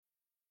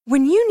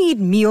When you need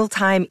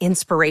mealtime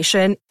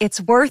inspiration,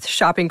 it's worth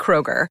shopping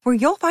Kroger, where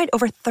you'll find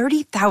over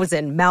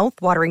 30,000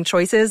 mouth-watering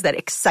choices that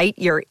excite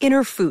your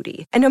inner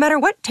foodie. And no matter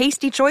what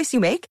tasty choice you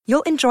make,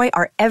 you'll enjoy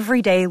our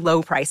everyday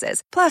low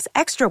prices, plus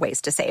extra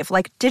ways to save,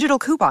 like digital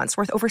coupons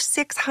worth over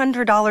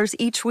 $600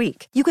 each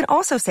week. You can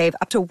also save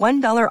up to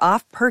 $1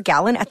 off per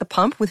gallon at the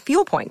pump with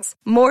fuel points.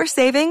 More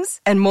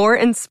savings and more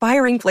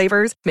inspiring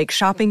flavors make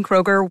shopping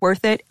Kroger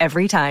worth it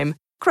every time.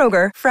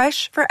 Kroger,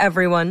 fresh for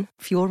everyone.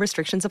 Fuel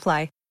restrictions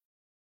apply.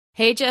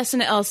 Hey, Jess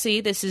and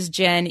Elsie, this is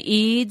Jen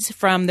Eads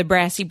from the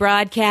Brassy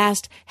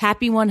Broadcast.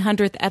 Happy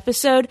 100th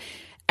episode.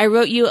 I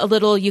wrote you a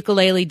little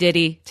ukulele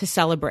ditty to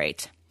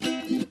celebrate.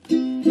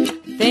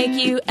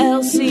 Thank you,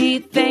 Elsie.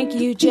 Thank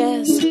you,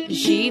 Jess. The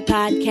She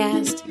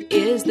Podcast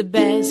is the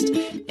best.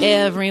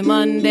 Every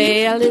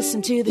Monday I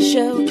listen to the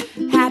show.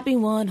 Happy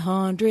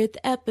 100th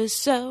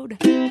episode.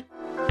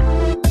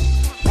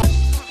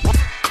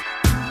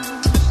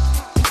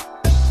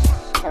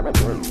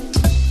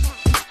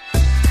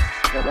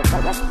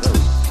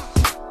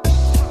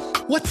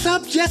 What's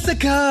up,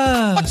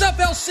 Jessica? What's up,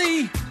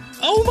 LC?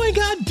 Oh my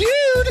God,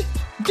 dude!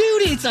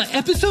 Dude, it's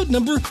episode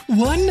number 100!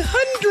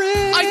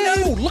 I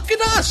know, look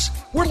at us!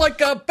 We're like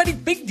Betty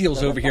Big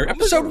Deals over here,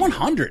 episode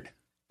 100.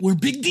 We're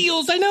big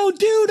deals, I know,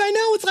 dude, I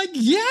know, it's like,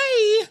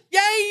 yay!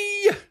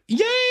 Yay!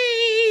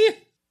 Yay!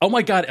 Oh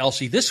my God,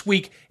 Elsie, this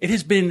week it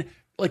has been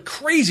like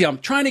crazy. I'm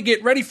trying to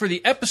get ready for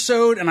the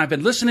episode, and I've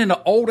been listening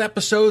to old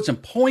episodes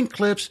and pulling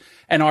clips,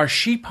 and our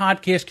She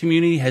Podcast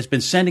community has been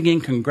sending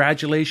in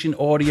congratulation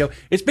audio.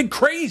 It's been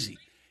crazy.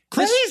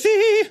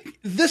 Crazy!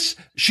 This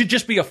should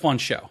just be a fun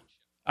show.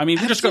 I mean,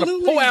 we're just going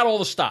to pull out all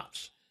the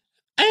stops.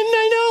 And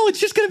I know, it's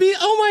just going to be,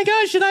 oh my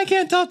gosh, and I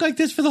can't talk like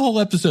this for the whole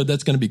episode.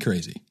 That's going to be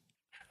crazy.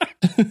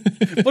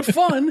 But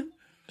fun.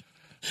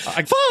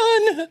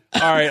 Fun!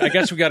 All right, I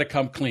guess we got to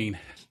come clean.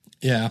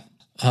 Yeah.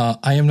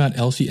 I am not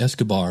Elsie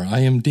Escobar.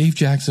 I am Dave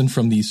Jackson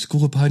from the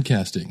School of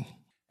Podcasting.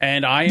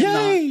 And I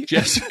am not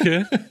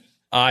Jessica.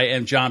 I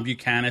am John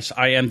Buchanan.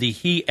 I am the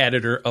He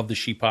editor of the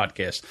She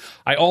Podcast.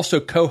 I also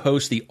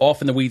co-host the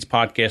Off in the Weeds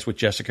podcast with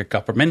Jessica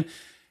Kupperman.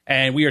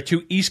 And we are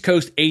two East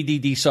Coast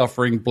ADD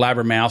suffering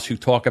blabbermouths who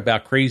talk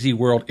about crazy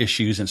world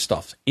issues and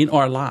stuff in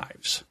our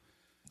lives.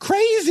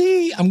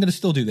 Crazy! I'm going to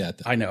still do that,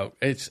 though. I know.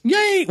 It's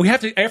yay! We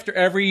have to, after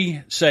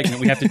every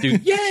segment, we have to do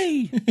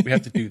yay! We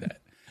have to do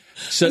that.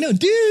 So, no,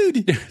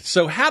 dude.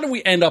 So how do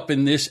we end up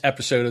in this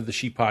episode of the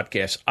She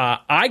Podcast?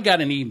 I got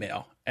an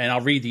email, and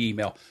I'll read the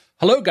email.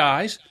 Hello,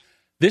 guys.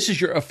 This is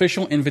your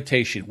official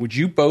invitation. Would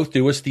you both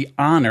do us the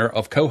honor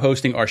of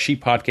co-hosting our She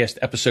Podcast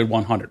episode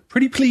 100?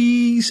 Pretty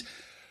please.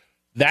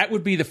 That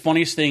would be the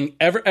funniest thing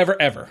ever, ever,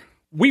 ever.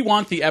 We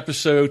want the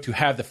episode to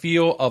have the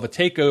feel of a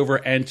takeover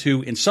and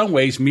to, in some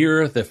ways,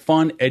 mirror the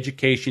fun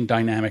education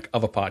dynamic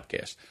of a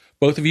podcast.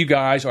 Both of you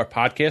guys are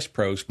podcast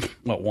pros.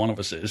 Well, one of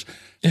us is,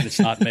 and it's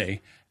not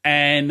me.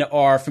 And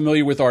are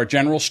familiar with our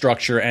general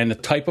structure and the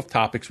type of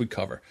topics we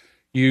cover.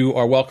 You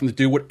are welcome to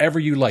do whatever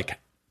you like.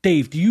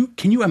 Dave,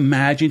 can you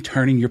imagine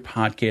turning your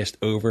podcast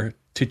over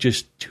to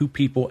just two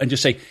people and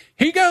just say,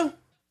 here you go.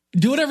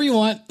 Do whatever you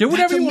want. Do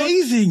whatever you want.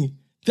 That's amazing.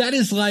 That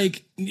is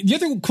like, the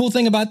other cool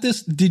thing about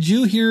this, did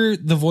you hear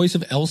the voice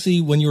of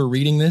Elsie when you were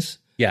reading this?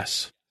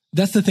 Yes.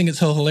 That's the thing that's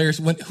so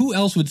hilarious. Who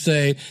else would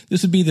say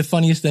this would be the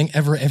funniest thing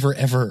ever, ever,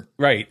 ever?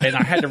 Right. And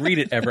I had to read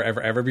it ever,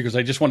 ever, ever because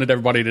I just wanted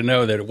everybody to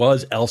know that it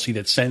was Elsie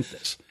that sent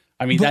this.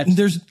 I mean,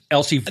 there's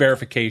Elsie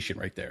verification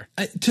right there.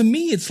 To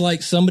me, it's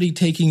like somebody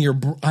taking your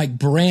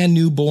brand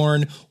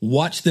newborn,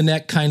 watch the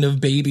neck kind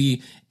of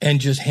baby and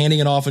just handing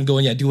it off and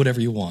going, yeah, do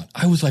whatever you want.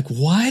 I was like,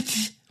 what?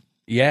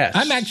 Yes.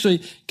 I'm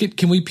actually,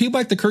 can we peel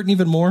back the curtain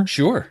even more?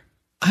 Sure.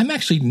 I'm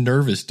actually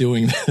nervous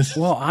doing this.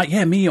 Well,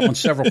 me on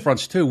several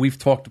fronts, too. We've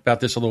talked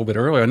about this a little bit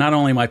earlier. Not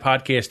only am I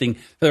podcasting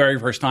for the very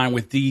first time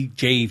with the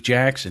Dave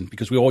Jackson,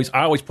 because I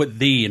always put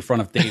the in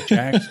front of Dave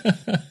Jackson,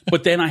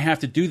 but then I have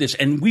to do this.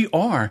 And we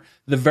are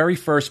the very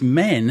first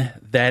men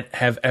that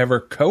have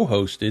ever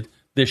co-hosted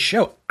this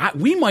show.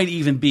 We might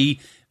even be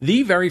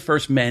the very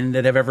first men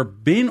that have ever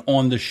been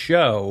on the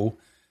show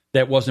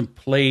that wasn't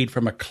played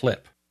from a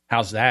clip.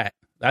 How's that?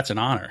 That's an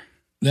honor.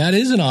 That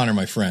is an honor,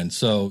 my friend.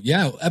 So,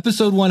 yeah,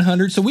 episode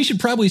 100. So we should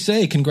probably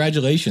say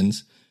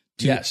congratulations.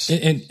 Yes.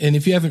 And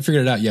if you haven't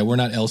figured it out, yeah, we're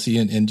not Elsie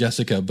and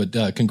Jessica,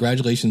 but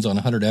congratulations on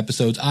 100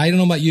 episodes. I don't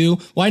know about you.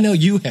 Well, I know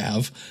you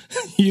have.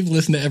 You've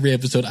listened to every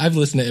episode. I've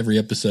listened to every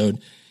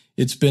episode.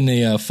 It's been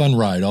a fun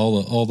ride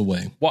all the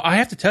way. Well, I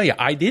have to tell you,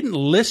 I didn't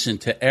listen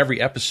to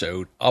every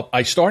episode.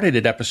 I started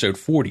at episode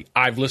 40.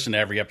 I've listened to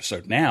every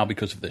episode now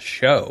because of the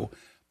show.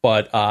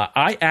 But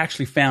I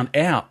actually found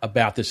out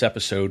about this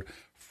episode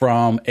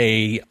from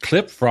a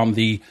clip from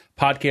the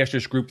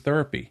Podcasters Group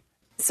Therapy.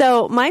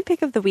 So my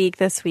pick of the week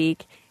this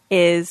week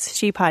is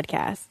She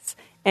Podcasts.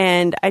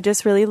 And I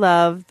just really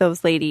love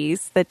those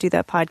ladies that do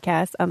that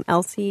podcast,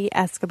 Elsie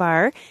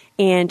Escobar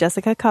and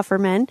Jessica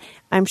Kupperman.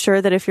 I'm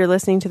sure that if you're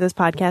listening to this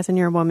podcast and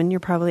you're a woman, you're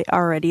probably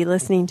already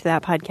listening to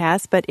that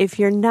podcast. But if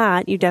you're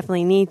not, you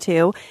definitely need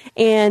to.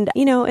 And,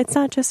 it's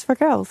not just for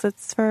girls.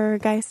 It's for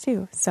guys,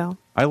 too. So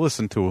I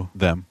listen to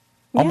them,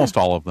 almost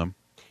all of them.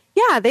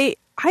 Yeah,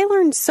 I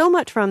learned so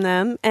much from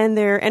them, and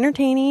they're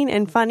entertaining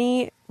and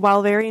funny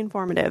while very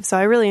informative. So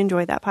I really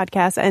enjoyed that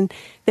podcast. And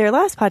their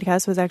last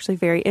podcast was actually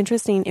very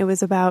interesting. It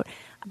was about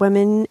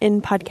women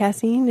in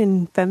podcasting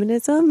and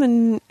feminism.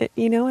 And,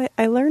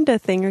 I learned a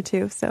thing or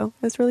two. So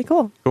it was really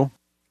cool. Cool.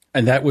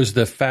 And that was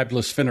the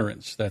Fabulous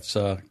Finnerans. That's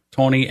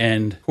Tony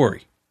and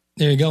Corey.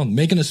 There you go.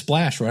 Making a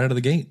splash right out of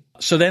the gate.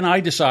 So then I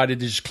decided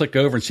to just click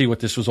over and see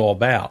what this was all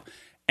about.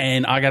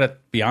 And I got to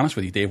be honest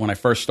with you, Dave, when I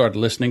first started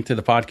listening to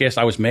the podcast,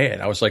 I was mad.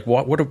 I was like,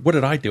 what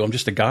did I do? I'm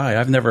just a guy.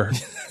 I've never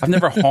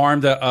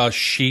harmed a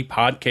sheep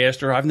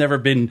podcaster. I've never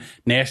been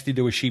nasty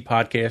to a sheep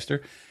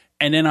podcaster.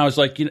 And then I was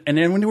like, and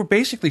then when they were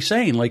basically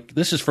saying, like,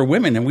 this is for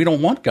women and we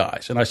don't want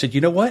guys. And I said,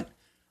 you know what?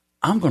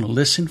 I'm going to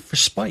listen for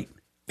spite.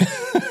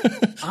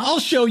 I'll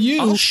show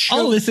you.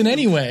 I'll listen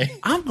anyway.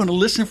 I'm going to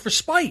listen for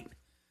spite.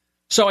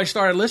 So I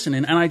started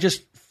listening, and I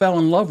just fell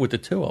in love with the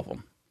two of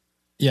them.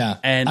 Yeah,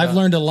 and I've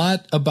learned a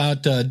lot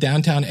about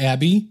Downtown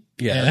Abbey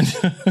and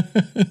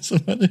some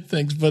other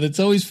things, but it's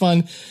always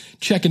fun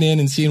checking in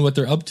and seeing what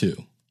they're up to.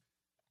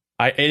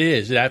 It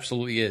is. It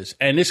absolutely is.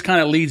 And this kind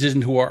of leads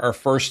into our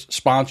first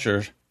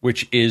sponsor,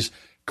 which is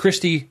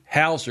Christy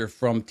Hauser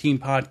from Team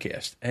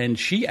Podcast. And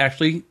she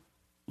actually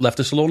left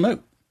us a little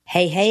note.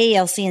 Hey,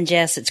 Elsie and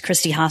Jess, it's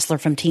Christy Hostler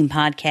from Team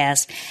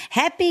Podcast.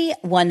 Happy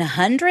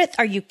 100th.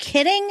 Are you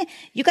kidding?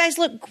 You guys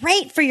look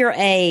great for your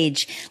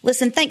age.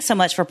 Listen, thanks so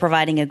much for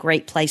providing a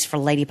great place for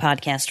lady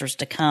podcasters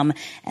to come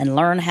and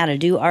learn how to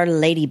do our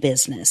lady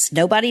business.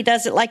 Nobody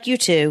does it like you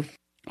two.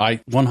 I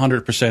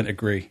 100%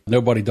 agree.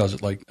 Nobody does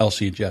it like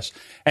Elsie and Jess.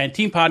 And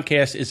Team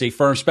Podcast is a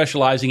firm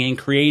specializing in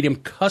creating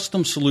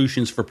custom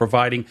solutions for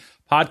providing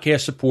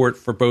podcast support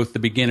for both the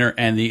beginner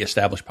and the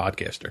established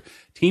podcaster.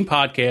 Team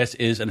Podcast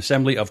is an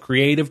assembly of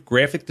creative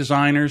graphic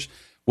designers,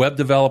 web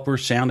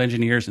developers, sound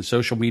engineers, and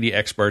social media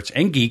experts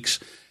and geeks.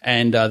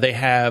 And they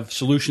have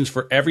solutions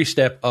for every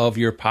step of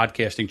your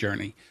podcasting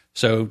journey.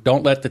 So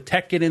don't let the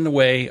tech get in the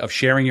way of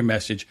sharing your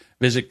message.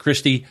 Visit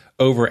Christy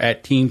over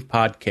at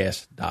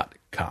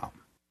teampodcast.com.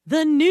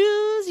 The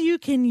news you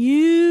can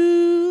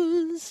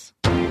use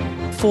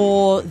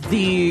for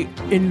the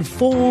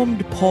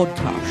informed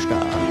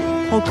podcaster.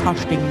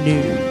 Podcasting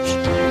news.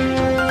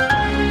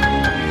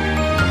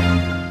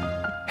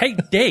 Hey,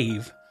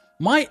 Dave,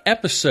 my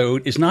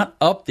episode is not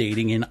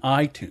updating in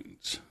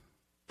iTunes.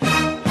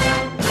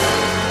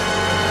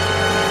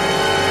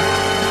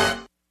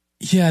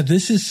 Yeah,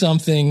 this is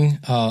something,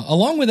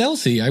 along with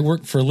Elsie, I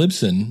work for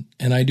Libsyn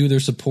and I do their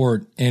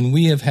support, and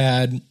we have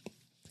had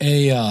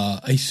a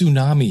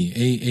tsunami,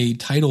 a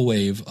tidal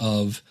wave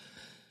of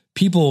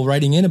people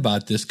writing in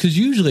about this. Because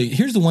usually,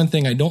 here's the one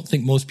thing I don't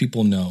think most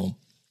people know,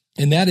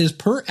 and that is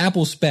per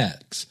Apple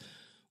specs,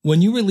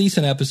 when you release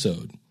an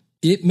episode,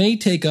 it may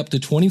take up to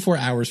 24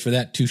 hours for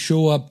that to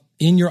show up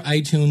in your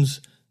iTunes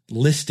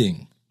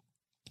listing.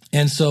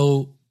 And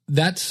so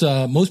that's,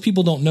 most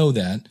people don't know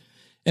that.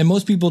 And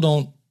most people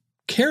don't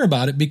care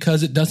about it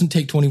because it doesn't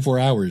take 24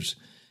 hours.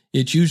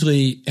 It's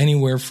usually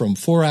anywhere from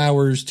 4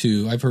 hours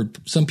to, I've heard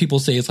some people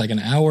say it's like an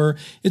hour.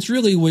 It's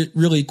really,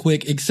 really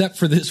quick, except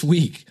for this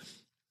week.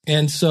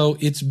 And so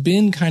it's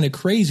been kind of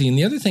crazy. And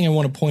the other thing I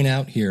want to point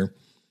out here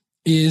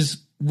is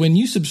when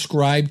you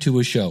subscribe to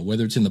a show,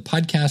 whether it's in the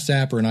podcast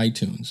app or in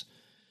iTunes,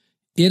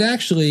 it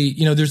actually,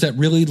 there's that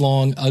really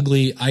long,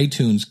 ugly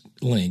iTunes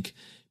link.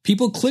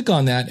 People click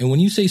on that, and when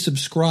you say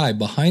subscribe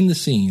behind the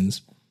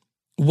scenes,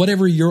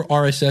 whatever your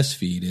RSS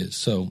feed is,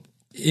 so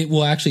it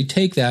will actually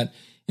take that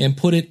and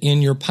put it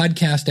in your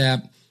podcast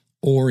app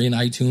or in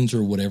iTunes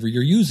or whatever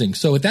you're using.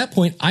 So at that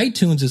point,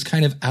 iTunes is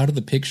kind of out of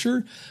the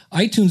picture.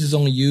 iTunes is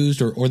only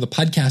used, or the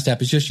podcast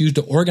app is just used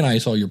to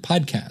organize all your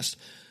podcasts.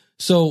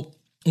 So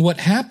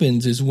what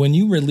happens is when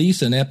you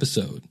release an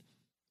episode,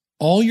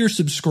 all your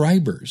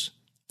subscribers,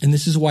 and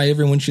this is why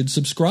everyone should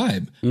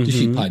subscribe to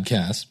Sheep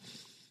Podcasts,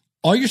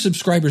 all your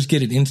subscribers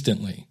get it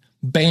instantly.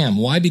 Bam.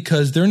 Why?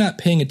 Because they're not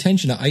paying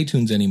attention to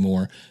iTunes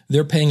anymore.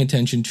 They're paying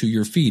attention to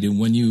your feed. And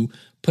when you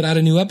put out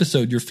a new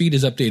episode, your feed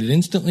is updated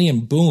instantly,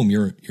 and boom,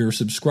 your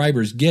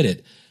subscribers get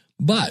it.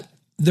 But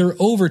there are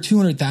over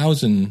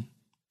 200,000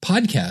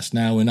 podcasts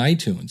now in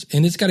iTunes,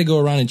 and it's got to go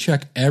around and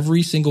check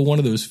every single one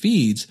of those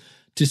feeds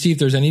to see if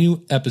there's any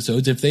new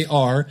episodes. If they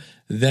are,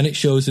 then it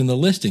shows in the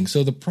listing.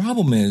 So the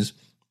problem is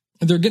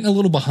they're getting a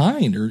little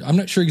behind, or I'm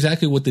not sure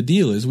exactly what the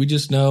deal is. We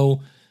just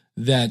know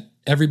that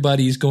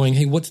everybody's going,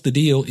 hey, what's the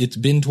deal? It's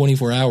been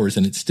 24 hours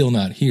and it's still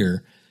not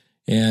here.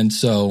 And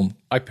so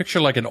I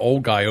picture like an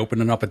old guy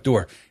opening up a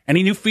door.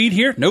 Any new feed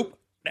here? Nope.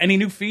 Any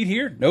new feed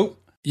here?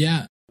 Nope.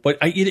 Yeah. But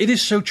it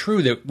is so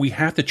true that we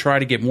have to try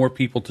to get more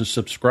people to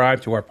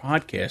subscribe to our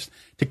podcast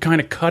to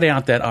kind of cut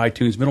out that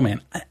iTunes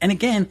middleman. And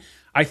again,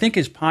 I think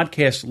as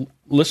podcast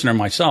listener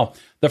myself,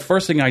 the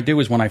first thing I do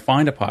is when I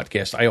find a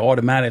podcast, I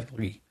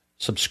automatically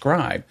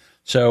subscribe.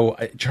 So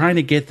trying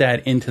to get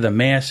that into the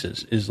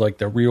masses is like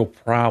the real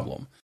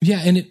problem. Yeah,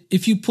 and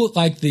if you put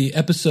like the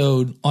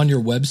episode on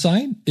your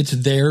website, it's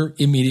there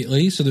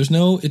immediately. So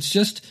it's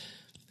just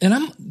And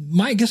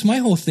I guess my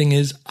whole thing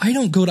is I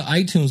don't go to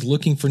iTunes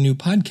looking for new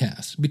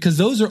podcasts because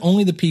those are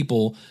only the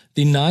people,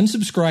 the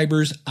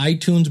non-subscribers,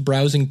 iTunes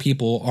browsing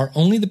people are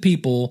only the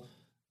people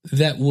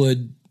that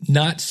would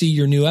not see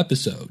your new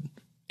episode.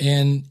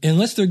 And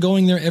unless they're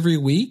going there every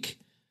week,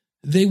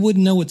 they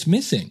wouldn't know what's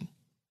missing.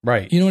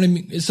 Right. You know what I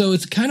mean? So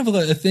it's kind of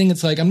a thing.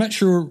 It's like, I'm not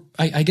sure.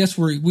 I guess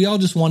we all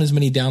just want as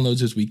many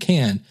downloads as we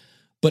can,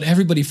 but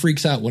everybody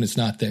freaks out when it's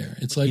not there.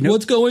 It's like,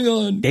 what's going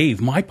on? Dave,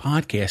 my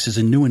podcast is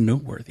a new and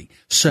noteworthy.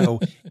 So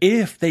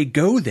if they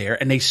go there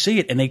and they see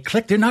it and they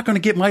click, they're not going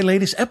to get my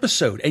latest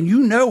episode. And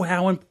you know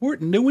how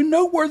important new and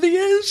noteworthy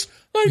is.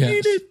 I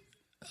need it.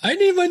 I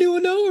need my new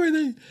and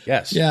noteworthy.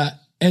 Yes. Yeah.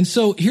 And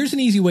so here's an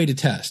easy way to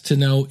test to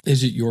know,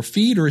 is it your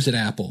feed or is it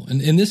Apple?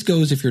 And this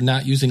goes if you're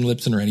not using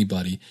Libsyn or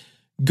anybody.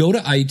 Go to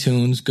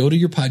iTunes, go to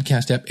your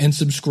podcast app, and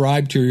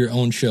subscribe to your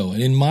own show.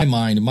 And in my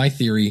mind, in my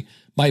theory,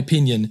 my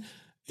opinion,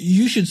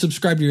 you should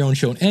subscribe to your own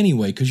show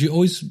anyway, because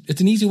it's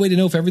an easy way to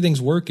know if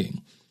everything's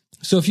working.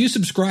 So if you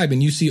subscribe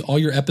and you see all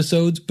your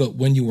episodes, but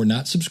when you were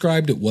not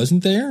subscribed, it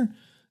wasn't there,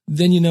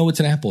 then you know it's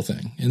an Apple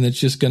thing. And it's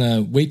just going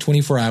to wait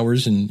 24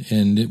 hours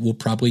and it will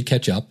probably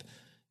catch up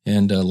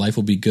and life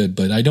will be good.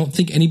 But I don't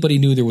think anybody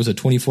knew there was a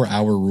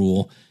 24-hour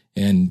rule,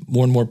 and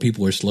more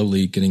people are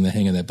slowly getting the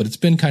hang of that. But it's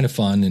been kind of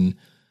fun, and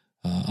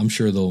I'm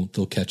sure they'll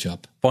catch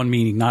up. Fun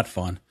meaning not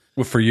fun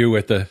for you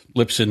at the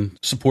Libsyn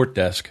support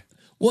desk.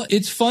 Well,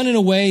 it's fun in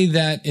a way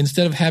that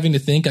instead of having to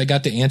think, I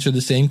got to answer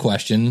the same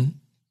question,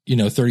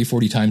 30,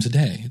 40 times a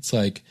day. It's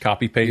like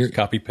copy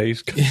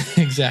paste.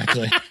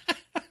 Exactly.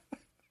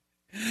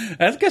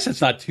 I guess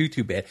it's not too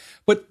bad.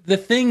 But the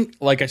thing,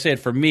 like I said,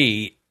 for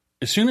me,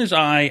 as soon as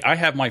I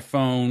have my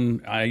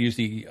phone, I use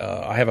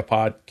I have a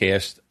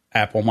podcast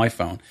app on my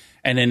phone.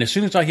 And then as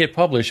soon as I hit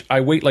publish,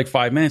 I wait like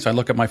 5 minutes. I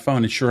look at my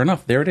phone, and sure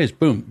enough, there it is.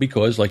 Boom.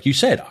 Because like you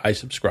said, I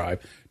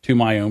subscribe to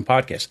my own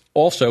podcast.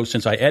 Also,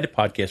 since I edit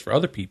podcasts for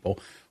other people,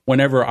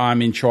 whenever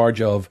I'm in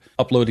charge of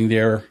uploading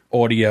their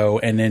audio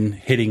and then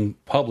hitting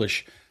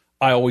publish,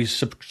 I always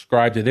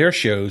subscribe to their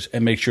shows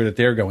and make sure that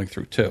they're going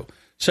through too.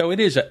 So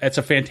it's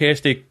a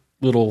fantastic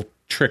little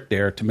trick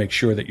there to make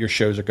sure that your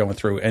shows are going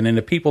through. And then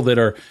the people that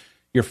are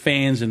your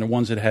fans and the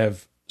ones that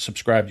have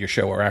subscribe to your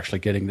show are actually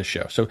getting the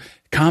show. So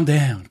calm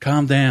down.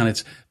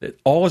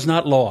 All is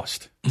not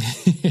lost.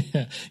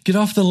 Get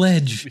off the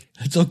ledge.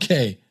 It's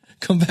okay.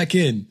 Come back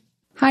in.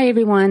 Hi,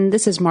 everyone.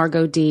 This is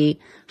Margot D.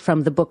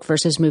 from the Book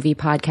versus Movie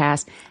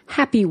podcast.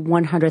 Happy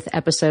 100th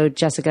episode,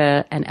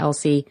 Jessica and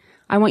Elsie.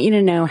 I want you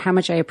to know how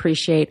much I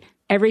appreciate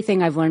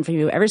everything I've learned from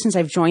you. Ever since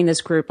I've joined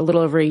this group a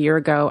little over a year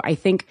ago, I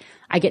think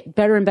I get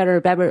better and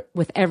better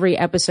with every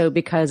episode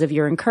because of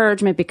your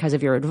encouragement, because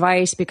of your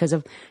advice, because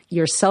of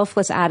your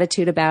selfless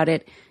attitude about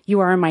it.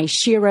 You are my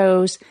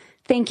sheroes.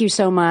 Thank you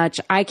so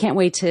much. I can't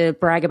wait to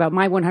brag about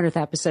my 100th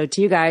episode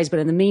to you guys. But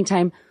in the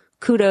meantime,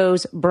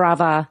 kudos,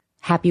 brava,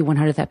 happy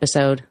 100th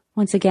episode.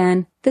 Once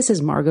again, this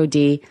is Margot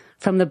D.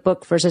 from the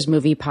Book versus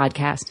Movie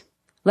podcast.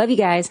 Love you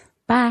guys.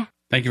 Bye.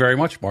 Thank you very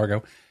much,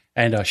 Margot.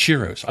 And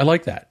sheroes. I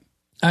like that.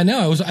 I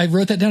know. I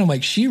wrote that down. I'm like,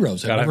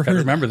 Sheroes. I've never heard of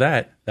remember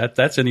that.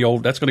 That's in the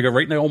old. That's going to go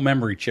right in the old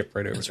memory chip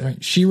right over there. That's right.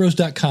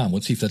 Sheroes.com.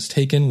 Let's see if that's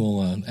taken.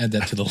 We'll add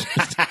that to the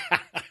list.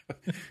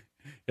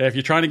 Yeah, if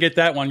you're trying to get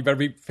that one, you better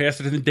be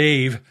faster than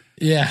Dave.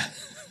 Yeah.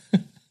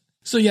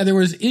 So yeah, there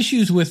was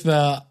issues with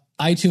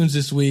iTunes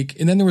this week,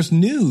 and then there was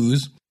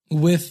news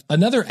with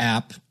another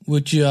app,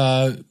 which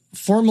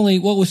formerly,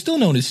 was still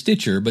known as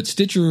Stitcher, but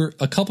Stitcher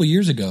a couple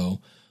years ago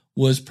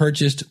was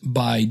purchased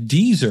by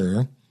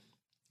Deezer.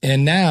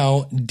 And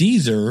now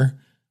Deezer,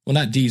 well,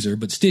 not Deezer,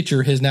 but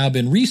Stitcher has now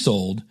been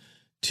resold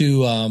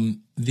to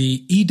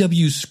the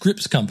EW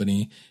Scripps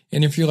company.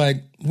 And if you're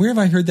like, where have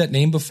I heard that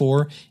name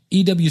before?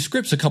 EW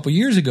Scripps a couple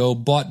years ago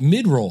bought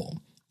Midroll,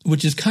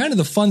 which is kind of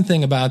the fun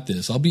thing about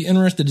this. I'll be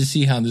interested to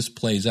see how this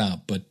plays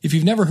out. But if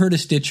you've never heard of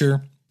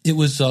Stitcher, it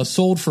was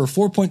sold for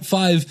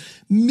 $4.5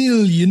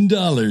 million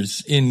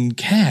in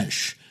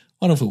cash.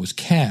 I don't know if it was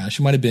cash.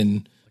 It might have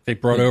been. They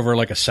brought over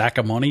like a sack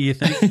of money, you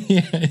think?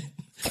 Yeah.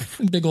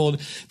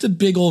 It's a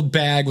big old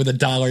bag with a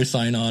dollar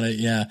sign on it.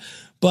 Yeah.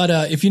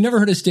 But if you never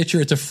heard of Stitcher,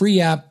 it's a free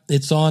app.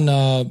 It's on,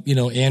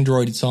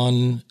 Android. It's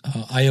on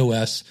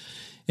iOS,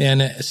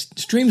 and it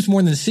streams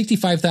more than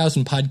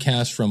 65,000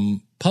 podcasts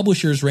from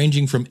publishers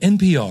ranging from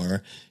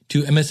NPR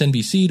to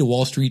MSNBC to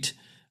Wall Street,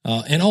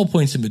 and all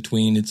points in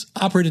between. It's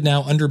operated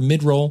now under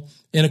Midroll.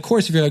 And of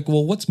course, if you're like,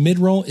 well, what's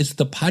Midroll? It's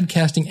the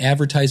podcasting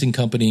advertising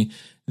company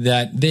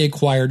that they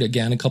acquired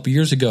again a couple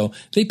years ago.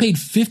 They paid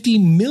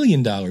 $50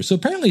 million. So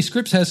apparently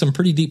Scripps has some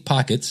pretty deep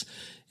pockets,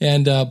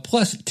 and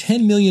plus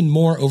 $10 million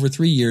more over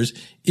 3 years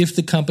if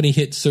the company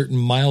hits certain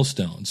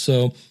milestones.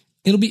 So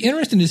it'll be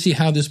interesting to see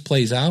how this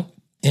plays out.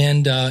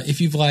 And if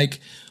you've like,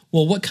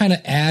 well, what kind of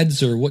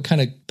ads or what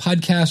kind of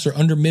podcasts are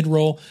under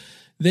Midroll?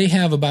 They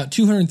have about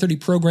 230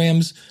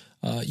 programs.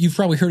 You've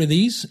probably heard of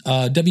these.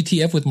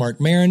 WTF with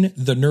Mark Maron,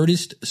 The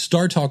Nerdist,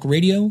 Star Talk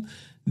Radio,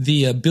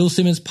 the Bill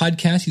Simmons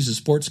podcast. He's a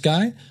sports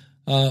guy.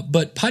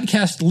 But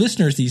podcast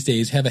listeners these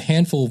days have a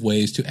handful of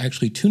ways to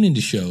actually tune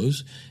into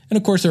shows. And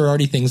of course, there are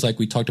already things like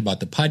we talked about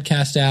the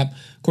podcast app.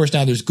 Of course,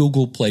 now there's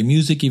Google Play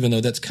Music, even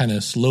though that's kind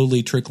of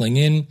slowly trickling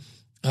in.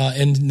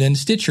 And then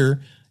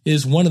Stitcher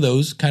is one of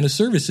those kind of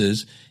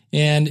services.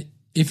 And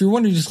if you're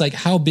wondering just like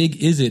how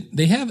big is it,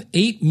 they have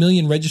 8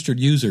 million registered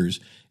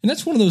users. And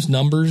that's one of those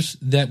numbers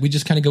that we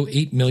just kind of go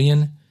 8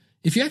 million.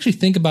 If you actually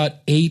think about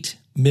 8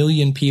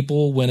 million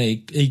people when a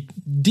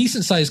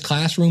decent sized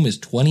classroom is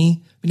 20,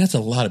 I mean, that's a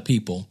lot of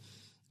people,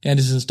 and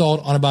is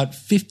installed on about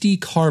 50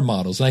 car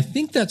models. And I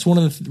think that's one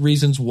of the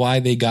reasons why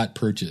they got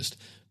purchased,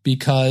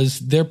 because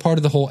they're part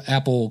of the whole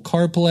Apple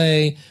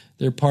CarPlay.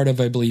 They're part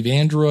of, I believe,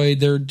 Android.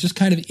 They're just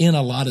kind of in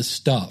a lot of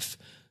stuff.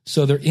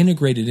 So they're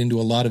integrated into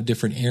a lot of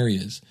different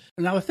areas.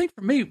 Now, the thing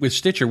for me with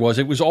Stitcher was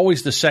it was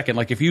always the second.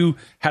 Like if you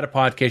had a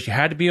podcast, you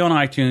had to be on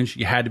iTunes,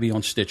 you had to be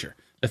on Stitcher.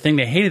 The thing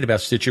they hated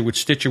about Stitcher would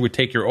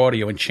take your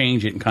audio and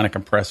change it and kind of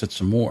compress it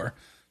some more.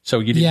 So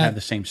you didn't have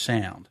the same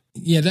sound.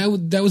 Yeah,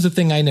 that was the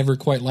thing I never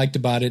quite liked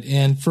about it.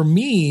 And for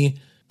me,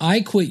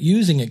 I quit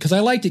using it because I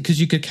liked it because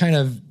you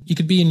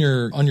could be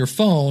on your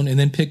phone and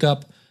then pick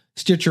up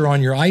Stitcher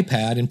on your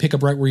iPad and pick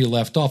up right where you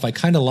left off. I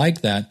kind of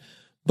like that.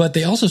 But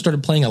they also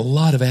started playing a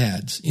lot of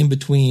ads in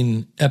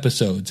between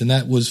episodes, and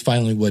that was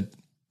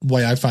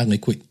why I finally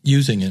quit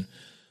using it.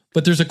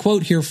 But there's a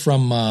quote here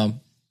from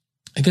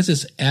I guess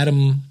it's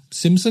Adam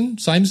Simpson.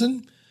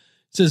 It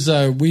says,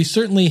 we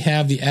certainly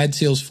have the ad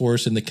sales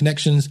force and the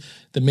connections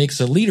that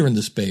makes a leader in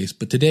the space,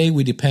 but today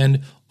we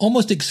depend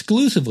almost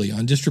exclusively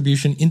on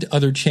distribution into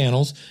other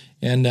channels.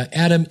 And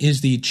Adam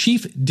is the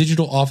chief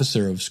digital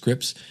officer of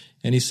Scripps.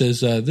 And he says,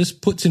 this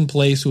puts in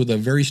place with a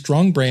very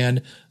strong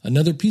brand,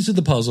 another piece of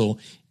the puzzle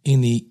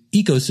in the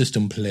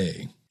ecosystem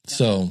play.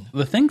 So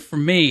the thing for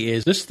me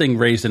is this thing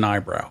raised an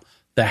eyebrow.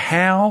 The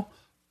How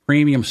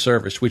Premium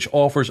service, which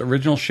offers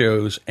original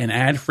shows and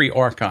ad-free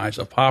archives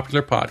of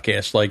popular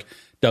podcasts like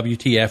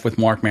WTF with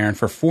Mark Maron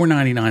for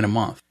 $4.99 a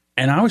month.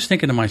 And I was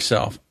thinking to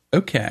myself,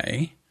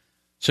 okay,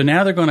 so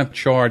now they're going to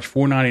charge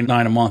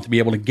 $4.99 a month to be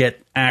able to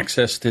get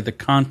access to the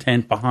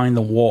content behind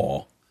the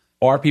wall.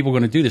 Are people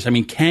going to do this? I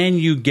mean, can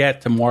you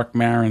get to Mark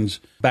Maron's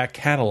back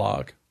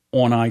catalog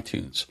on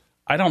iTunes?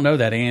 I don't know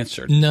that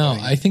answer. No,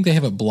 I think they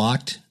have it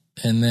blocked.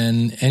 And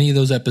then any of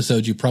those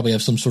episodes, you probably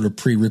have some sort of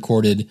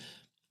pre-recorded.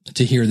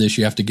 To hear this,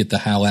 you have to get the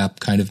HAL app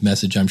kind of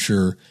message, I'm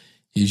sure,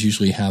 is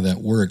usually how that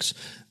works.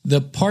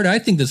 The part I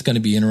think that's going to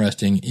be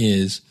interesting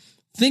is,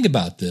 think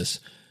about this.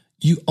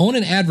 You own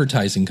an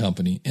advertising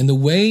company, and the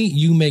way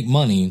you make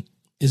money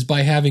is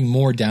by having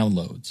more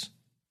downloads.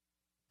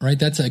 Right?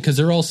 That's because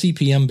they're all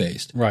CPM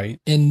based. Right.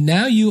 And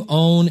now you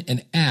own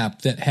an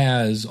app that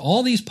has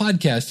all these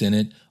podcasts in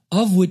it,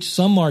 of which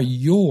some are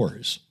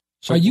yours.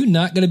 So are you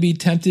not going to be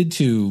tempted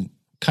to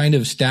kind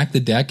of stack the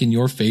deck in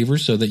your favor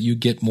so that you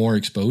get more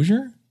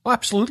exposure? Oh,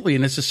 absolutely.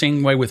 And it's the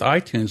same way with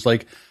iTunes.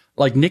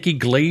 Like Nikki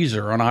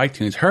Glazer on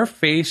iTunes, her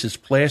face is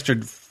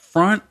plastered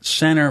front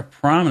center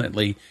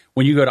prominently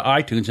when you go to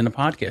iTunes in the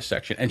podcast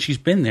section. And she's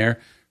been there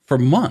for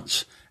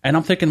months. And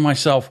I'm thinking to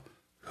myself,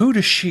 who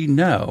does she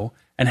know?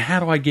 And how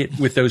do I get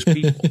with those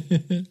people?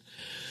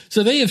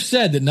 So they have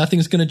said that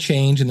nothing's going to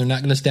change and they're not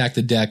going to stack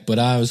the deck. But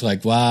I was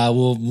like, wow,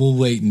 we'll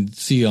wait and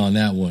see on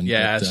that one.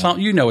 Yeah, but,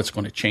 it's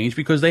going to change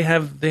because they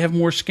have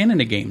more skin in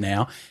the game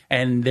now,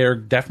 and they're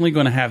definitely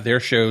going to have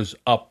their shows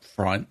up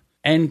front.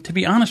 And to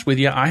be honest with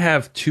you, I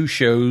have 4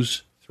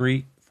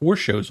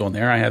 shows on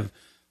there. I have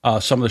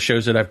some of the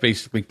shows that I've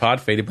basically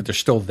pod faded, but they're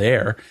still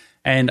there,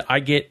 and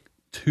I get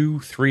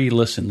 2-3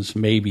 listens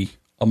maybe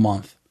a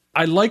month.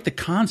 I like the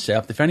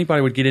concept. If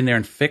anybody would get in there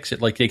and fix it,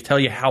 like they tell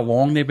you how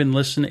long they've been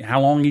listening, how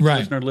long each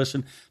listener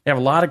listened. They have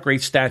a lot of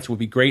great stats. It would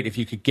be great if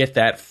you could get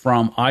that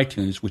from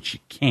iTunes, which you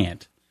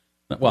can't.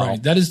 Well,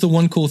 right. That is the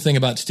one cool thing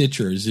about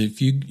Stitcher is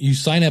if you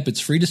sign up, it's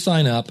free to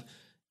sign up,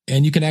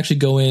 and you can actually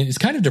go in. It's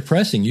kind of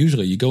depressing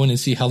usually. You go in and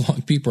see how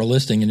long people are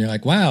listening, and you're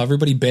like, wow,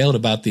 everybody bailed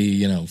about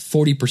the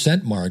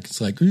 40% mark. It's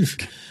like, oof.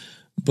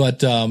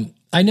 But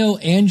I know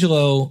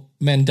Angelo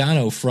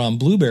Mandano from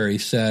Blueberry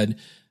said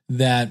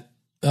that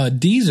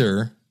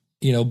Deezer,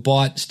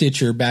 bought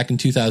Stitcher back in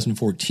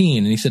 2014.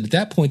 And he said at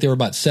that point, they were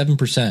about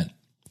 7%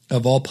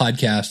 of all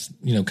podcasts,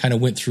 kind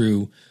of went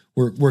through,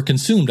 were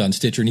consumed on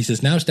Stitcher. And he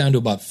says now it's down to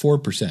about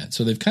 4%.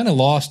 So they've kind of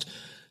lost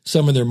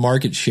some of their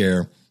market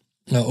share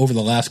over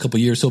the last couple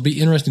of years. So it'll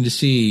be interesting to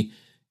see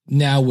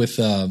now with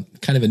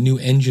kind of a new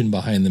engine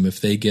behind them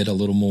if they get a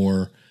little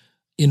more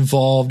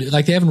involved.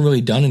 Like they haven't really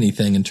done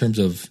anything in terms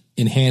of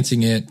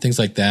enhancing it, things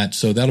like that.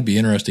 So that'll be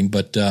interesting.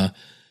 But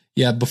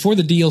yeah, before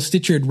the deal,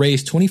 Stitcher had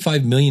raised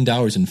 $25 million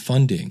in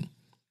funding.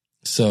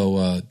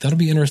 So that'll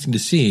be interesting to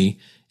see.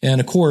 And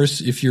of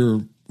course, if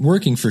you're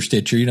working for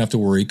Stitcher, you don't have to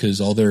worry because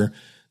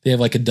they have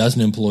like a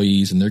dozen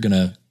employees and they're going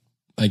to,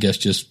 I guess,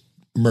 just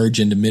merge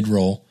into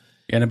mid-roll.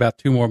 In about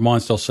 2 more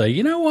months, they'll say,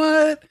 you know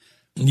what?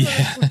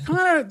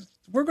 Yeah.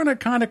 We're going to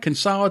kind of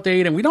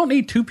consolidate and we don't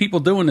need 2 people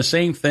doing the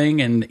same thing.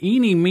 And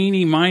eeny,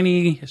 meeny,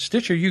 miny,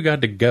 Stitcher, you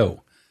got to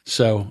go.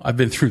 So I've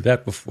been through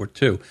that before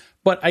too.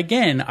 But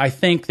again, I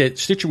think that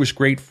Stitcher was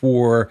great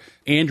for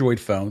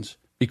Android phones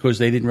because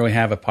they didn't really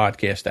have a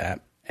podcast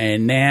app.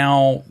 And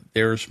now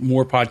there's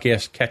more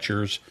podcast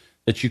catchers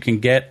that you can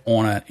get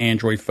on an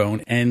Android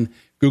phone. And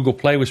Google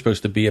Play was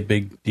supposed to be a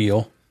big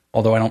deal,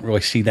 although I don't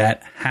really see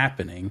that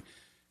happening.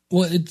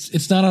 Well,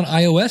 it's not on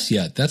iOS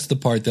yet. That's the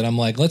part that I'm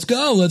like, let's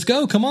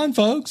go. Come on,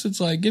 folks. It's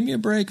like, give me a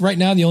break. Right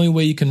now, the only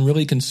way you can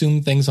really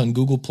consume things on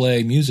Google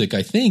Play Music,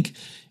 I think,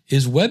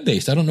 is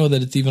web-based. I don't know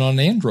that it's even on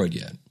Android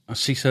yet.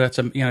 See, so that's,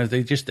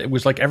 it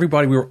was like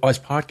everybody, as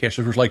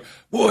podcasters, was like,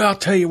 boy, I'll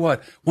tell you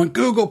what, when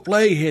Google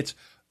Play hits,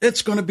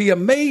 it's going to be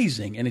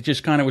amazing. And it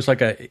just kind of was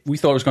like we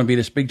thought it was going to be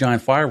this big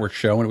giant fireworks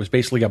show, and it was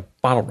basically a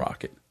bottle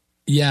rocket.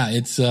 Yeah,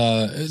 it's,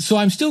 so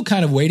I'm still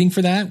kind of waiting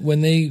for that.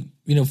 When they,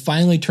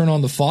 finally turn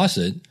on the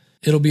faucet,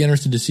 it'll be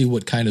interesting to see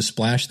what kind of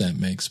splash that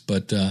makes.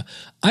 But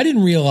I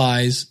didn't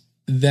realize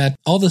that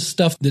all the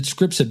stuff that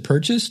Scripps had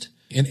purchased,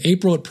 in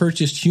April it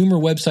purchased humor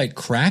website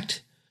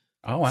Cracked.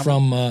 Oh, wow.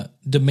 From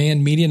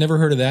Demand Media. Never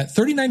heard of that.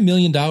 $39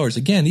 million.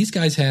 Again, these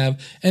guys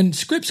have, and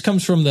Scripps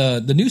comes from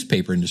the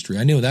newspaper industry.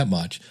 I knew that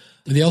much.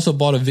 They also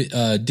bought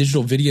a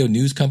digital video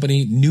news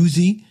company,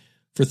 Newsy,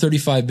 for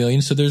 $35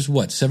 million. So there's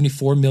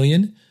 $74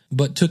 million,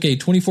 but took a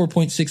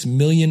 $24.6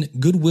 million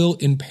goodwill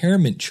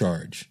impairment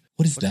charge.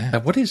 What is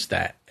that? What is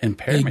that?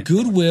 Impairment? A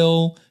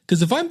goodwill,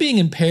 because if I'm being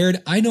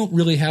impaired, I don't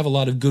really have a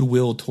lot of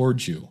goodwill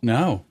towards you.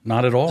 No,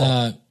 not at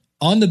all.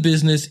 On the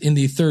business in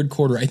the third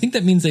quarter. I think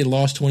that means they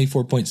lost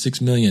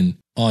 $24.6 million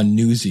on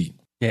Newsy.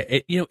 Yeah,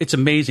 it's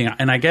amazing.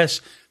 And I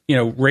guess,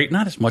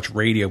 not as much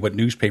radio, but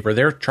newspaper,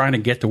 they're trying to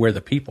get to where the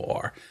people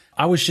are.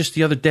 I was just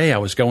the other day, I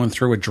was going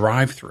through a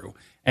drive-through,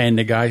 and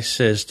the guy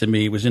says to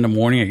me, it was in the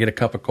morning, I get a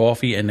cup of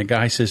coffee, and the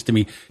guy says to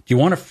me, do you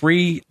want a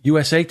free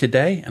USA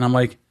Today? And I'm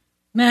like,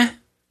 nah,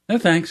 no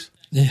thanks.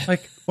 Yeah.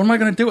 Like, what am I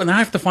going to do? And I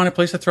have to find a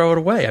place to throw it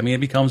away. I mean,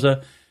 it becomes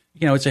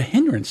it's a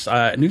hindrance.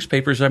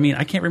 Newspapers, I mean,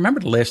 I can't remember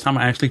the last time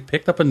I actually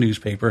picked up a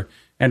newspaper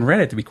and read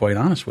it, to be quite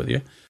honest with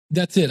you.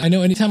 That's it. I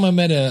know anytime I'm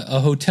at a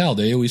hotel,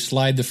 they always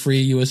slide the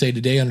free USA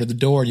Today under the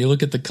door, and you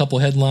look at the couple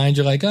headlines,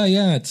 you're like, oh,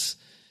 yeah, it's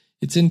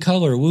in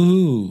color.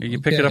 Woohoo. You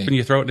pick it up and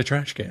you throw it in the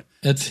trash can.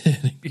 That's it.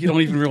 You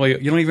don't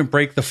even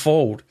break the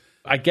fold.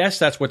 I guess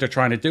that's what they're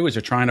trying to do, is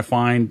they're trying to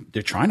find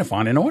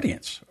an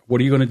audience.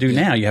 What are you going to do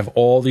now? You have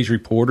all these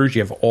reporters,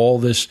 you have all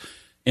this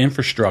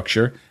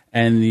infrastructure,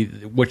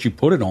 and what you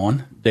put it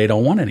on, they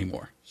don't want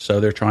anymore.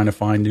 So they're trying to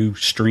find new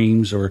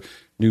streams or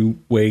new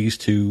ways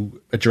to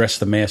address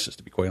the masses,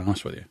 to be quite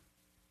honest with you.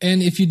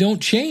 And if you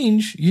don't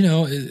change,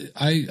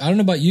 I don't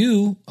know about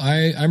you.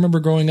 I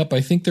remember growing up,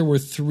 I think there were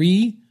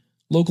 3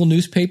 local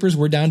newspapers.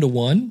 We're down to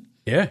 1.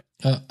 Yeah.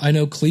 I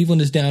know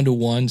Cleveland is down to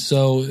 1.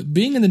 So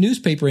being in the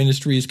newspaper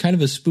industry is kind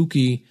of a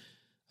spooky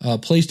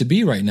place to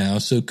be right now.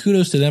 So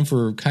kudos to them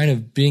for kind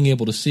of being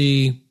able to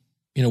see,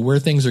 where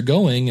things are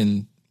going,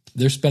 and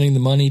they're spending the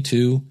money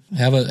to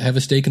have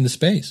a stake in the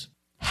space.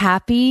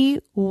 Happy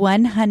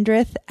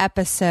 100th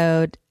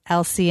episode,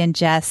 Elsie and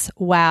Jess.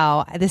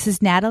 Wow. This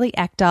is Natalie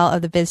Ekdahl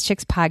of the Biz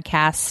Chicks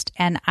podcast,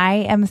 and I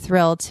am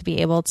thrilled to be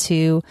able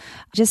to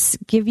just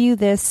give you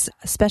this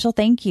special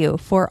thank you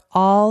for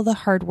all the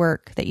hard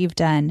work that you've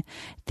done.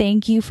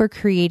 Thank you for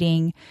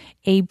creating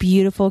a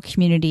beautiful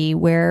community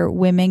where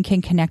women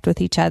can connect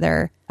with each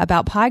other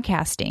about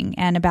podcasting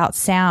and about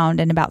sound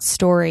and about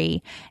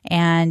story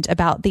and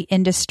about the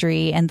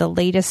industry and the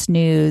latest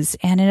news,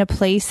 and in a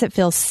place that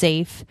feels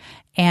safe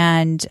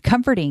and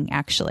comforting,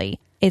 actually.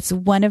 It's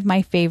one of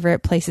my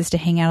favorite places to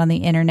hang out on the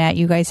internet.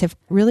 You guys have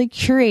really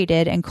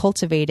curated and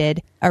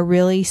cultivated a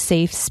really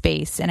safe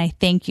space, and I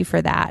thank you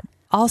for that.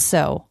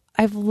 Also,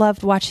 I've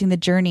loved watching the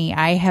journey.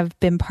 I have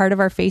been part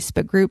of our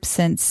Facebook group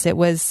since it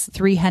was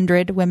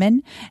 300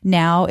 women.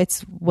 Now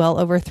it's well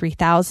over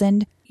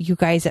 3,000. You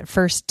guys at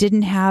first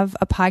didn't have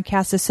a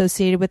podcast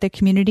associated with the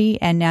community,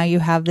 and now you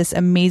have this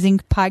amazing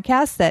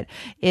podcast that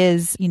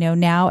is,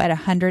 now at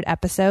 100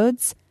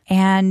 episodes.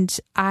 And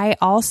I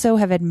also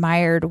have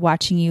admired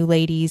watching you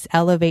ladies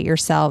elevate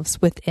yourselves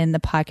within the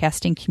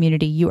podcasting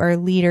community. You are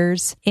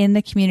leaders in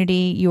the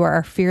community. You are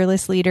our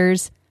fearless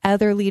leaders.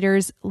 Other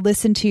leaders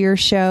listen to your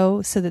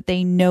show so that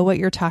they know what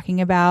you're talking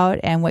about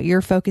and what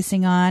you're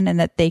focusing on, and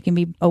that they can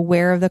be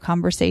aware of the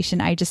conversation.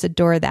 I just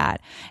adore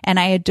that. And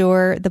I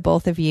adore the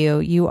both of you.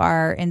 You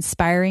are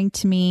inspiring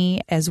to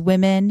me as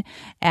women,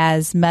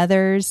 as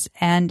mothers,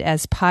 and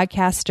as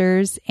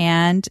podcasters.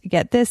 And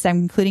get this,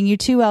 I'm including you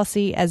too,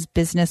 Elsie, as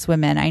business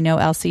women. I know,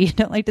 Elsie, you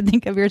don't like to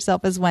think of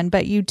yourself as one,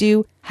 but you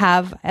do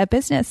have a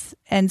business.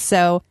 And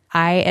so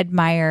I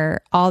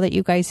admire all that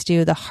you guys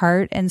do, the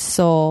heart and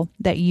soul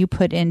that you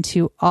put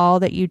into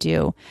all that you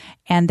do,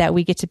 and that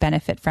we get to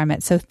benefit from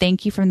it. So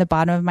thank you from the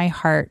bottom of my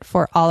heart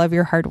for all of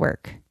your hard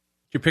work.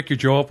 Did you pick your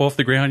jaw up off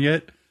the ground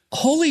yet?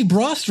 Holy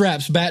bra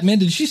straps, Batman.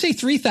 Did she say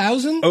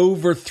 3,000?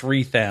 Over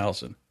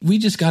 3,000. We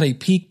just got a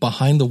peek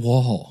behind the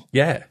wall.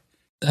 Yeah.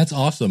 That's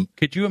awesome.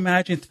 Could you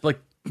imagine,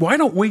 why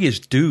don't we as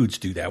dudes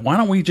do that? Why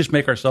don't we just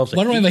make ourselves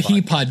Why don't we have a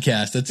he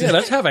podcast?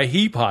 Let's have a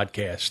he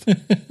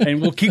podcast,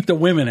 and we'll keep the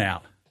women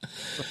out.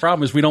 The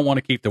problem is we don't want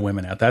to keep the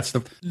women out. That's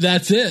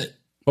it.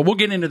 But we'll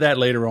get into that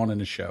later on in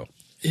the show.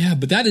 Yeah,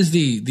 but that is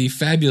the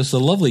fabulous, the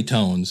lovely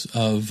tones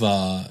of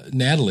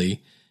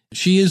Natalie.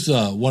 She is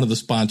one of the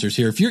sponsors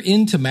here. If you're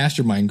into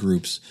mastermind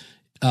groups,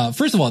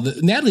 first of all,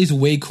 Natalie's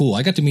way cool.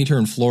 I got to meet her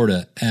in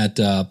Florida at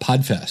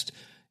Podfest,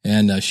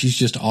 and she's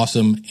just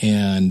awesome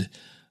and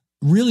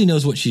really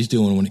knows what she's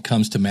doing when it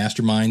comes to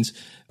masterminds,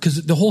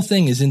 because the whole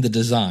thing is in the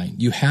design.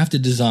 You have to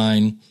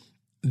design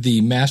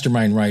the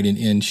mastermind right.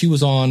 And she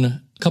was on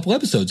a couple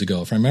episodes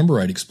ago, if I remember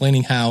right,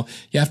 explaining how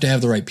you have to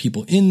have the right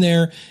people in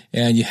there,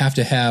 and you have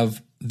to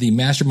have the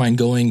mastermind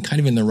going kind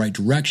of in the right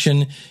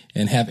direction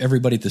and have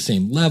everybody at the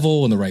same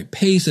level and the right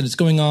pace that it's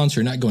going on, so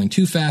you're not going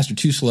too fast or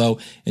too slow.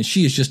 And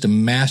she is just a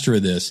master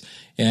of this.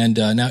 And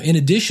now, in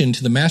addition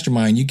to the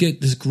mastermind, you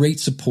get this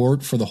great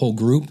support for the whole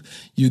group.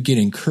 You get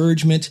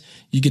encouragement.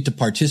 You get to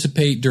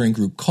participate during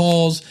group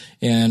calls.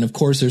 And of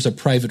course, there's a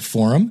private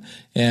forum.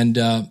 And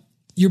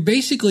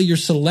you're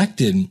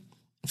selected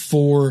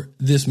for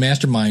this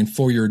mastermind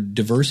for your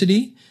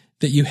diversity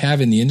that you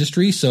have in the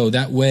industry. So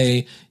that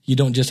way you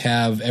don't just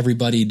have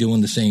everybody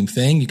doing the same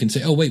thing. You can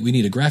say, oh, wait, we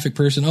need a graphic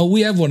person. Oh, we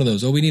have one of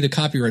those. Oh, we need a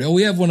copywriter. Oh,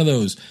 we have one of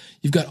those.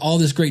 You've got all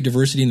this great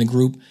diversity in the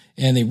group,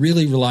 and they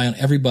really rely on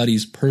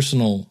everybody's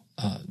personal,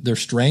 their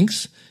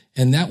strengths.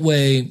 And that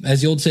way,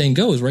 as the old saying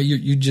goes, right,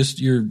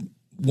 you're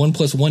 1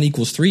 + 1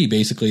 = 3,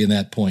 basically, in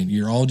that point.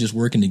 You're all just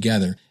working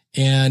together.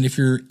 And if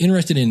you're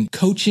interested in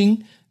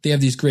coaching, they have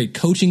these great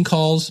coaching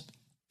calls.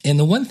 And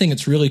the one thing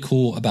that's really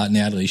cool about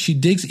Natalie, she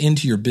digs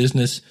into your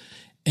business.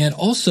 And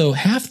also,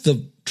 half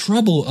the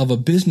trouble of a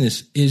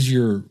business is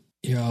your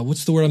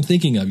what's the word I'm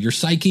thinking of? Your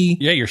psyche.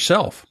 Yeah,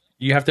 yourself.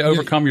 You have to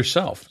overcome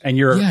yourself and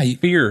your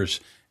fears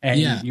and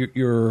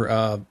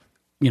your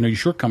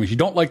shortcomings. You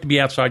don't like to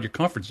be outside your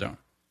comfort zone.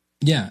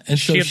 Yeah, and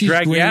so she'll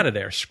drag you out of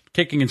there,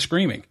 kicking and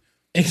screaming.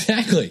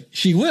 Exactly.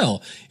 She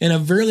will, in a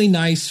very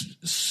nice,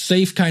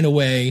 safe kind of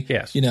way.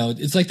 Yes.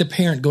 It's like the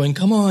parent going,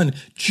 come on,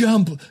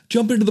 jump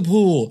into the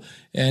pool.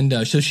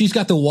 And so she's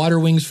got the water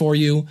wings for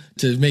you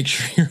to make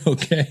sure you're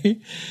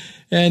okay.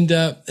 And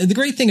the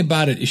great thing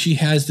about it is she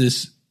has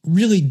this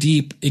really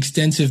deep,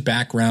 extensive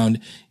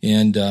background.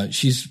 And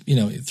she's,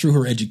 through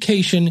her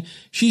education,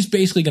 she's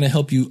basically going to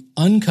help you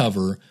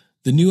uncover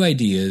the new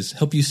ideas,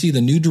 help you see the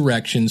new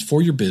directions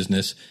for your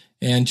business,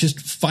 and just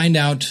find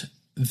out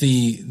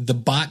the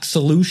box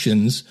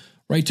solutions,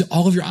 right, to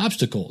all of your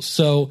obstacles.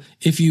 So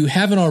if you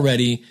haven't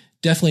already,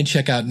 definitely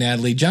check out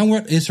Natalie. John,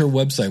 what is her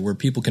website where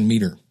people can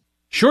meet her?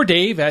 Sure,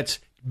 Dave. That's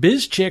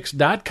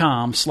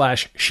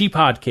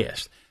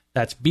bizchicks.com/shepodcast.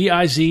 That's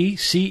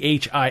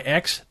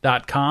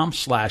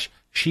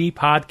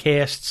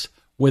bizchix.com/shepodcasts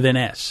with an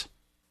S.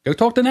 Go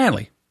talk to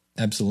Natalie.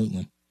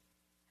 Absolutely.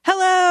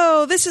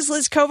 Hello, this is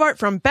Liz Covart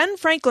from Ben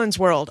Franklin's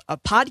World, a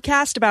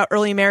podcast about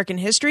early American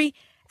history.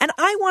 And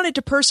I wanted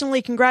to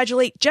personally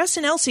congratulate Jess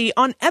and Elsie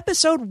on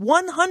episode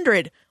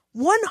 100.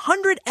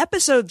 100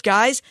 episodes,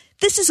 guys.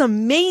 This is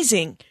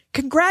amazing.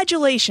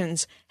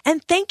 Congratulations.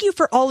 And thank you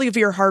for all of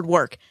your hard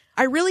work.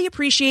 I really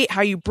appreciate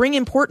how you bring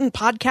important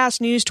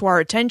podcast news to our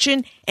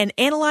attention and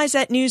analyze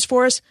that news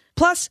for us.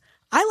 Plus,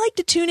 I like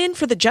to tune in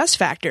for the Jess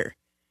Factor.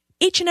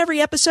 Each and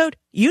every episode,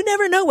 you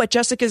never know what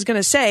Jessica's going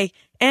to say,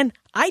 and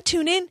I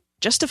tune in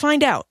just to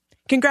find out.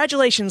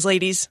 Congratulations,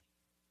 ladies.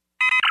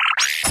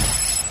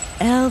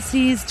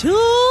 Elsie's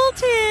Tool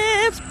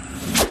Tips.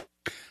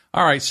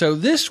 All right, so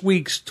this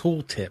week's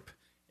tool tip,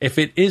 if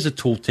it is a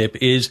tool tip,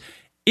 is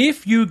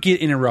if you get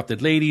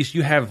interrupted, ladies,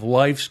 you have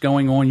lives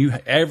going on.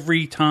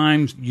 Every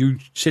time you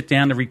sit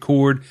down to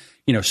record,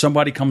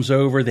 somebody comes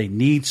over, they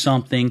need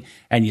something,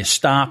 and you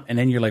stop, and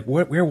then you're like,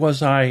 where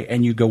was I?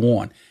 And you go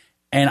on.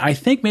 And I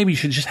think maybe you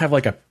should just have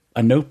like a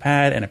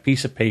notepad and a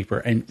piece of paper,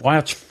 and while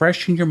it's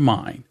fresh in your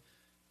mind,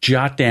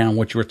 jot down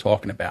what you were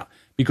talking about.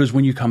 Because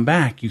when you come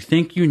back, you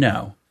think you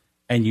know,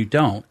 and you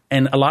don't.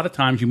 And a lot of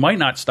times you might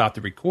not stop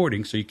the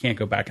recording, so you can't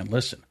go back and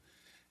listen.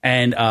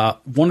 And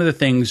one of the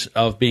things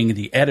of being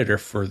the editor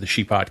for the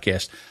She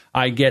Podcast,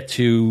 I get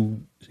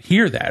to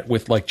hear that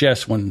with like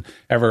Jess,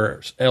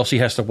 whenever Elsie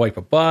has to wipe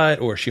a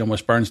butt or she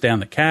almost burns down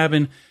the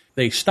cabin,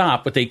 they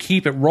stop, but they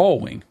keep it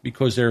rolling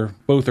because they're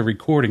both are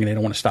recording and they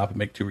don't want to stop and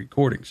make 2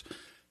 recordings.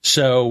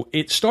 So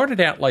it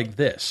started out like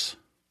this.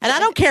 And I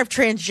don't care if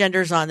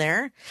transgender's on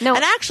there. No.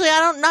 And actually,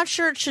 I'm not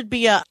sure it should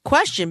be a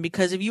question,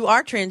 because if you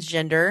are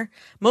transgender,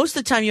 most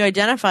of the time you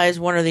identify as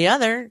one or the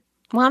other.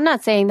 Well, I'm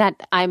not saying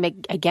that I'm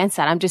against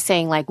that. I'm just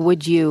saying,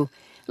 would you,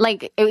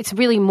 it's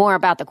really more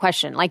about the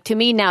question. To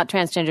me now,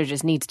 transgender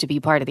just needs to be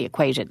part of the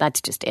equation.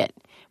 That's just it.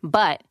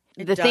 But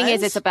the thing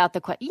is, it's about the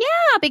question.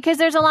 Yeah, because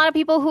there's a lot of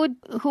people who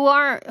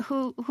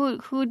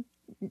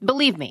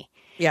believe me.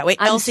 Yeah, wait,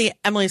 Elsie,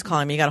 Emily's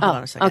calling me. You got to hold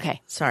on a second.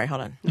 Okay. Sorry, hold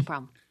on. No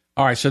problem.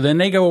 All right, so then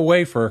they go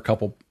away for a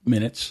couple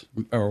minutes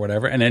or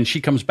whatever, and then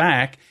she comes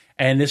back,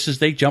 and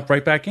they jump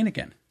right back in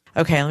again.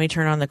 Okay, let me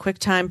turn on the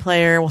QuickTime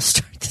player. We'll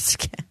start this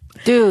again.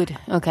 Dude,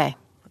 okay.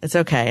 It's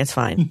okay. It's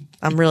fine.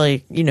 I'm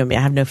really, you know me,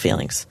 I have no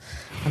feelings.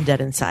 I'm dead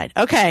inside.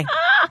 Okay.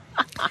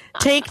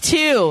 Take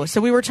 2.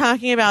 So we were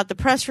talking about the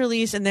press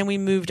release, and then we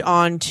moved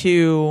on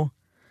to...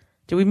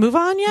 Did we move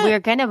on yet? We're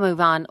going to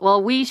move on.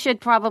 Well, we should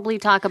probably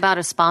talk about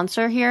a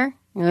sponsor here.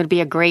 It would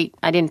be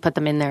I didn't put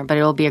them in there, but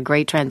it will be a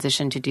great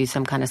transition to do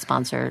some kind of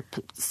sponsor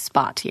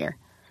spot here.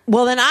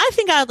 Well, then I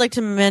think I'd like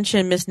to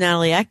mention Miss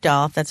Natalie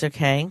Ekdahl, if that's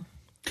okay.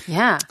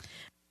 Yeah.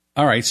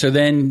 All right. So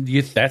then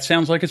that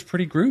sounds like it's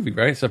pretty groovy,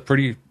 right? It's a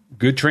pretty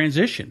good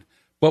transition.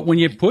 But when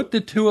you put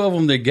the two of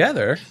them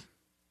together,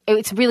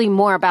 it's really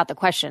more about the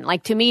question.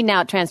 Like, to me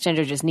now,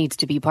 transgender just needs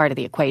to be part of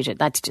the equation.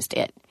 That's just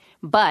it.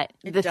 But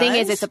the thing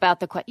is, it's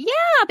about the question.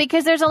 Yeah,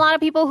 because there's a lot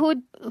of people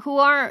who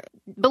are,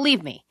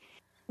 believe me.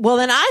 Well,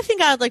 then I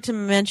think I'd like to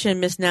mention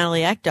Miss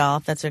Natalie Ekdahl,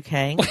 if that's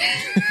okay.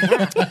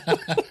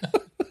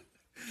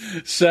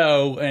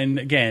 So, and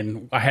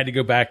again, I had to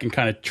go back and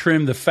kind of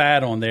trim the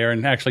fat on there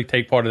and actually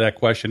take part of that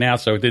question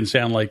out, so it didn't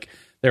sound like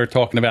they were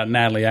talking about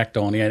Natalie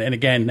Ekdahl. And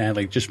again,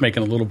 Natalie, just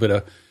making a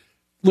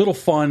little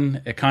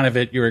fun, kind of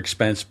at your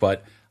expense.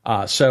 But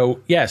so,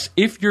 yes,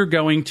 if you're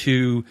going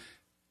to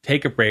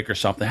take a break or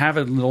something, have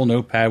a little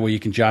notepad where you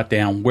can jot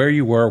down where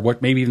you were,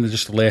 what maybe even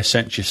just the last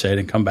sentence you said,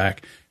 and come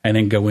back and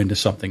then go into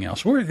something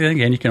else. Or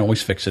again, you can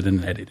always fix it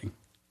in editing.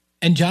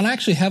 And John, I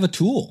actually have a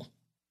tool.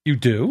 You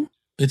do?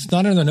 It's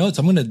not in the notes.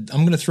 I'm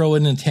gonna throw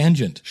in a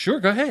tangent. Sure,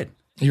 go ahead.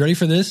 You ready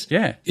for this?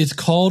 Yeah. It's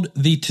called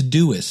the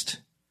Todoist.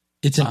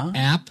 It's an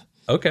app.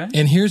 Okay.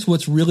 And here's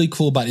what's really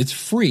cool about it. It's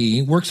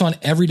free, works on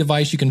every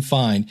device you can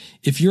find.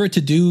 If you're a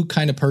to-do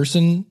kind of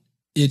person,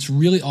 it's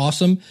really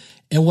awesome.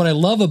 And what I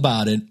love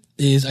about it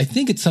is I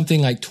think it's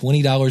something like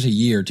 $20 a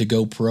year to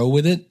go pro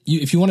with it.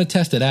 If you want to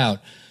test it out,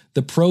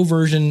 the pro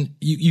version,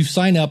 you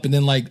sign up, and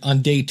then like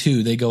on day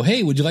 2, they go,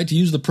 hey, would you like to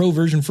use the pro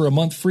version for a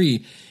month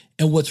free?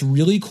 And what's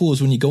really cool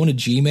is when you go into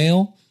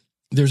Gmail,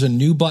 there's a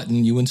new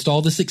button. You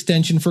install this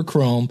extension for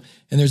Chrome,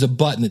 and there's a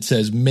button that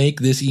says,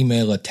 make this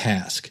email a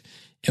task.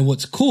 And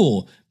what's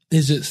cool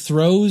is it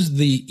throws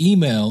the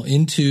email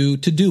into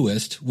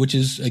Todoist, which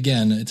is,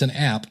 again, it's an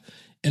app,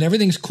 and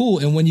everything's cool.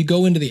 And when you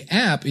go into the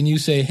app and you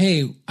say,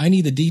 hey, I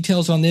need the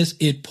details on this,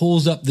 it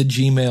pulls up the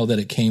Gmail that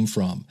it came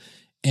from.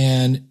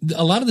 And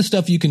a lot of the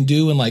stuff you can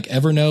do in like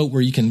Evernote,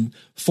 where you can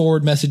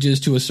forward messages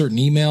to a certain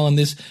email, and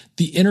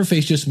the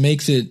interface just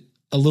makes it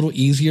a little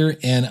easier,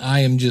 and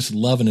I am just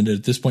loving it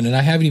at this point. And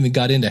I haven't even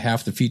got into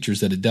half the features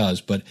that it does,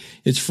 but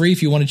it's free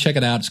if you want to check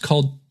it out. It's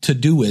called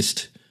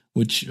Todoist,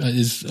 which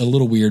is a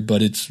little weird,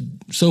 but it's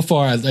so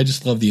far I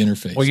just love the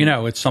interface.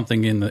 Well, it's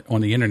something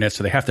on the internet,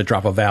 so they have to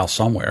drop a vowel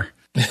somewhere.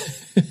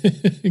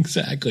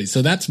 Exactly.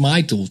 So that's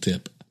my tool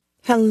tip.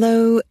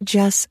 Hello,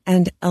 Jess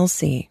and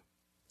Elsie,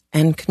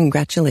 and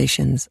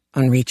congratulations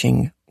on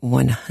reaching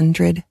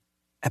 100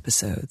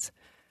 episodes.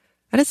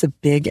 That is a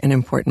big and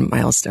important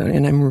milestone,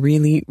 and I'm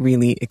really,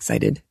 really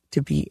excited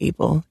to be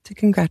able to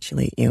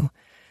congratulate you.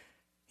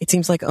 It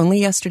seems like only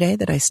yesterday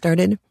that I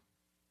started,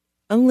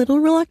 a little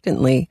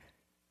reluctantly,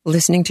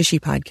 listening to She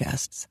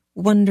Podcasts,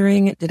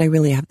 wondering, did I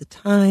really have the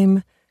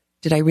time?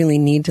 Did I really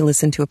need to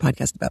listen to a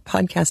podcast about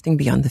podcasting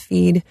beyond the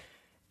feed?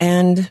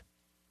 And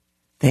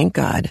thank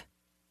God,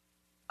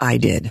 I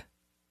did.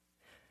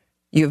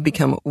 You have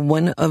become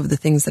one of the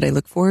things that I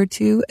look forward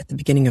to at the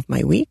beginning of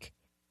my week,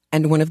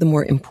 and one of the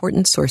more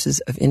important sources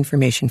of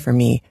information for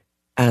me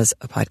as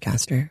a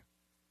podcaster.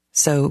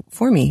 So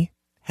for me,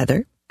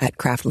 Heather, at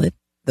Craftlit,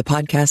 the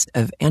podcast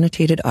of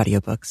annotated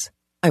audiobooks,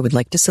 I would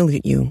like to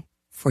salute you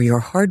for your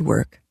hard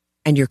work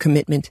and your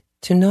commitment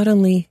to not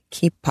only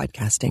keep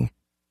podcasting,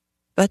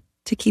 but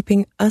to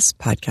keeping us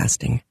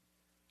podcasting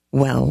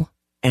well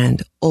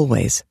and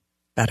always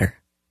better.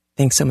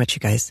 Thanks so much,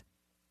 you guys.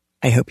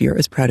 I hope you're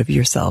as proud of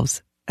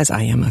yourselves as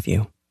I am of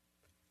you.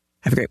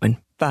 Have a great one.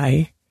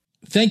 Bye.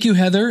 Thank you,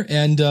 Heather.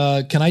 And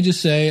can I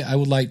just say, I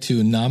would like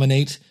to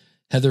nominate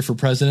Heather for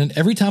president.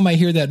 Every time I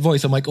hear that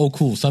voice, I'm like, oh,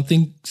 cool.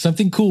 Something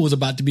cool is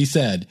about to be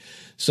said.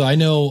 So I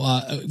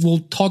know we'll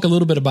talk a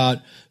little bit about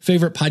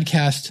favorite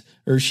podcast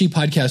or She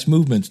Podcast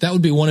movements. That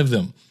would be one of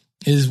them,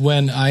 is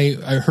when I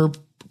heard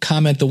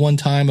comment the one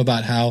time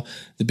about how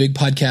the big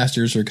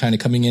podcasters are kind of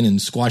coming in and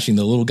squashing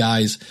the little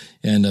guys.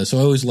 And so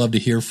I always love to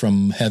hear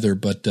from Heather,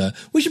 but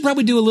we should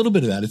probably do a little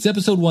bit of that. It's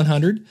episode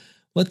 100.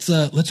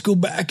 Let's go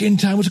back in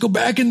time. Let's go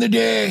back in the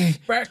day.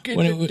 Back in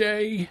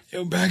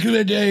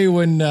the day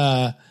when,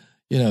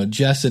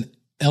 Jess and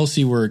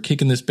Elsie were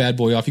kicking this bad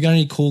boy off. You got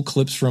any cool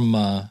clips from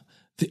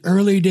the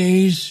early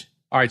days?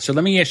 All right. So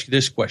let me ask you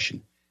this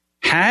question.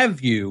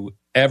 Have you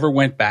ever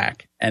went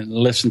back and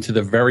listened to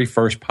the very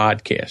first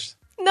podcast?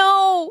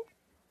 No.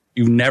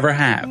 You never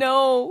have?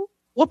 No.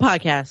 What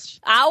podcast?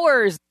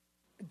 Ours.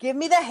 Give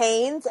me the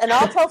Hanes, and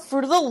I'll tell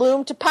Fruit of the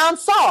Loom to pound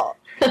salt.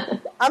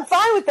 I'm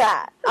fine with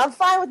that. I'm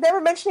fine with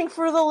never mentioning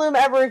Fruit of the Loom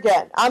ever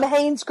again. I'm a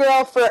Hanes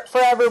girl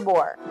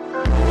forevermore.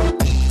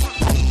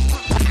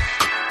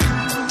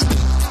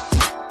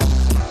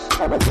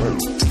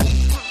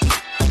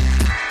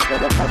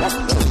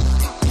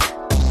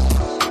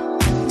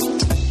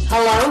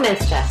 Hello,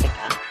 Miss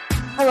Jessica.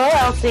 Hello,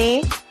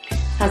 Elsie.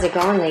 How's it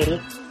going,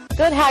 lady?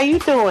 Good. How you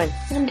doing?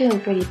 I'm doing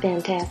pretty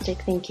fantastic.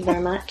 Thank you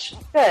very much.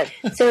 Good.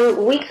 So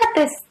we got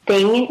this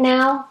thing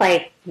now,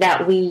 like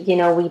that we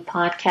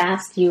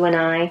podcast, you and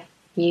I.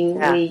 We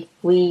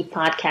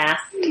podcast.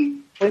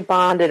 We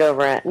bonded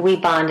over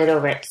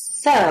it.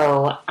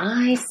 So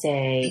I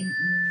say,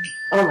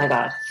 oh my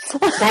God,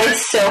 that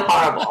is so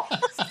horrible.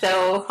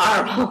 So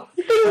horrible.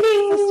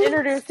 Just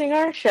introducing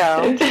our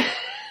show.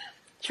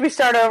 Should we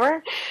start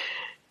over?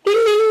 Ding,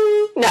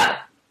 ding. No.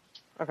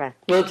 Okay.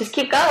 We'll just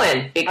keep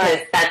going because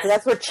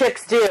that's what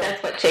chicks do.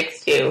 That's what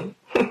chicks do.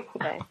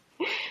 Okay.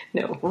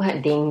 No.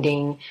 What? Ding,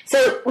 ding.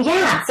 So,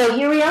 yeah. So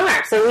here we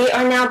are. So we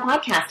are now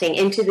podcasting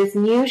into this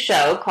new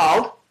show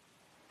called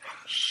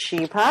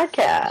She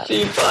Podcast.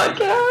 She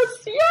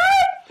Podcast.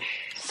 Yay!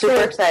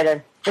 Super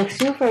excited. I'm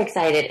super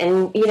excited.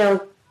 And, you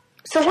know,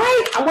 so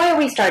why are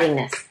we starting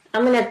this?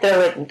 I'm going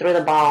to throw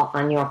the ball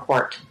on your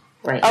court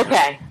right now.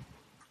 Okay.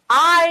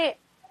 I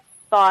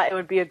thought it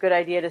would be a good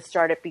idea to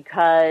start it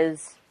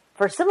because,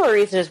 for similar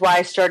reasons, why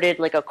I started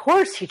like a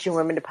course teaching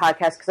women to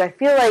podcast, because I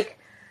feel like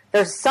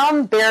there's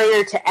some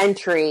barrier to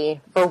entry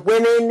for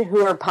women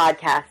who are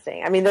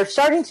podcasting. I mean, they're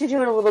starting to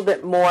do it a little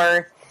bit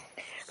more,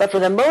 but for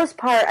the most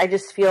part, I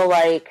just feel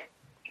like,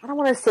 I don't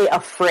want to say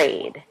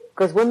afraid,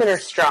 because women are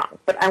strong,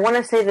 but I want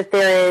to say that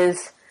there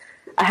is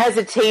a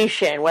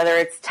hesitation, whether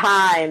it's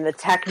time, the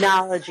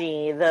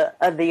technology, the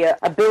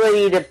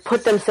ability to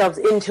put themselves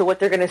into what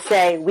they're going to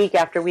say week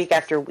after week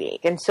after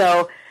week. And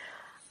so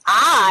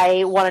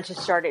I wanted to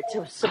start it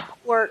to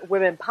support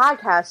women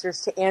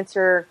podcasters to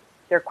answer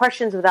their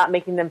questions without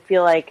making them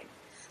feel like,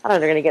 I don't know,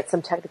 they're going to get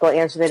some technical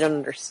answer they don't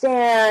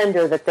understand,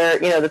 or that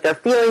that their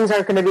feelings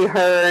aren't going to be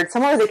heard.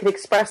 Somewhere they can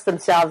express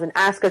themselves and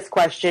ask us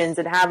questions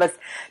and have us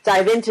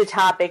dive into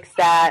topics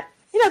that,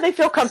 they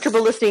feel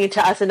comfortable listening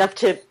to us enough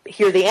to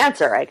hear the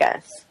answer, I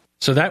guess.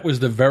 So that was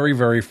the very,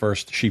 very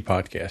first She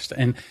Podcast.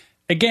 And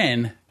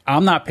again,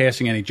 I'm not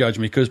passing any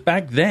judgment because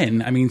back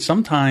then, I mean,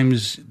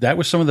 sometimes that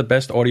was some of the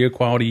best audio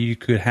quality you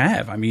could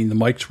have. I mean, the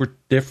mics were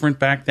different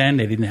back then.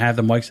 They didn't have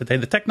the mics that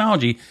the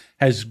technology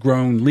has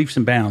grown leaps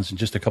and bounds in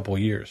just a couple of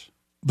years.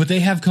 But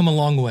they have come a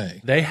long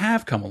way. They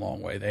have come a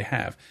long way. They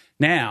have.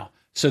 Now,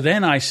 so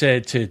then I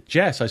said to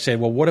Jess,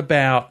 well, what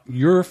about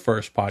your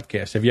first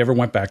podcast? Have you ever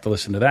went back to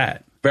listen to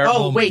that?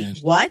 Wait,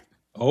 what?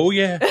 Oh,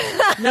 yeah.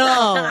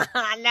 No.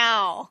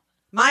 No.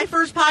 My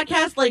first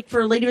podcast, like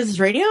for Lady Business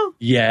Radio?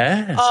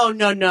 Yeah. Oh,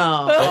 no.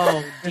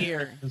 Oh,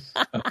 dear.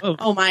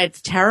 Oh, my,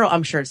 it's terrible.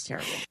 I'm sure it's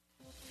terrible.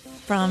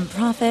 From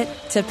profit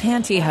to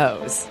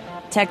pantyhose,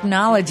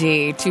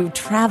 technology to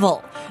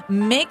travel,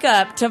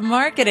 makeup to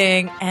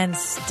marketing, and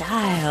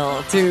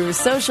style to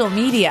social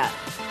media.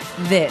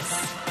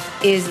 This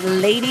is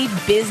Lady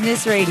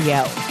Business Radio.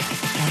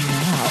 And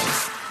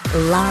now,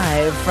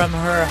 live from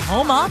her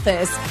home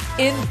office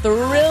in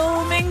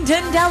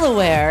Thrillmington,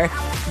 Delaware,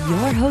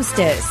 your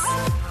hostess,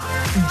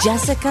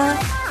 Jessica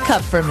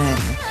Kupferman.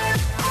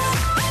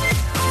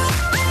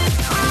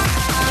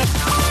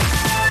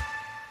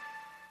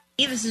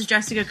 This is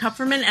Jessica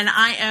Kupferman, and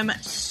I am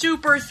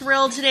super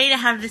thrilled today to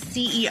have the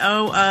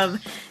CEO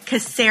of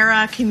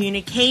Casera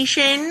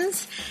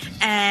Communications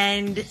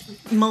and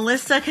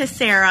Melissa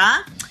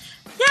Casera.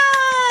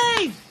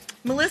 Yay!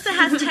 Melissa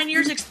has 10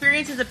 years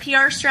experience as a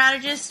PR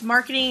strategist,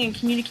 marketing and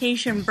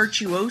communication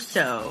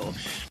virtuoso.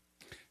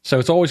 So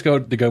it's always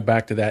good to go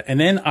back to that. And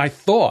then I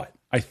thought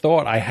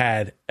I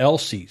had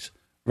Elsie's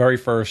very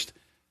first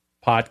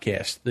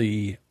podcast,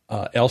 the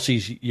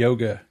Elsie's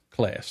yoga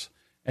class.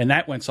 And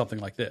that went something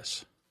like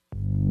this.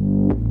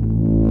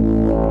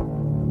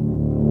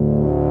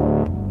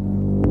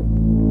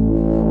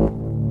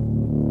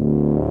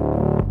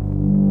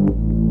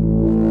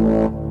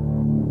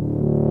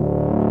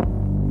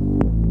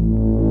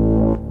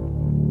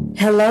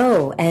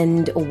 Hello,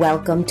 and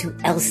welcome to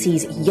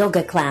Elsie's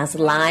Yoga Class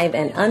Live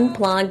and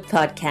Unplugged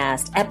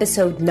Podcast,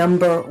 episode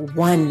number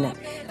 1.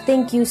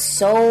 Thank you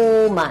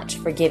so much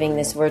for giving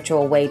this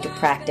virtual way to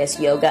practice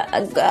yoga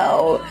a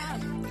go.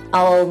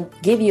 I'll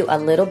give you a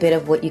little bit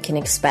of what you can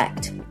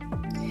expect.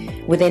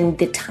 Within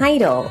the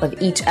title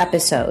of each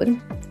episode,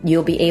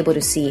 you'll be able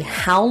to see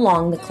how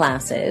long the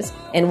class is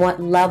and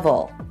what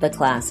level the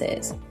class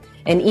is.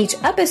 In each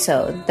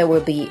episode, there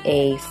will be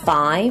a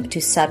 5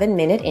 to 7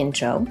 minute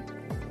intro.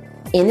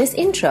 In this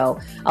intro,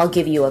 I'll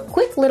give you a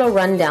quick little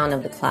rundown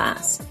of the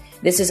class.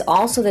 This is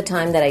also the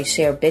time that I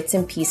share bits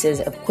and pieces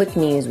of quick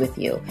news with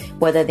you,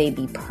 whether they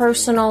be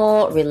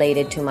personal,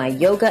 related to my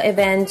yoga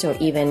events, or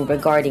even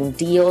regarding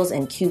deals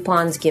and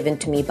coupons given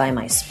to me by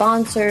my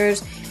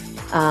sponsors.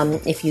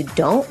 If you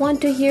don't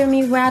want to hear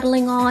me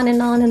rattling on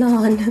and on and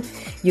on,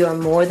 you're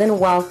more than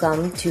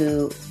welcome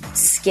to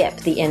skip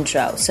the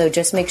intro. So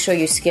just make sure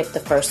you skip the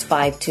first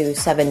 5 to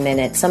 7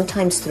 minutes,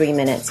 sometimes 3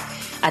 minutes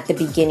at the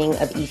beginning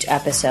of each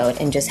episode,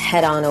 and just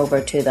head on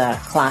over to the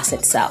class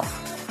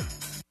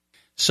itself.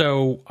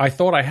 So I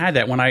thought I had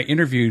that when I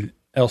interviewed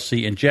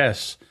Elsie and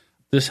Jess.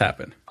 This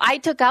happened. I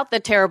took out the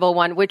terrible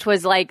one, which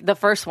was like the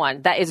first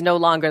one that is no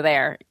longer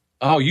there.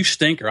 Oh, you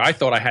stinker. I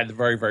thought I had the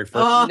very, very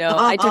first. No,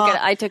 I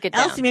took it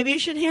down. Elsie, maybe you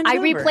should hand it over.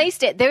 I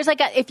replaced it. There's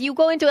like if you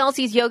go into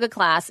Elsie's yoga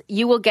class,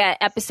 you will get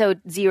episode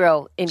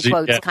 0 in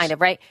quotes, yes. Kind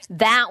of, right?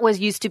 That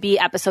used to be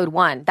episode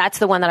 1. That's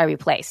the one that I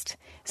replaced.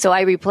 So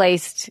I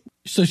replaced.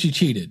 So she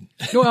cheated.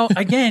 Well,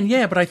 again,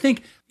 yeah, but I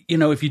think,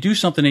 if you do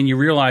something and you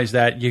realize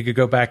that, you could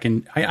go back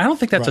and I don't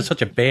think that's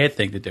such a bad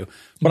thing to do.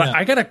 But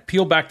I got to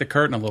peel back the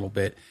curtain a little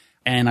bit.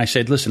 And I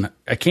said, listen,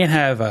 I can't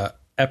have an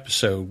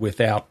episode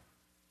without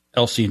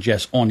Elsie and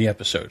Jess on the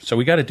episode. So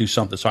we got to do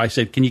something. So I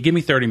said, can you give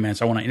me 30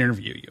 minutes? I want to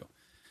interview you.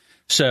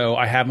 So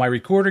I have my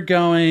recorder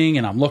going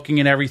and I'm looking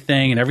at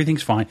everything and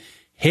everything's fine.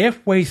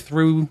 Halfway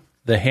through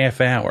the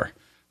half hour,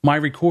 my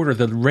recorder,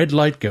 the red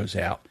light goes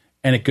out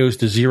and it goes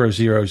to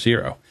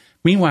 000.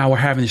 Meanwhile, we're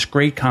having this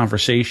great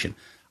conversation.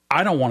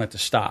 I don't want it to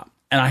stop.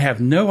 And I have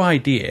no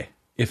idea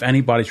if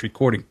anybody's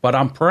recording, but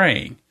I'm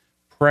praying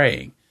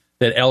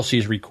that Elsie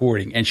is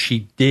recording, and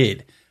she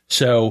did.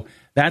 So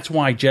that's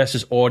why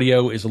Jess's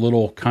audio is a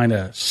little kind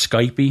of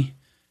Skypey,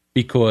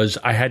 because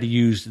I had to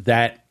use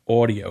that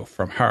audio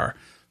from her.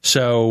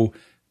 So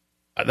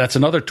that's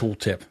another tool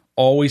tip.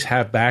 Always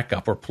have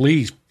backup, or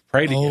please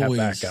pray that you have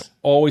backup.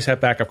 Always have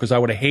backup, because I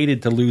would have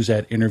hated to lose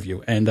that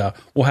interview. And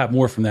we'll have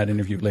more from that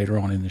interview later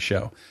on in the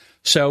show.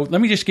 So let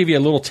me just give you a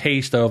little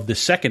taste of the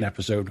second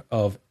episode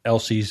of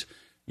Elsie's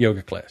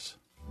yoga class.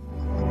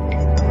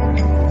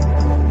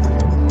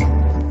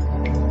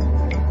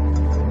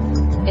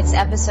 It's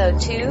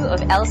episode 2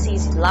 of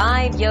Elsie's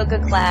live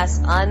yoga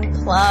class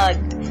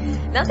Unplugged.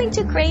 Nothing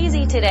too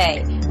crazy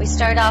today. We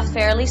start off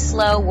fairly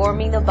slow,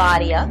 warming the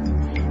body up.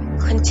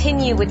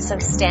 Continue with some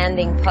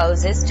standing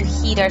poses to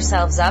heat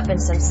ourselves up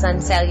and some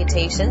sun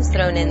salutations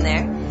thrown in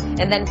there.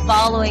 And then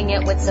following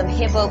it with some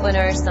hip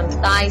openers, some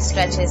thigh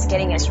stretches,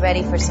 getting us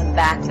ready for some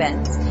back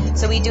bends.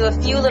 So we do a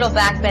few little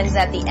back bends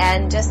at the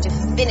end just to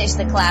finish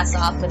the class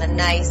off with a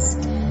nice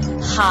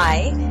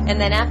high. And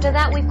then after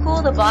that, we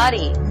cool the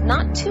body.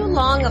 Not too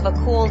long of a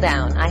cool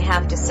down, I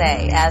have to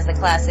say, as the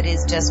class, it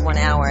is just 1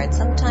 hour. And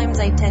sometimes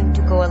I tend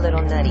to go a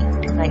little nutty,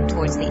 like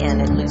towards the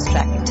end, and lose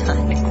track of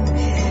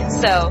time.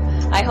 So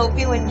I hope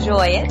you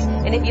enjoy it.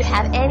 And if you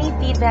have any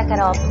feedback at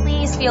all,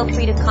 please feel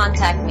free to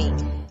contact me.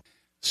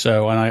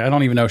 So, and I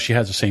don't even know if she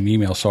has the same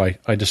email, so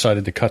I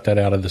decided to cut that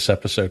out of this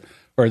episode,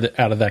 or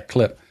out of that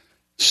clip.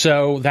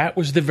 So that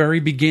was the very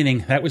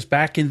beginning. That was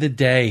back in the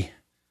day.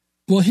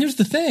 Well, here's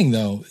the thing,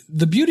 though.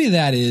 The beauty of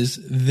that is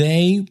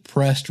they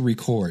pressed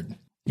record.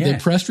 Yeah. They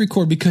pressed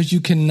record because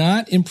you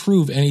cannot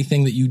improve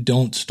anything that you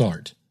don't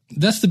start.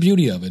 That's the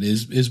beauty of it,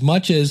 is as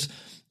much as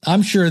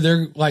I'm sure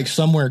they're like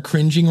somewhere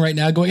cringing right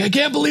now going, I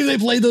can't believe they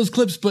played those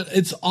clips, but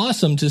it's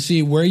awesome to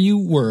see where you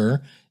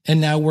were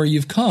and now where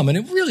you've come. And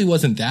it really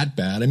wasn't that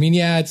bad. I mean,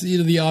 yeah, it's, you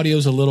know, the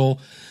audio's a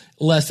little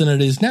less than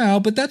it is now,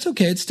 but that's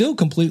okay. It's still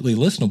completely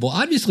listenable.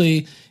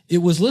 Obviously, it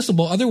was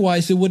listenable.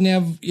 Otherwise, it wouldn't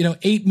have,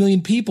 8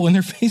 million people in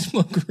their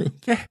Facebook group.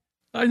 Yeah,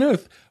 I know.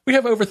 We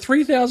have over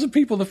 3,000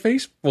 people in the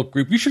Facebook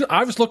group.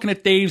 I was looking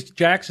at Dave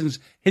Jackson's,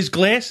 his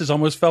glasses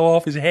almost fell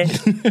off his head.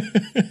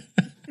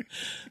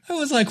 I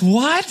was like,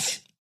 what?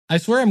 I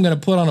swear I'm going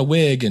to put on a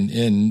wig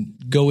and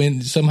go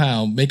in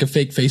somehow, make a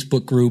fake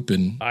Facebook group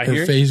and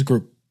her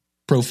Facebook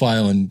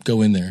profile and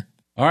go in there.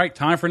 All right,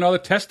 time for another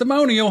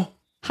testimonial.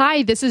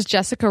 Hi, this is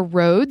Jessica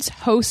Rhodes,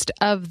 host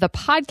of the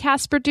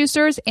Podcast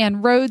Producers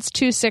and Roads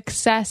to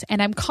Success, and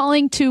I'm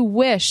calling to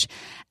wish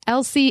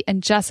Elsie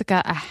and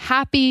Jessica a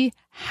happy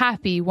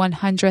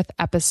 100th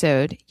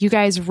episode. You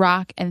guys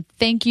rock, and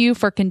thank you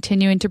for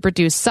continuing to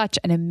produce such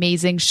an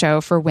amazing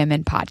show for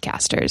women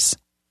podcasters.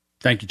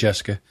 Thank you,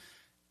 Jessica.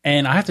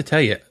 And I have to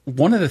tell you,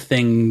 one of the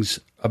things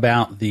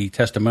about the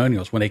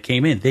testimonials, when they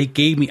came in, they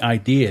gave me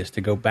ideas to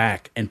go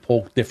back and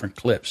pull different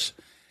clips.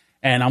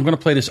 And I'm going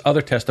to play this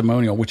other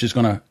testimonial, which is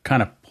going to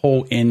kind of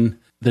pull in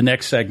the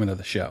next segment of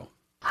the show.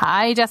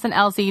 Hi, Jess and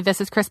Elsie. This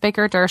is Chris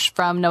Baker-Dersch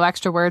from No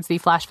Extra Words, the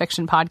Flash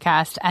Fiction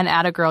podcast, and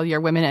Atta Girl, your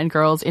Women and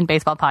Girls in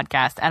Baseball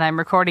podcast. And I'm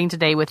recording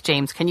today with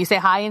James. Can you say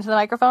hi into the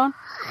microphone?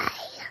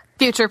 Hi.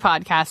 Future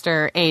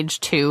podcaster,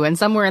 age 2, and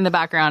somewhere in the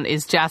background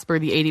is Jasper,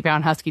 the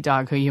 80-pound husky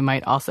dog, who you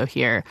might also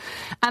hear.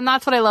 And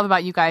that's what I love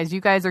about you guys.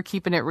 You guys are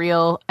keeping it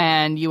real,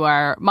 and you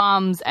are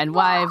moms and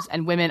wives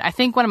and women. I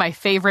think one of my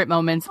favorite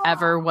moments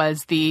ever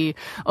was the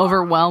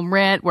overwhelm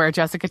rant, where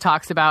Jessica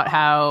talks about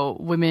how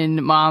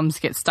women moms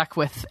get stuck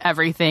with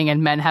everything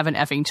and men have an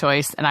effing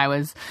choice. And I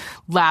was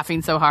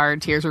laughing so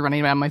hard, tears were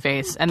running down my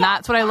face. And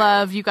that's what I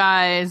love. You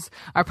guys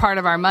are part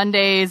of our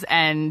Mondays,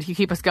 and you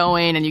keep us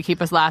going, and you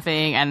keep us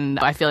laughing, and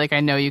I feel like I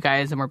know you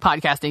guys, and we're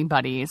podcasting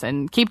buddies,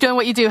 and keep doing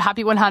what you do.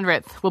 Happy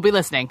 100th. We'll be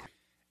listening.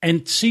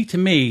 And see, to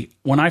me,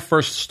 when I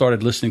first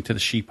started listening to the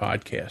She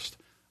Podcast,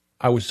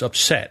 I was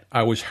upset.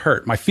 I was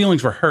hurt. My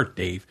feelings were hurt,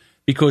 Dave,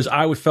 because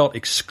I felt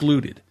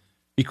excluded,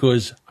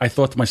 because I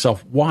thought to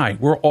myself, why?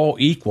 We're all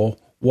equal.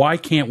 Why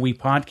can't we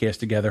podcast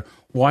together?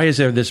 Why is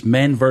there this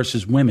men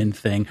versus women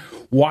thing?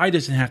 Why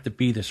does it have to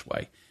be this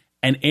way?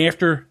 And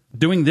after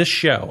doing this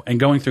show and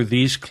going through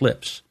these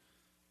clips,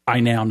 I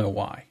now know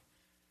why.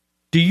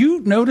 Do you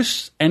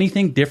notice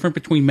anything different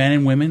between men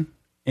and women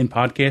in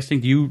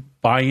podcasting? Do you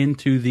buy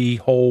into the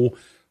whole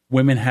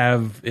women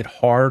have it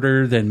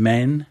harder than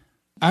men?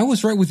 I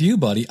was right with you,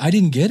 buddy. I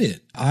didn't get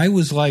it. I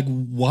was like,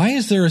 why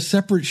is there a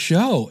separate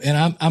show?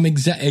 And I'm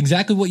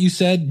exactly what you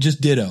said,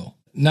 just ditto.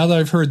 Now that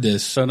I've heard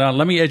this. So now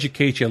let me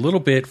educate you a little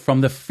bit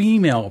from the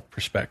female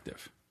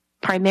perspective.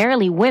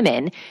 Primarily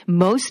women,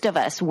 most of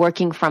us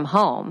working from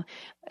home.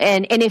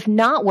 And if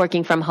not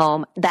working from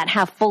home, that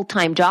have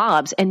full-time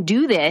jobs and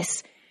do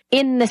this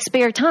in the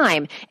spare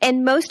time.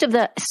 And most of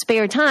the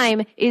spare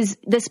time is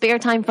the spare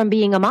time from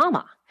being a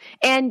mama.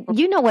 And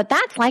you know what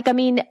that's like. I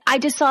mean, I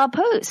just saw a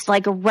post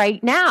like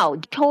right now,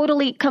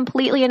 totally,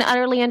 completely and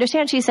utterly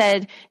understand. She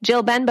said,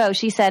 Jill Benbow,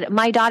 she said,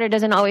 my daughter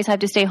doesn't always have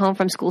to stay home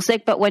from school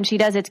sick, but when she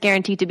does, it's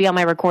guaranteed to be on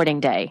my recording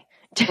day.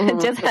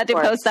 Just had to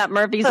post that.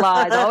 Murphy's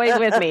Law is always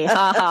with me.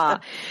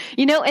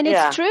 You know, and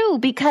it's true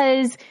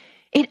because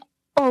it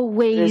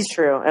always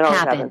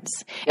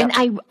happens. And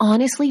I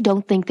honestly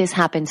don't think this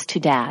happens to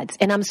dads.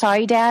 And I'm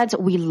sorry, dads,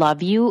 we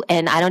love you.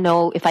 And I don't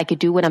know if I could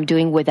do what I'm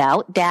doing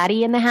without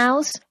daddy in the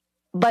house.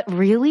 But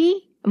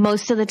really,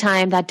 most of the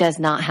time that does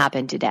not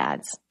happen to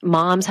dads.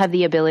 Moms have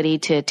the ability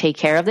to take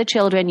care of the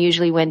children,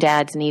 usually when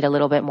dads need a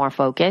little bit more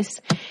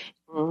focus.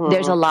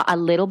 There's a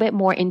little bit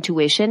more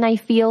intuition, I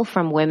feel,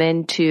 from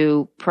women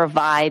to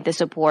provide the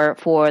support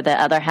for the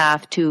other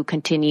half to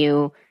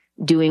continue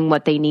doing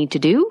what they need to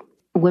do.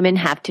 Women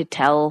have to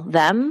tell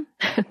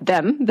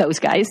those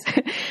guys,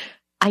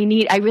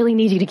 I really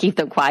need you to keep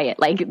them quiet.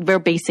 Like, they're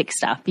basic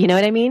stuff. You know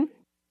what I mean?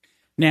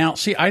 Now,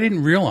 see, I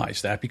didn't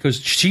realize that because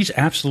she's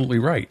absolutely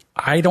right.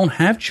 I don't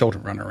have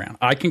children running around.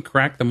 I can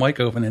crack the mic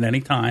open at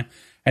any time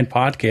and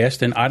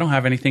podcast, and I don't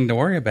have anything to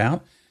worry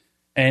about.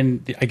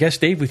 And I guess,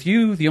 Dave, with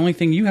you, the only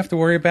thing you have to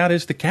worry about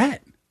is the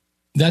cat.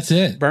 That's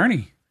it.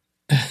 Bernie.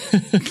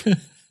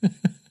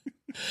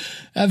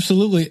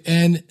 Absolutely.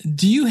 And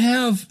do you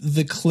have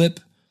the clip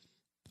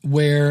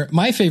where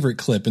my favorite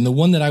clip and the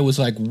one that I was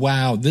like,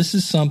 wow, this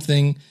is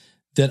something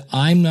that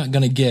I'm not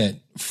going to get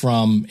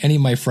from any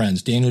of my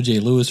friends, Daniel J.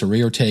 Lewis or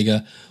Ray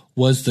Ortega,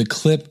 was the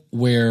clip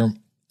where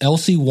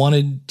Elsie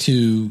wanted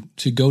to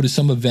go to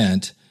some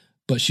event,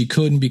 but she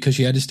couldn't because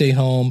she had to stay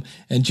home,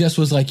 and Jess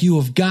was like,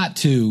 you've got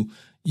to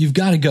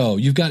go.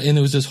 And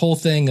it was this whole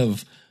thing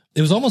of,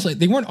 it was almost like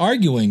they weren't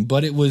arguing,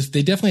 but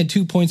they definitely had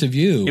 2 points of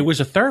view. It was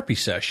a therapy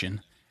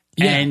session.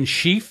 Yeah. And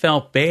she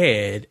felt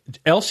bad.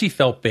 Elsie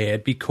felt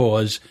bad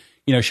because,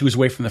 you know, she was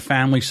away from the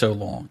family so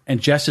long.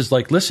 And Jess is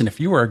like, listen,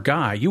 if you were a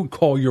guy, you would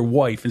call your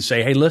wife and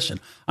say, hey, listen,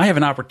 I have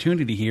an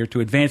opportunity here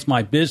to advance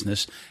my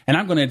business, and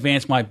I'm going to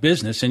advance my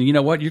business. And you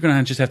know what? You're going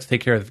to just have to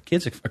take care of the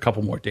kids a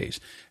couple more days.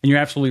 And you're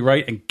absolutely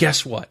right. And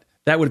guess what?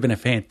 That would have been a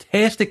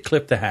fantastic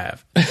clip to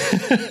have.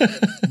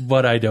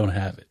 But I don't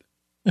have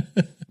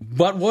it.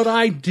 But what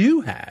I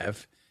do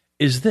have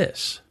is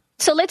this.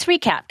 So let's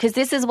recap, because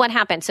this is what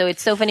happened. So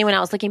it's so funny when I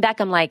was looking back,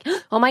 I'm like,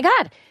 oh my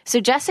God. So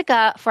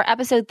Jessica, for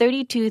episode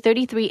 32,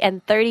 33,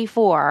 and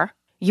 34,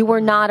 you were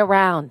not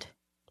around.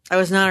 I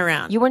was not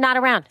around. You were not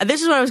around.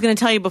 This is what I was going to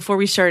tell you before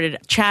we started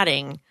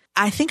chatting.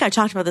 I think I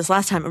talked about this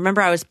last time.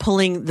 Remember, I was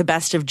pulling the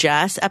Best of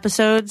Jess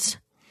episodes.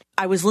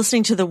 I was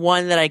listening to the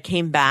one that I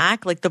came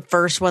back, like the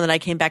first one that I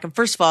came back. And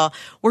first of all,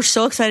 we're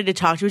so excited to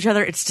talk to each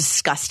other. It's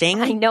disgusting.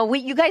 I know.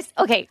 You guys,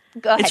 okay,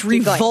 go ahead. It's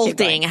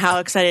revolting how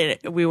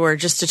excited we were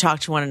just to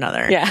talk to one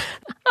another. Yeah.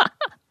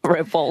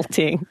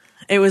 Revolting.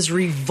 It was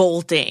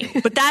revolting.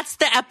 But that's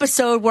the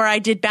episode where I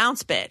did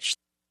Bounce Bitch.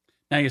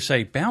 Now you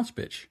say Bounce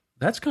Bitch.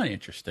 That's kind of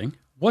interesting.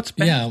 What's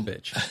Bounce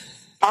Bitch?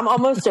 I'm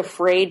almost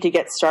afraid to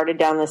get started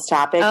down this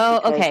topic.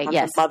 Oh, okay. I'm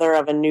yes. the mother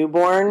of a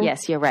newborn.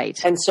 Yes, you're right.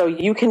 And so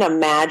you can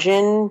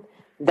imagine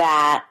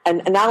that,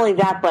 and not only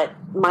that, but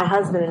my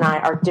husband and I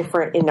are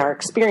different in our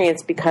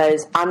experience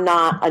because I'm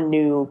not a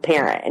new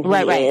parent and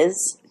he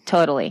is.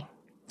 Totally.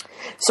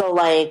 So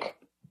like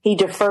he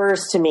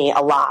defers to me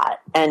a lot.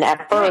 And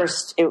at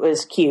first it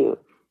was cute.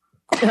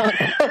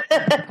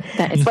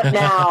 But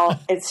now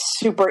it's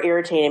super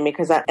irritating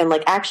because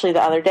actually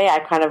the other day I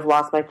kind of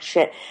lost my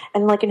shit,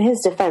 and like in his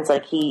defense,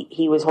 like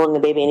he was holding the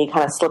baby and he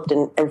kind of slipped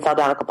and fell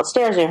down a couple of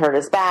stairs and he hurt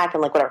his back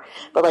and like whatever,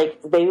 but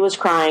like the baby was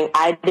crying,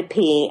 I had to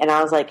pee, and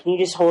I was like, can you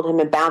just hold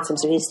him and bounce him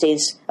so he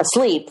stays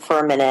asleep for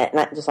a minute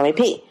and just let me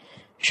pee?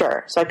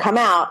 Sure. So I come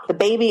out, the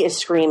baby is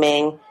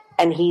screaming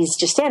and he's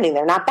just standing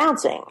there not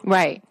bouncing,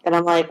 right? And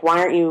I'm like,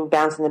 why aren't you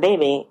bouncing the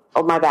baby?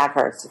 Oh, my back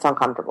hurts, it's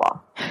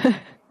uncomfortable.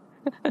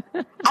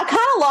 I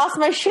kind of lost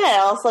my shit.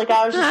 I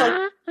was just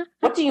like,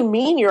 what do you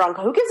mean you're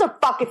uncomfortable? Who gives a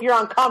fuck if you're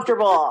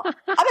uncomfortable? I've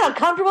been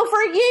uncomfortable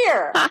for a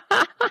year.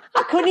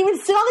 I couldn't even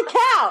sit on the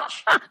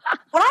couch.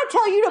 When I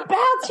tell you to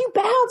bounce, you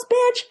bounce,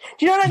 bitch.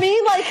 Do you know what I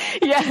mean? Like,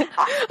 yeah.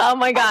 Oh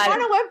my God. I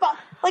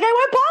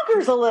went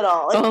bonkers a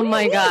little. Like, oh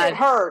my God. It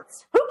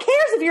hurts. Who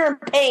cares if you're in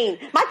pain?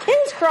 My kid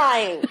is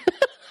crying.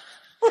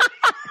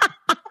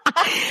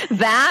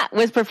 That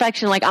was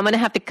perfection. Like, I'm going to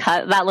have to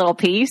cut that little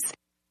piece.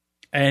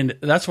 And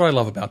that's what I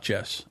love about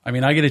Jess. I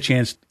mean, I get a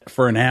chance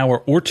for an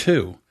hour or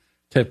two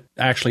to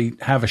actually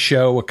have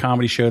a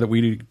comedy show that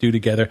we do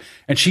together.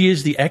 And she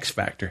is the X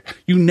factor.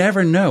 You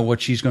never know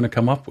what she's going to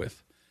come up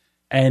with.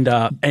 And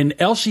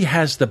Elsie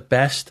has the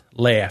best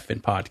laugh in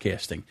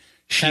podcasting.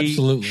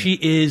 Absolutely. She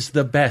is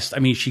the best. I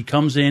mean, she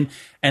comes in,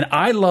 and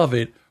I love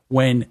it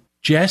when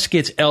Jess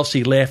gets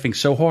Elsie laughing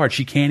so hard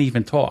she can't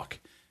even talk.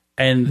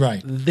 And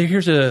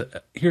here's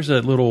a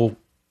little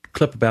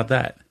clip about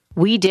that.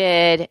 We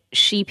did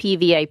Sheepy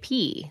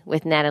VIP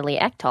with Natalie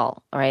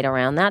Ekdahl right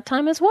around that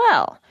time as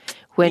well.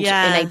 And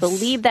I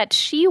believe that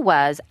she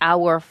was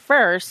our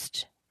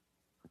first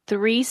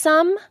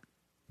threesome.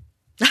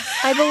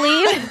 I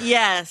believe.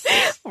 Yes.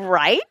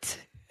 Right?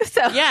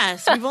 So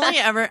yes, I've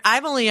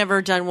only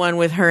ever done one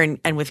with her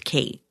and with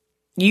Kate.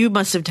 You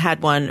must have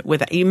had one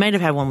you might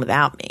have had one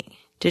without me.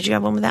 Did you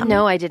have one without me?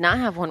 No, I did not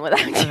have one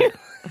without you.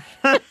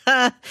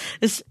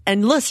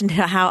 And listen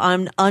to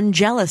how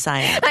unjealous I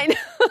am. I know.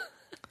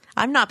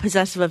 I'm not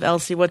possessive of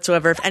Elsie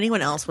whatsoever. If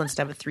anyone else wants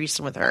to have a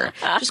threesome with her,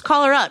 just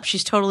call her up.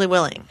 She's totally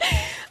willing.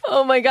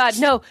 Oh my God.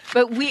 No,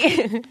 but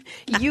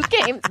you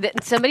came,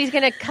 somebody's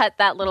going to cut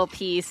that little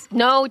piece.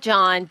 No,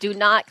 John, do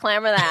not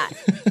clamor that.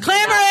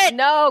 Clamor it!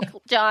 No,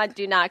 John,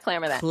 do not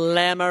clamor that.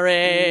 Clamor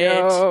it.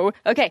 No.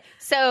 Okay.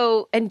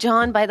 So, and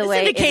John, by the way,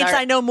 indicates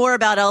I know more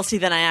about Elsie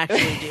than I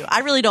actually do. I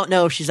really don't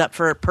know if she's up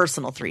for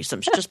personal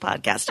threesomes, just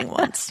podcasting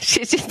once.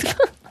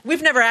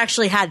 We've never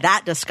actually had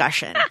that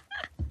discussion.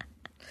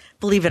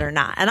 Believe it or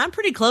not. And I'm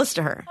pretty close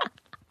to her.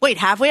 Wait,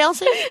 have we,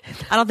 Elsie?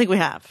 I don't think we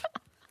have.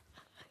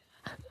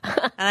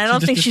 And I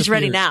don't think she's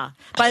ready now.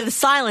 By the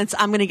silence,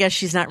 I'm going to guess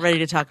she's not ready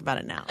to talk about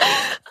it now.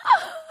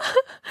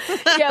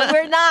 Yeah,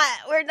 we're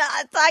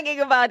not talking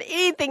about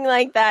anything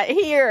like that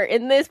here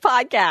in this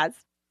podcast.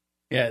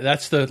 Yeah,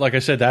 like I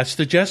said, that's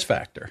the Jess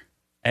factor.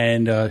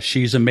 And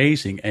she's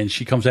amazing. And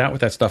she comes out with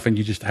that stuff and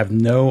you just have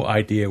no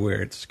idea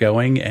where it's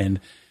going.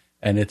 And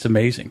it's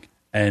amazing.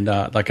 And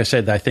like I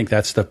said, I think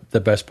that's the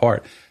best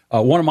part.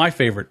 One of my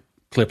favorite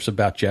clips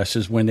about Jess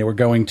is when they were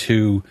going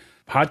to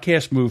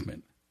Podcast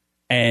Movement,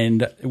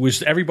 and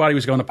everybody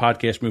was going to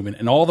Podcast Movement,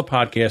 and all the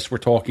podcasts were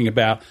talking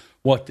about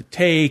what to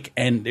take,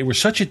 and it was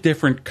such a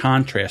different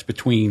contrast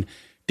between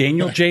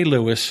Daniel J.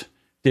 Lewis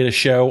did a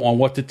show on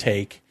what to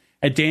take,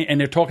 and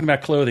they're talking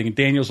about clothing, and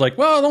Daniel's like,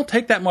 well, don't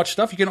take that much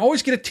stuff. You can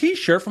always get a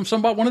T-shirt from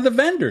one of the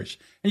vendors,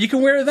 and you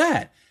can wear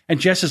that. And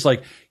Jess is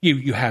like,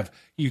 you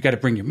got to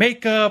bring your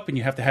makeup, and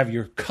you have to have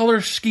your color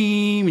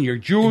scheme and your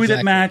jewelry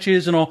that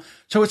matches and all.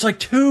 So it's like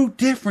two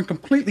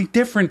completely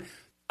different,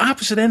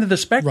 opposite end of the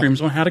spectrums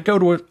on how to go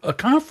to a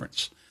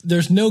conference.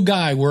 There's no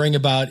guy worrying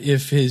about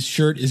if his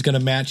shirt is going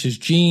to match his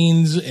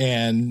jeans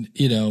and,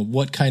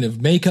 what kind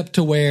of makeup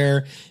to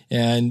wear,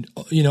 and,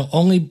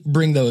 only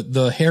bring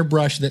the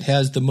hairbrush that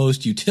has the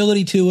most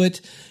utility to it.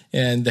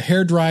 And the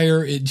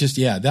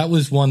hairdryer, that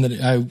was one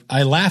that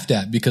I laughed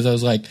at, because I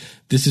was like,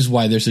 this is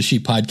why there's a She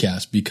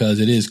Podcast, because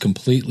it is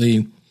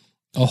completely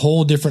a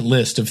whole different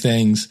list of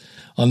things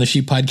on the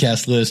She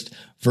Podcast list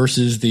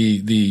versus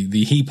the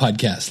He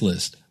Podcast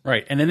list.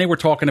 Right. And then they were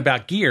talking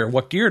about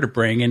what gear to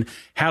bring and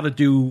how to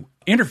do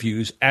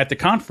interviews at the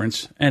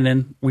conference. And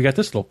then we got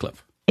this little clip.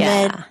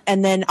 Yeah.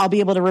 And then I'll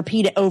be able to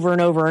repeat it over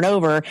and over and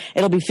over.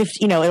 It'll be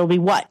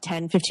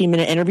 10, 15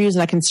 minute interviews,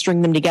 and I can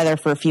string them together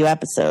for a few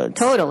episodes.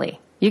 Totally.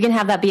 You can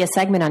have that be a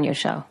segment on your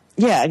show.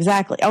 Yeah,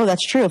 exactly. Oh,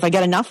 that's true. If I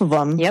get enough of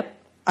them, yep,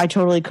 I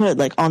totally could,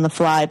 like on the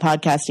fly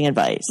podcasting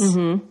advice.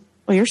 Mm-hmm.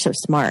 Oh, you're so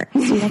smart.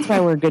 See, that's why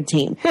we're a good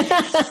team.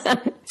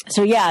 But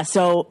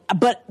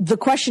the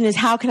question is,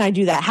 how can I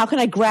do that? How can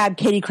I grab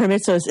Katie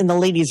Krimitsos in the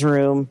ladies'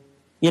 room,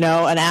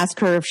 and ask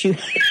her if she,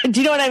 do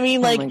you know what I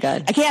mean? Like, oh my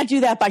God. I can't do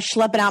that by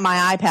schlepping out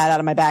my iPad out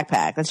of my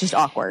backpack. That's just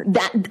awkward.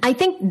 I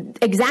think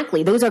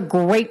exactly. Those are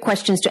great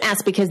questions to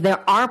ask, because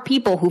there are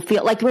people who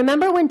feel like,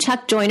 remember when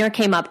Chuck Joyner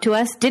came up to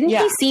us? Didn't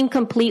he seem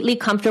completely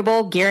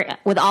comfortable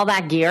with all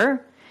that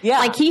gear? Yeah.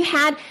 Like he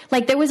had,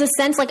 there was a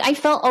sense, I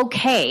felt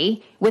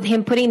okay with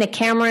him putting the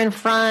camera in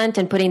front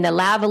and putting the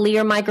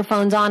lavalier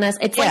microphones on us.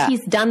 It's like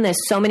he's done this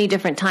so many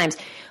different times.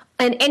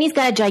 And he's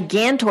got a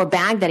gigantor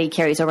bag that he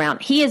carries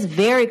around. He is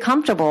very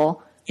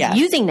comfortable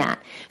using that.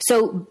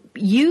 So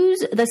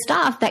use the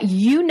stuff that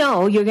you're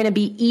going to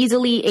be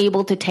easily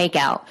able to take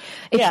out.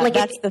 It's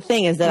that's the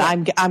thing, is that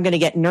I'm going to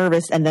get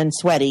nervous and then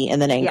sweaty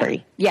and then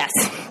angry. Yeah.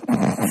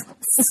 Yes.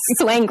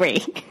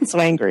 Swangry.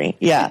 Swangry,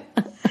 yeah.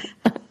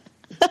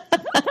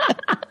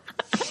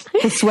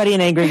 Sweaty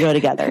and angry go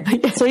together.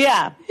 So,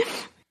 yeah.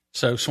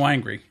 So,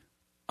 swangry.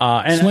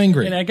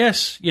 Swangry. And I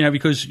guess,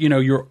 because,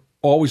 you're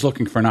always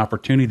looking for an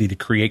opportunity to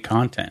create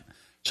content.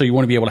 So you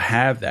want to be able to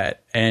have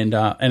that. And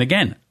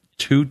again,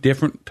 two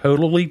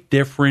totally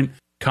different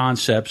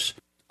concepts,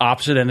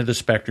 opposite end of the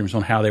spectrums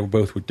on how they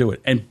both would do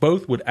it. And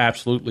both would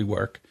absolutely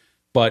work.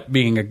 But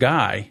being a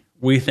guy,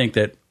 we think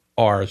that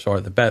ours are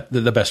the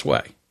best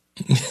way,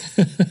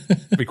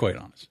 to be quite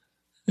honest.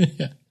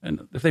 Yeah.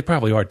 And if they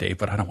probably are, Dave,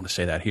 but I don't want to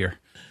say that here.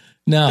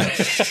 No.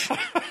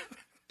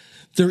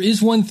 There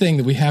is one thing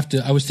that we have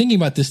to, I was thinking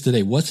about this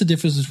today. What's the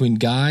difference between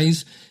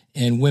guys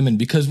and women?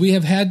 Because we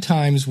have had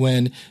times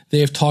when they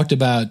have talked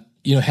about,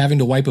 having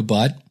to wipe a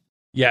butt.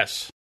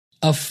 Yes.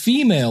 A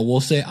female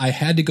will say, I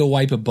had to go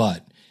wipe a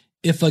butt.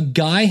 If a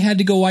guy had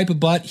to go wipe a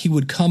butt, he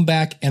would come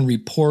back and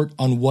report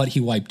on what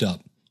he wiped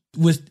up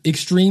with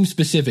extreme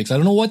specifics. I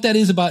don't know what that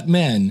is about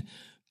men,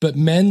 but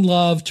men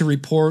love to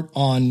report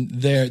on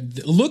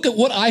look at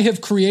what I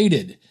have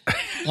created.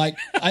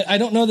 I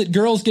don't know that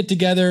girls get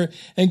together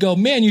and go,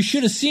 man, you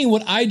should have seen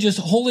what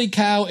holy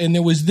cow. And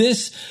there was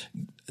this.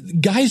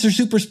 Guys are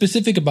super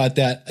specific about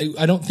that.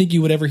 I don't think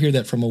you would ever hear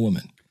that from a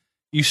woman.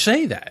 You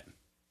say that,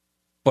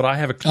 but I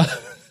have a clip.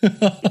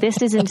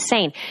 This is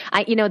insane.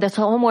 This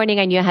whole morning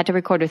I knew I had to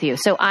record with you.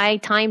 So I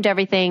timed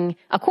everything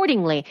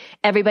accordingly.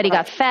 Everybody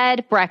got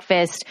fed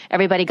breakfast.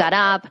 Everybody got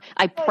up.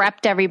 I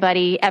prepped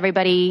everybody.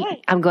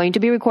 I'm going to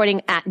be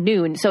recording at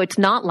noon. So it's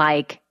not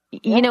like,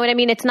 you know what I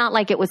mean? It's not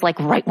like it was like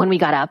right when we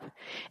got up.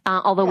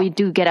 Although we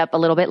do get up a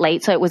little bit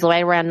late. So it was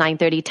right around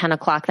 9:30, 10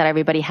 o'clock that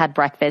everybody had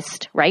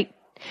breakfast, right?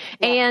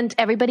 Yeah. And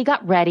everybody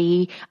got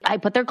ready. I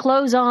put their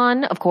clothes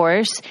on, of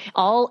course,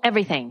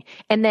 everything.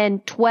 And then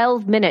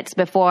 12 minutes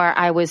before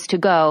I was to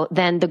go,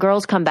 then the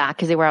girls come back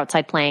because they were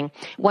outside playing.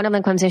 One of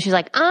them comes in. She's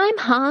like, I'm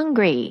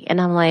hungry.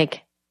 And I'm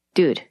like,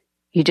 dude,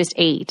 you just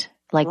ate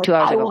like 2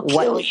 hours ago.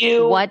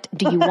 What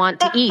do you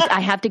want to eat?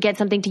 I have to get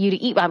something to you to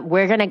eat.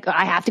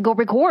 I have to go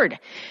record.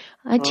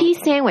 A cheese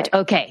sandwich.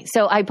 Okay.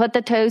 So I put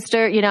the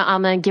toaster,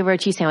 I'm going to give her a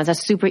cheese sandwich.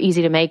 That's super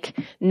easy to make.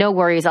 No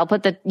worries. I'll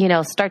put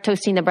start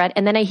toasting the bread.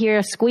 And then I hear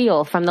a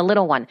squeal from the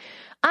little one.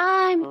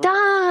 I'm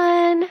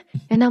done.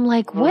 And I'm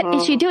like, what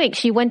is she doing?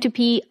 She went to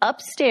pee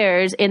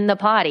upstairs in the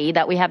potty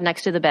that we have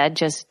next to the bed,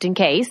 just in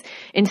case,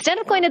 instead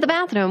of going to the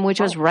bathroom, which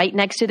was right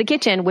next to the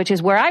kitchen, which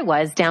is where I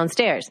was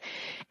downstairs.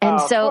 And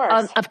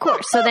of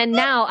course. So then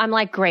now I'm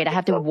like, great, I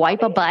have to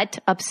wipe a butt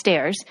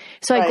upstairs.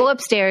 So I go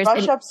upstairs.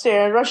 Rush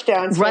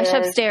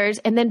upstairs.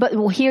 And then,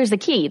 here's the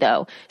key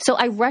though. So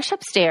I rush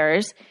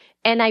upstairs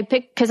and I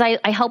cause I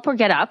help her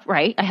get up,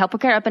 right? I help her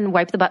get up and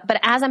wipe the butt. But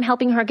as I'm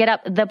helping her get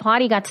up, the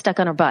potty got stuck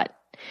on her butt.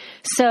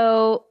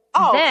 So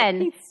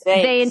then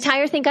the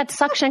entire thing got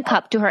suction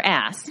cupped to her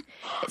ass.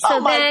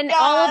 So then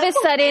all of a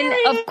sudden,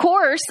 of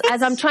course,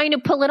 as I'm trying to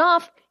pull it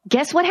off,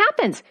 guess what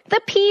happens?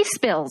 The pee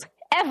spills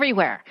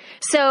everywhere.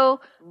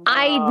 So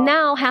I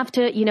now have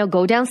to,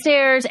 go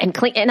downstairs and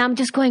clean. And I'm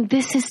just going,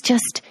 this is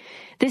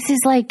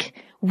like,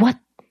 what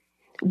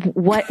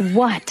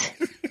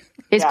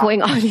is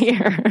going on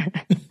here?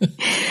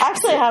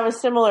 Actually, I have a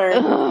similar,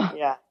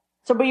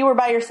 So, but you were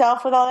by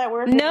yourself with all that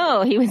work?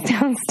 No, he was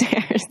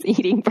downstairs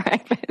eating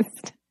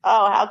breakfast.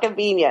 Oh, how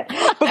convenient.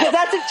 Because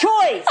that's a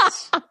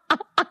choice.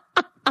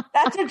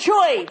 That's a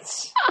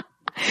choice.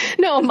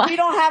 No, we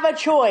don't have a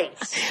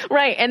choice.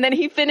 Right. And then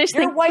he finished.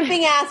 You're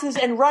wiping asses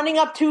and running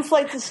up 2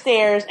 flights of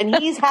stairs, and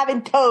he's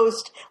having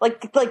toast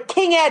like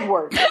King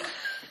Edward.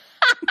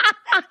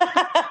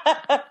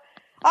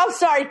 I'm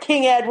sorry,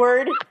 King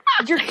Edward.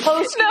 Did your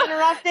toast get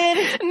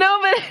interrupted? No,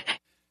 but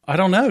I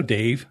don't know,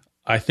 Dave.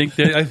 I think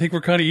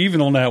we're kind of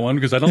even on that one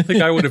because I don't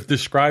think I would have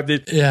described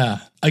it. Yeah.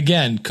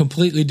 Again,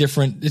 completely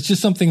different. It's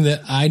just something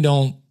that I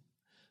don't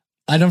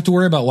have to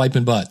worry about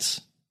wiping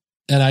butts.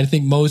 And I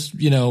think most,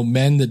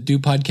 men that do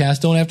podcasts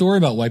don't have to worry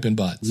about wiping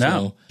butts. No,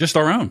 so. Just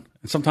our own.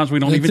 And sometimes we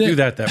don't even do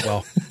that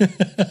well.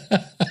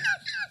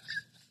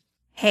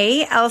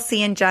 Hey,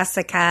 Elsie and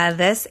Jessica.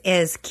 This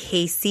is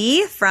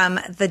Casey from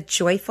the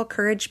Joyful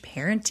Courage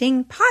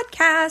Parenting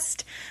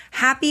Podcast.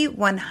 Happy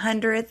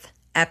 100th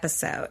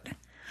episode.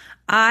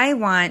 I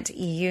want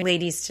you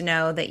ladies to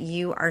know that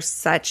you are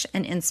such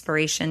an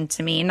inspiration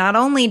to me. Not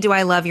only do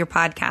I love your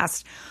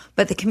podcast,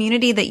 but the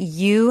community that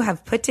you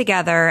have put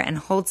together and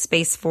hold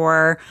space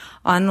for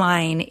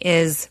online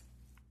it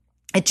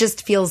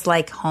just feels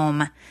like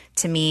home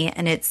to me.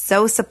 And it's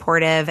so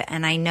supportive.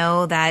 And I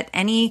know that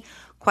any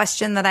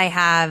question that I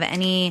have,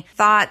 any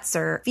thoughts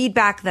or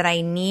feedback that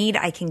I need,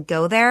 I can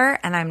go there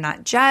and I'm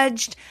not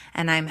judged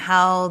and I'm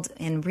held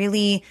in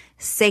really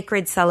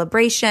sacred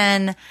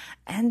celebration.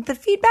 And the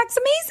feedback's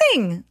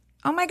amazing.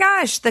 Oh my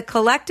gosh, the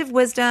collective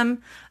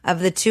wisdom of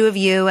the two of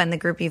you and the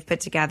group you've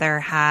put together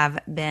have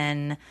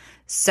been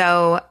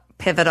so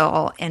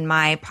pivotal in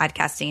my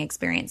podcasting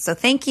experience. So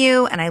thank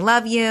you, and I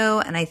love you,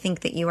 and I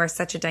think that you are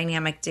such a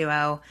dynamic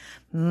duo.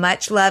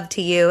 Much love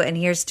to you, and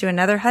here's to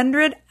another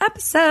 100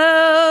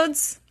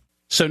 episodes.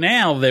 So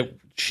now that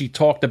she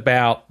talked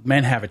about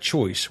men have a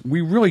choice,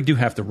 we really do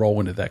have to roll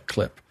into that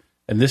clip.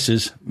 And this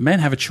is Men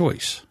Have a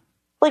Choice.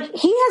 Like,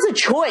 he has a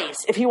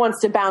choice if he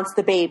wants to bounce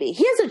the baby.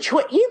 He has a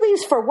choice. He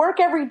leaves for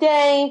work every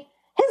day.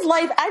 His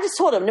life, I just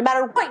told him, no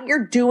matter what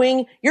you're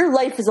doing, your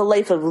life is a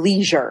life of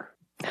leisure.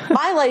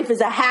 My life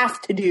is a have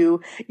to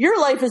do. Your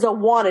life is a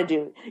want to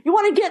do. You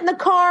want to get in the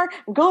car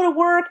and go to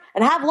work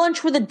and have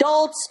lunch with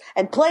adults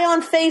and play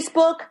on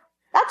Facebook?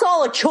 That's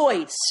all a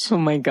choice. Oh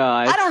my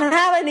God. I don't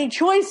have any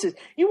choices.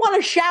 You want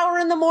to shower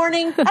in the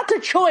morning? That's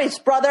a choice,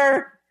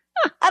 brother.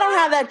 I don't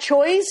have that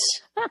choice.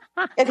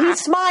 If he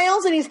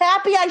smiles and he's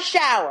happy, I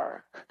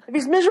shower. If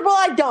he's miserable,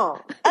 I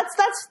don't.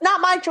 That's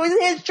not my choice.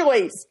 It's his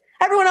choice.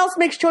 Everyone else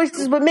makes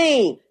choices but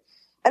me.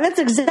 And that's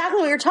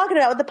exactly what you're talking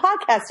about with the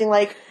podcasting.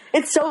 Like,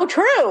 it's so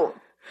true.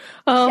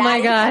 Oh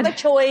my God. Have a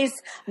choice.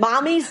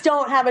 Mommies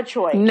don't have a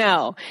choice.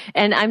 No.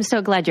 And I'm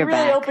so glad you're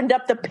really back. Opened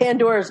up the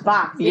Pandora's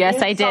box.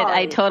 Yes, I did.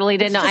 I totally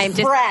did. No, I'm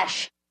just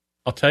fresh.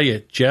 I'll tell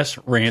you, Jess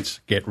rants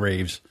get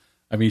raves.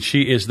 I mean,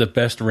 she is the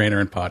best ranter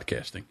in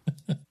podcasting.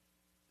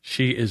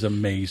 She is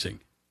amazing.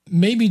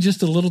 Maybe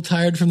just a little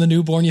tired from the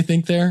newborn, you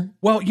think there?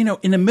 Well,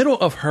 in the middle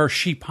of her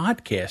She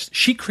podcast,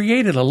 she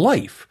created a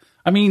life.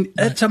 I mean,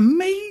 that's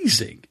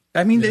amazing.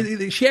 I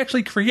mean, she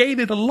actually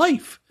created a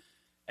life.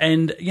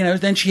 And,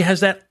 then she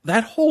has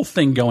that whole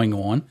thing going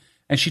on.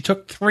 And she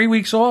took 3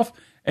 weeks off.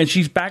 and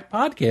she's back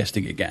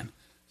podcasting again.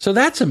 So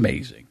that's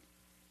amazing.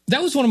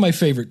 That was one of my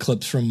favorite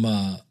clips from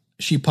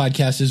She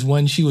Podcast is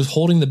when she was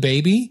holding the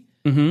baby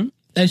and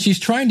she's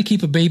trying to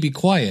keep a baby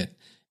quiet.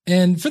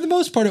 And for the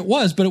most part it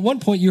was, but at one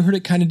point you heard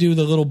it kind of do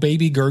the little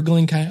baby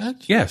gurgling kind of.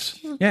 Yes.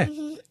 Yeah.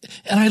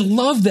 And I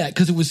loved that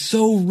because it was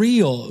so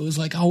real. It was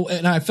like, oh,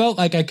 and I felt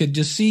like I could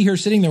just see her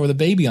sitting there with a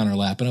baby on her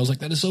lap. And I was like,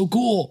 that is so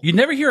cool. You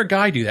never hear a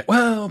guy do that.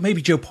 Well,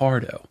 maybe Joe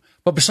Pardo.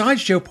 But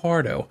besides Joe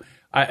Pardo,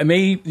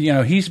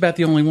 he's about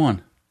the only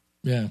one.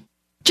 Yeah.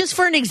 Just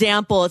for an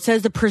example, it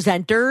says the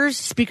presenters,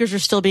 speakers are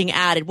still being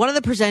added. One of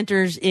the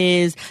presenters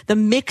is the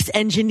mix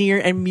engineer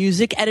and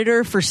music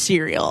editor for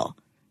Serial.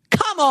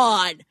 Come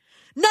on.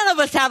 None of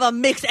us have a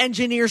mix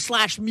engineer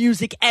 /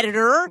 music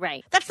editor.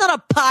 Right. That's not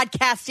a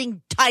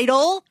podcasting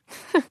title.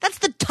 That's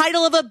the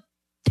title of a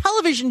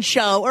television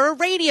show or a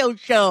radio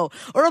show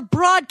or a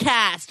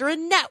broadcast or a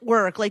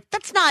network. Like,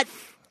 that's not,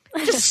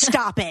 just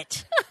stop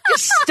it.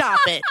 Just stop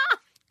it.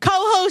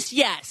 Co-host,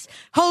 yes.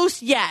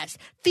 Host, yes.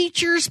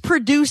 Features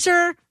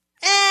producer,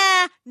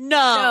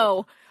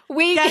 no.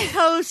 Guest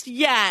host,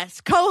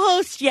 yes.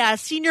 Co-host,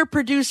 yes. Senior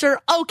producer,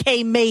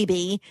 okay,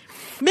 maybe.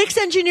 Mix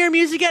engineer,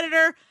 music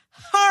editor,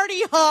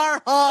 hardy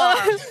har har.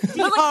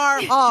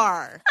 Har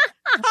har.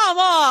 Come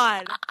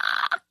on.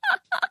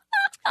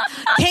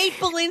 Kate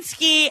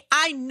Belinsky,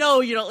 I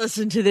know you don't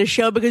listen to this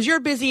show because you're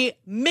busy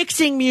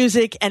mixing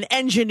music and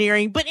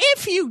engineering, but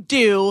if you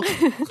do,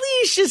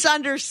 please just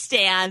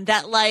understand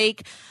that,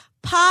 like,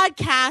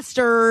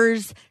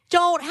 podcasters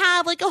don't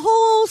have, like, a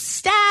whole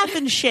staff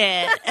and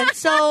shit. And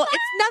so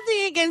it's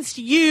nothing against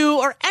you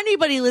or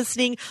anybody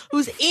listening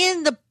who's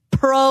in the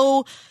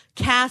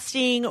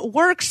pro-casting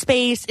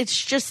workspace.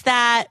 It's just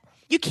that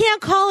you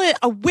can't call it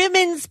a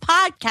women's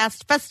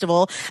podcast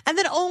festival and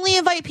then only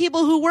invite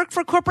people who work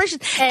for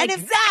corporations. Exactly. And in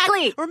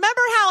fact,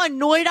 remember how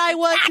annoyed I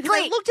was? Because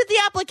I looked at the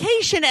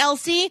application,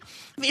 Elsie.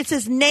 It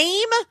says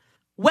name,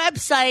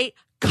 website,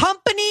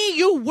 company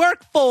you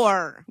work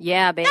for.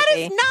 Yeah, baby. That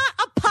is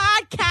not a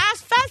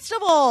podcast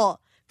festival.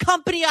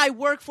 Company I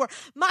work for.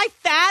 My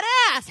fat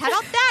ass. How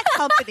about that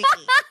company?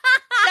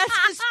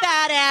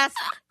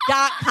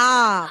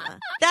 JustisFatAss.com.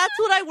 That's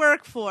what I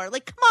work for.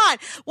 Like, come on.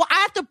 Well, I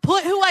have to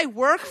put who I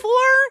work for?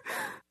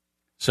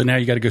 So now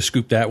you got to go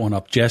scoop that one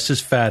up.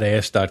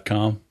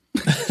 JessisFatAss.com.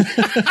 I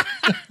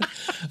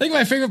think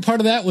my favorite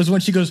part of that was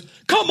when she goes,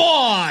 come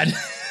on.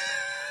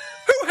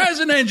 Who has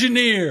an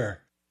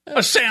engineer?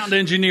 A sound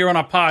engineer on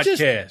a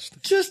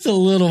podcast. Just a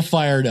little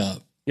fired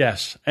up.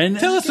 Yes. And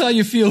tell us how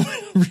you feel,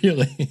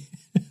 really.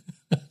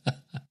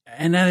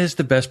 And that is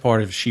the best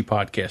part of She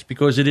Podcast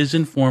because it is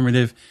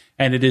informative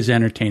and it is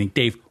entertaining.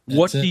 Dave,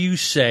 what do you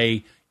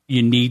say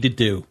you need to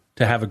do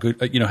to have a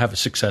good, have a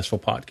successful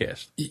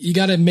podcast? You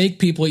got to make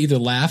people either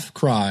laugh,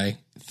 cry,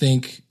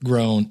 think,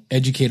 groan,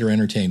 educate, or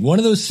entertain. One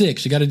of those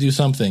six, you got to do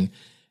something.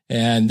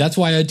 And that's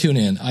why I tune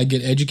in. I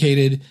get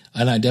educated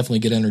and I definitely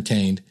get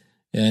entertained.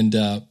 And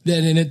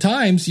then at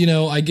times,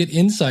 I get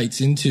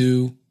insights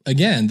into,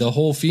 again, the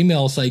whole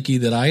female psyche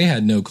that I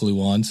had no clue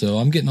on. So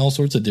I'm getting all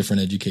sorts of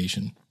different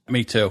education.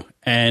 Me too.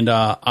 And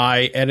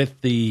I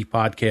edit the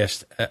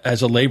podcast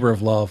as a labor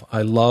of love.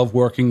 I love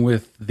working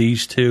with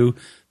these two.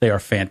 They are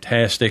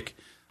fantastic.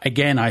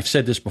 Again, I've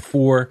said this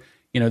before,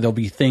 there'll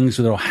be things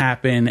that'll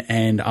happen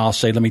and I'll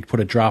say, let me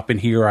put a drop in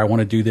here. I want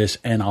to do this.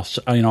 And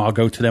I'll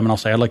go to them and I'll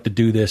say, I'd like to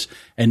do this.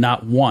 And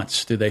not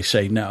once do they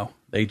say no.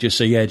 They just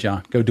say, yeah,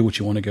 John, go do what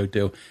you want to go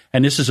do.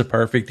 And this is a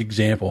perfect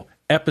example.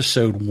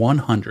 Episode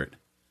 100.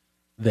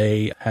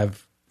 They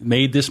have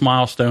made this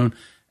milestone,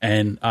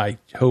 and I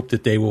hope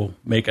that they will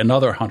make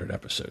another 100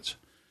 episodes.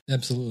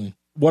 Absolutely.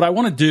 What I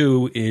want to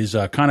do is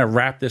kind of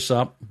wrap this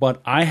up,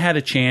 but I had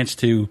a chance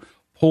to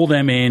pull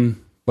them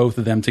in, both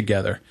of them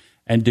together,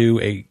 and do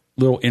a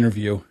little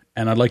interview,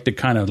 and I'd like to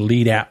kind of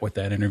lead out with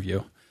that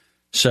interview.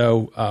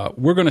 So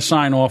we're going to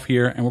sign off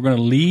here, and we're going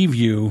to leave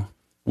you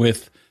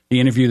with the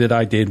interview that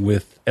I did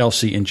with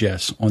Elsie and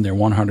Jess on their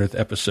 100th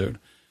episode.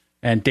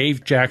 And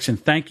Dave Jackson,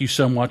 thank you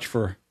so much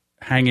for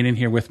hanging in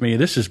here with me.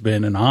 This has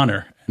been an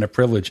honor and a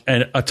privilege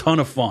and a ton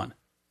of fun.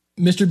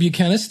 Mr.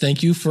 Buchanan,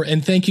 thank you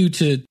thank you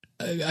to,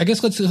 I guess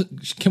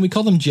can we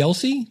call them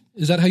Jelsie?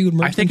 Is that how you would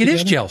merge I think it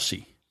is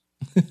Jelsie.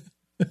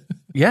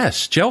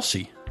 Yes,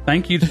 Jelsie.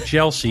 Thank you to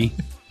Jelsie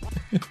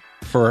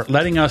for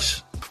letting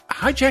us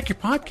hijack your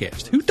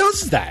podcast. Who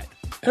does that?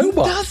 Who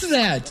does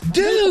that?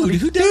 Dude,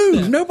 who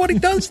does that? Nobody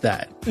does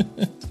that.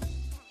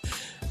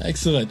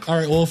 Excellent. All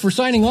right, well, if we're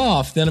signing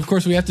off, then of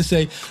course we have to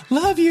say,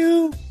 love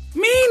you.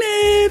 Mean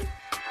it.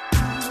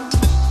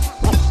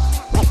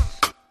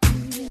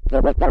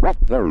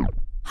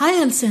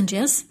 Hi, Elsie and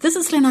Jess. This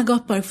is Lena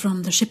Gottberg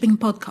from the Shipping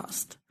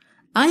Podcast.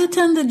 I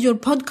attended your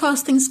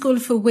podcasting school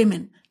for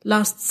women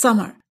last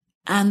summer,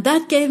 and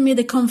that gave me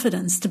the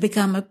confidence to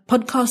become a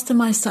podcaster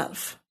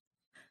myself.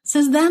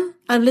 Since then,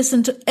 I've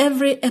listened to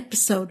every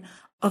episode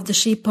of the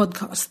She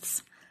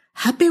Podcasts.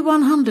 Happy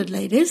 100,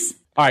 ladies.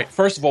 All right,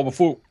 first of all,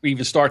 before we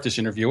even start this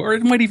interview, or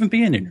it might even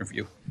be an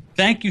interview,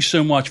 thank you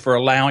so much for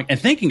allowing and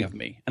thinking of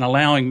me and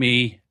allowing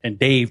me and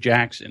Dave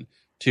Jackson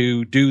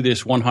to do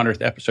this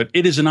 100th episode.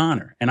 It is an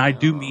honor, and I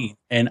do mean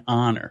an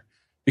honor,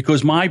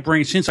 because my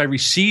brain, since I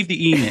received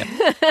the email,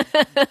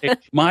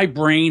 my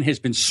brain has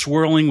been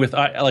swirling with,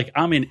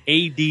 I'm in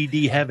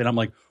ADD heaven. I'm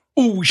like,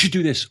 oh, we should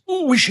do this.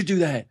 Oh, we should do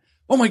that.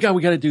 Oh my God,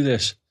 we got to do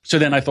this. So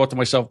then I thought to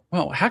myself,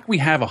 well, how can we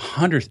have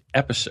 100th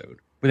episode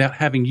without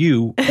having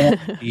you on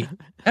the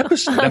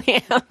episode?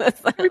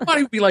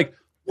 Everybody would be like,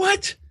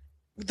 what?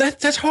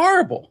 That's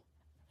horrible.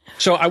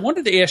 So I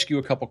wanted to ask you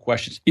a couple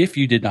questions, if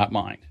you did not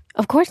mind.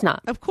 Of course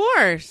not. Of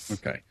course.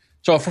 Okay.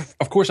 So,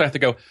 of course, I have to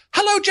go,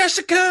 hello,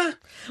 Jessica.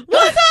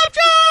 What's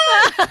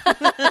up,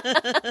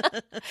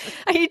 John?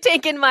 Are you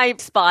taking my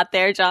spot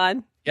there,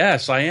 John?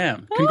 Yes, I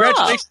am.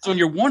 Congratulations on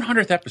your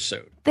 100th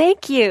episode.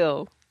 Thank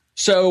you.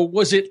 So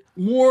was it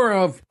more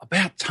of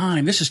about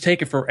time? This is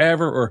taking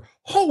forever, or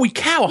holy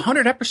cow,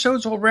 100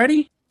 episodes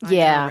already?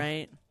 Yeah.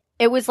 Right.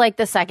 It was like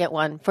the second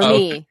one for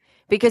me,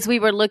 because we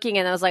were looking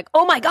and I was like,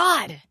 oh my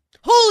God.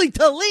 Holy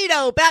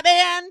Toledo,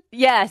 Batman.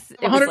 Yes.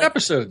 100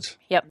 episodes.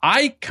 Yep.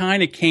 I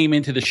kind of came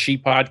into the She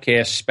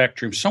Podcast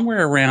spectrum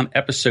somewhere around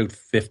episode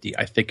 50,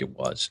 I think it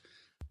was.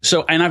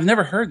 So, and I've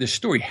never heard this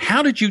story.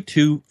 How did you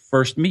two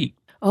first meet?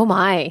 Oh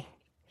my.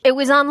 It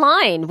was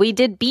online. We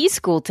did B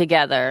School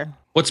together.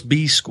 What's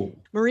B School?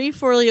 Marie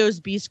Forleo's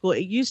B School.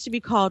 It used to be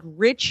called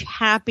Rich,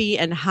 Happy,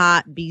 and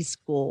Hot B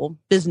School,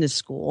 Business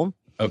School.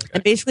 Okay.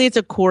 And basically it's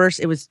a course.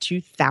 It was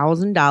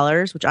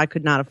 $2,000, which I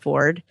could not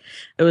afford.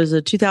 It was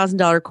a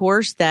 $2,000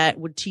 course that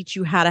would teach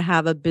you how to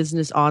have a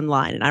business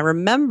online. And I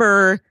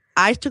remember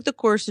I took the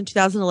course in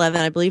 2011.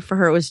 I believe for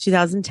her it was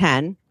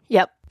 2010.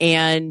 Yep.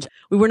 And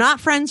we were not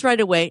friends right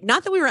away.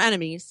 Not that we were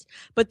enemies,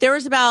 but there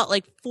was about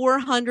like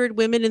 400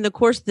 women in the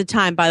course at the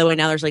time. By the way,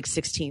 now there's like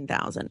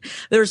 16,000.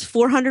 There was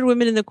 400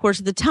 women in the course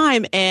at the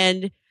time,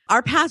 and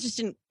our paths just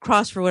didn't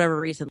cross for whatever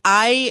reason.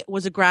 I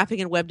was a graphic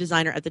and web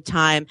designer at the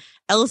time.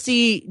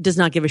 Elsie does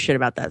not give a shit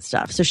about that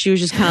stuff. So she was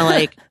just kind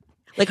of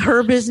like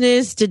her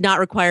business did not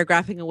require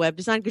graphic and web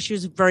design because she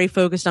was very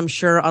focused, I'm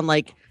sure, on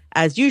like,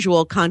 as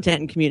usual, content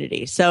and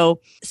community.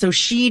 So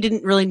she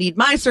didn't really need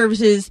my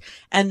services.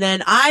 And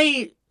then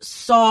I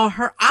saw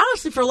her,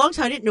 honestly, for a long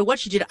time, I didn't know what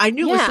she did. I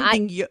knew it was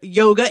something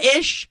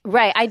yoga-ish.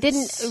 Right. I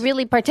didn't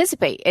really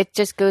participate. It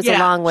just goes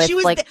along with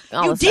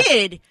you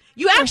did.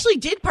 You actually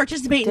did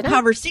participate in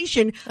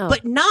conversation,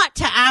 but not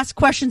to ask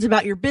questions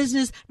about your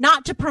business,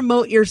 not to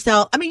promote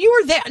yourself. I mean, you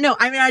were there. No,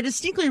 I mean, I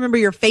distinctly remember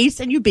your face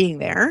and you being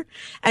there,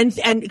 and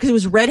because it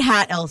was Red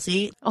Hat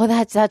Elsie. Oh,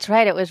 that's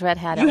right. It was Red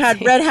Hat. You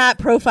had Red Hat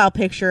profile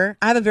picture.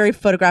 I have a very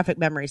photographic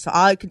memory, so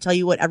I can tell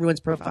you what everyone's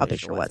profile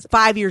picture was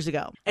 5 years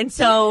ago. And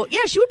so,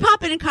 yeah, she would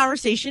pop in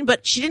conversation,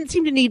 but she didn't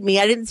seem to need me.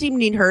 I didn't seem to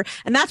need her,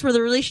 and that's where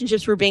the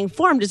relationships were being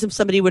formed, as if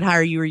somebody would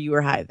hire you or you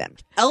would hire them.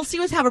 Elsie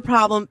was have a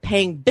problem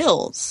paying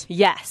bills.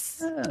 Yes.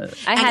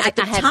 I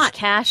had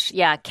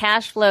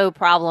cash flow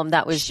problem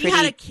that was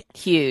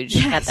huge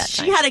at that time.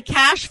 She had a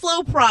cash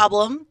flow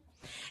problem.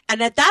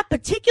 And at that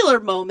particular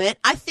moment,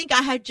 I think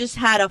I had just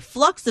had a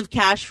flux of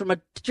cash from a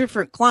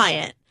different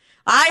client.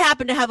 I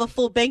happened to have a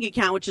full bank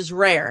account, which is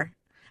rare.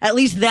 At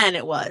least then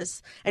it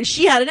was. And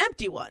she had an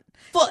empty one.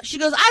 She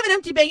goes, I have an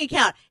empty bank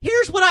account.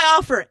 Here's what I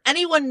offer.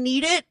 Anyone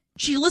need it?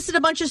 She listed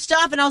a bunch of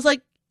stuff and I was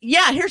like,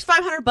 yeah, here's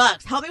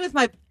 $500. Help me with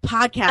my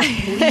podcast,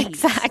 please.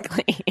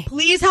 Exactly.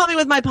 Please help me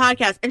with my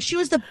podcast. And she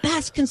was the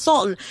best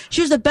consultant.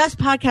 She was the best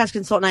podcast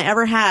consultant I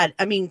ever had.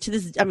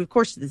 Of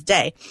course, to this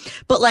day.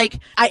 But like,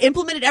 I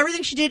implemented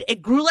everything she did.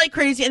 It grew like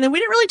crazy. And then we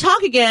didn't really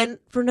talk again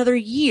for another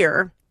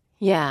year.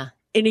 Yeah.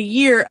 In a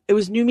year, it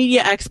was New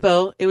Media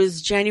Expo. It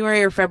was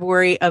January or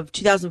February of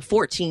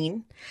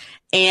 2014.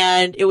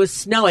 And it was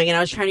snowing and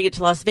I was trying to get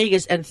to Las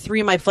Vegas and 3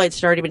 of my flights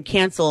had already been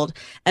canceled.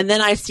 And then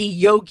I see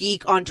Yo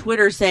Geek on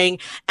Twitter saying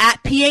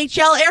at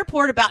PHL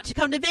airport about to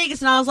come to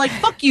Vegas. And I was like,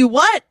 fuck you.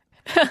 What?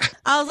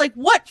 I was like,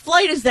 what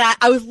flight is that?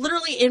 I was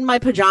literally in my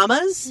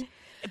pajamas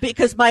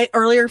because my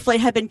earlier flight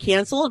had been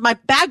canceled. My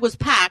bag was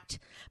packed,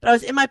 but I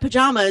was in my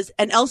pajamas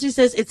and Elsie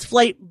says it's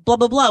flight blah,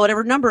 blah, blah,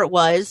 whatever number it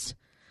was.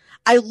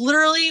 I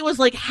literally was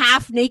like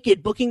half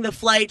naked booking the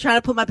flight, trying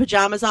to put my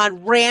pajamas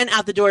on, ran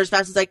out the door as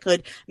fast as I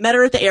could, met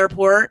her at the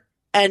airport,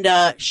 and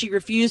she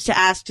refused to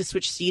ask to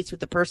switch seats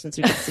with the person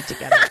so we could sit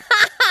together.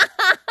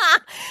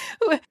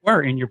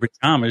 We're in your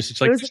pajamas.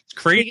 It's like this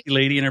crazy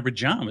lady in her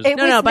pajamas. By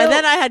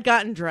then I had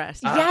gotten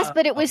dressed. Yes,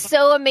 but it was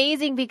so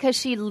amazing because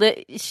she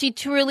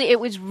truly, it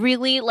was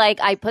really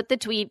like, I put the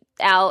tweet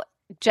out.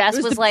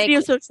 Jess was like,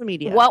 social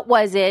media. What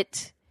was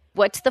it?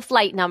 What's the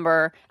flight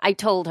number? I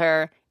told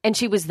her. And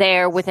she was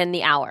there within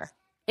the hour.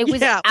 It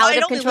was out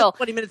of control.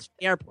 20 minutes from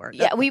the airport.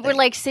 Yeah, we were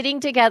like sitting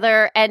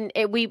together, and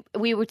we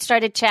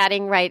started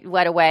chatting right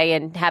away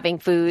and having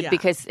food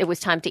because it was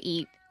time to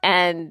eat.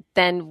 And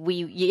then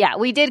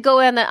we did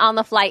go on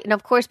the flight, and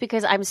of course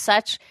because I'm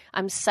such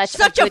a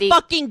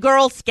fucking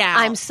Girl Scout.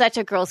 I'm such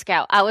a Girl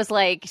Scout.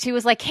 She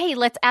was like, hey,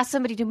 let's ask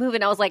somebody to move,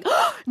 and I was like,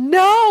 oh,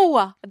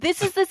 no,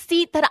 this is the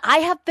seat that I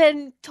have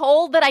been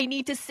told that I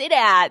need to sit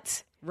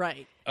at.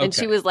 Right. And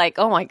she was like,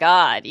 oh, my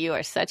God, you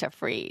are such a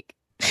freak.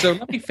 So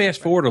let me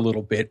fast forward a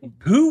little bit.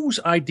 Whose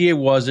idea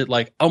was it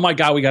like, oh, my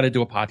God, we got to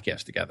do a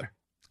podcast together?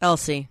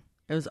 Elsie.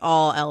 It was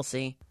all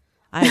Elsie.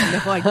 I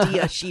had no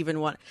idea she even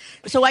wanted.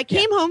 So I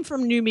came home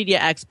from New Media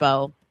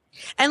Expo.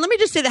 And let me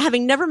just say that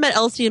having never met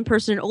Elsie in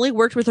person and only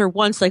worked with her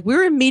once, like we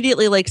were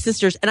immediately like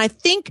sisters. And I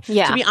think,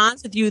 to be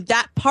honest with you,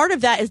 that part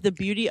of that is the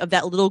beauty of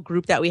that little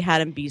group that we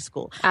had in B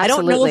School. Absolutely. I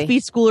don't know if B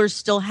Schoolers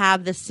still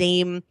have the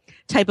same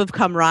type of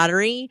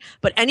camaraderie,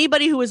 but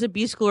anybody who is a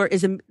B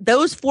Schooler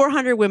those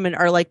 400 women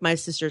are like my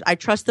sisters. I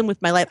trust them with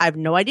my life. I have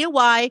no idea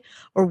why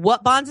or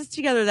what bonds us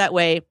together that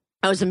way.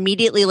 I was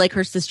immediately like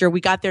her sister.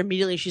 We got there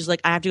immediately. She's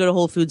like, I have to go to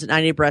Whole Foods and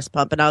I need a breast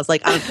pump. And I was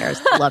like, I don't care. I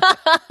still love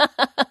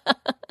you.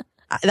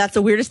 That's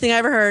the weirdest thing I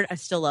ever heard. I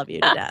still love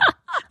you to death.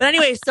 But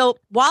anyway, so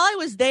while I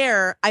was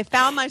there, I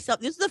found myself,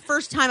 this is the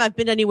first time I've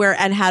been anywhere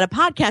and had a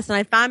podcast. And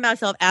I found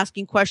myself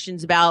asking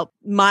questions about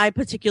my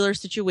particular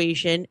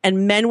situation,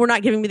 and men were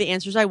not giving me the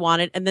answers I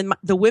wanted. And then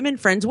the women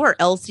friends were.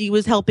 Elsie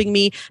was helping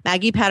me,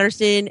 Maggie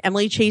Patterson,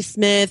 Emily Chase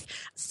Smith,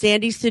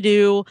 Sandy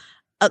Sidhu.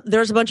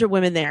 There's a bunch of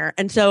women there.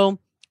 And so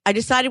I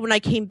decided when I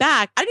came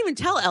back, I didn't even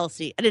tell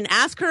Elsie. I didn't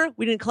ask her.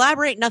 We didn't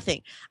collaborate,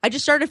 nothing. I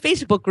just started a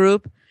Facebook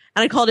group.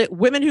 And I called it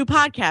Women Who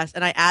Podcast.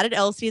 And I added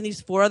Elsie and these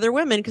 4 other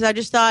women because I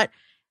just thought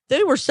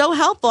they were so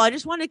helpful. I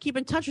just wanted to keep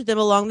in touch with them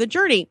along the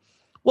journey.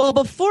 Well,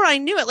 before I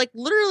knew it, like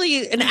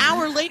literally an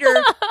hour later,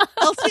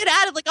 Elsie had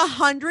added like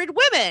 100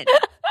 women.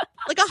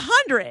 Like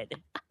 100.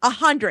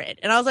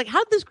 And I was like,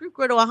 how did this group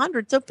grow to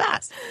 100 so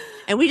fast?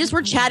 And we just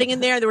were chatting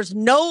in there. There was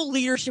no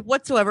leadership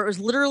whatsoever. It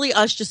was literally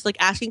us just like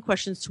asking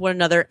questions to one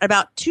another.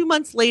 About 2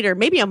 months later,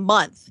 maybe a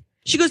month,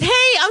 she goes, hey,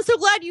 I'm so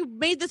glad you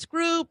made this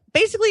group.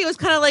 Basically, it was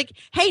kind of like,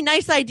 hey,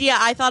 nice idea.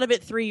 I thought of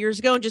it 3 years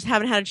ago and just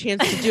haven't had a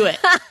chance to do it.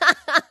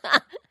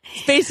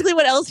 Basically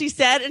what Elsie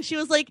said. And she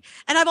was like,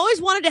 and I've always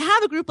wanted to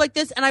have a group like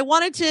this. And I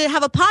wanted to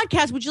have a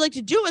podcast. Would you like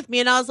to do it with me?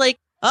 And I was like,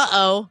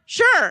 uh-oh,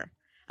 sure.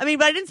 I mean,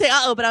 but I didn't say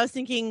uh-oh, but I was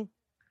thinking,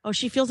 oh,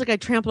 she feels like I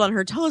trampled on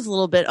her toes a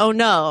little bit. Oh,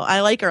 no,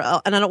 I like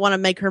her and I don't want to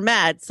make her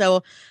mad.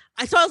 So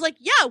I was like,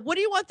 yeah, what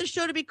do you want the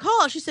show to be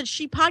called? She said,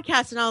 She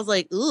Podcast. And I was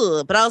like,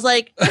 ugh. But I was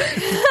like, but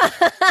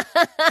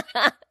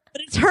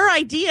it's her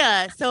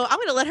idea. So I'm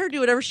going to let her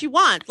do whatever she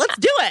wants. Let's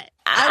do it.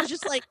 I was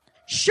just like,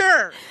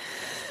 sure.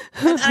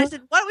 And I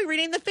said, why don't we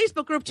rename the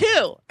Facebook group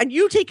too? And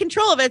you take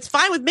control of it. It's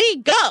fine with me.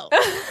 Go.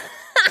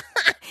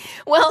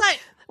 Well,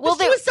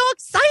 she was so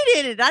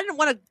excited. I didn't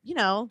want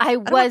to, I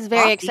was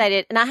very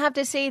excited. And I have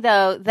to say,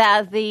 though,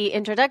 that the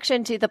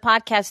introduction to the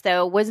podcast,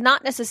 though, was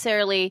not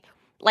necessarily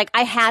like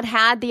I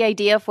had the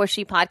idea for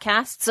She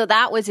Podcast. So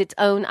that was its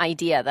own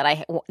idea that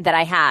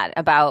I had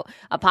about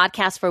a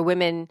podcast for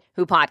women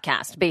who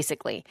podcast,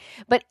 basically.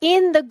 But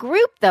in the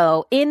group,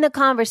 though, in the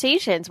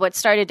conversations, what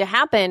started to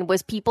happen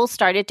was people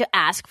started to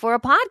ask for a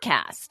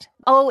podcast.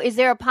 Oh, is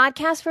there a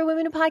podcast for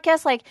women who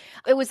podcast? Like,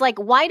 it was like,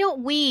 why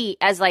don't we,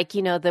 as like,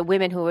 the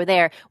women who were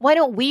there, why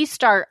don't we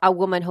start a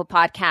woman who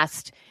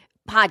podcast,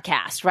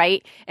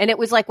 right? And it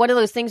was like one of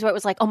those things where it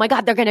was like, oh my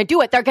God, they're going to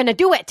do it. They're going to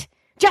do it.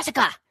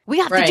 Jessica, we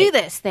have to do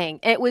this thing.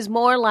 It was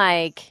more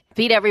like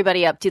beat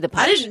everybody up to the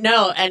punch. I didn't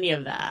know any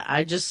of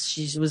that.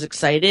 She was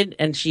excited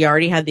and she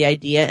already had the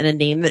idea and a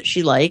name that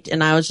she liked.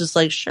 And I was just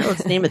like, sure,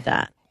 let's name it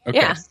that. Okay.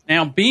 Yeah.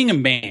 Now, being a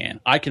man,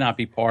 I cannot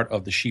be part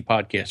of the She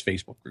Podcast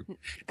Facebook group.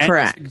 And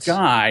correct. As a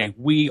guy,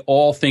 we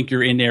all think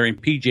you're in there in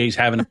PJs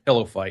having a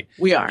pillow fight.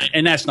 We are.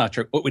 And that's not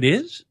true. Oh, it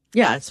is?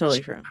 Yeah, it's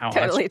totally true.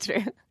 Totally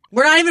true.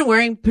 We're not even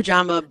wearing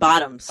pajama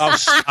bottoms. Oh,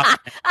 stop.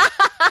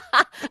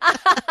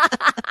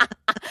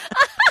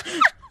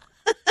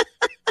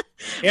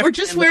 We're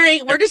just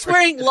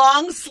wearing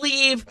long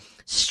sleeve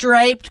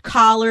striped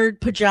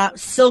collared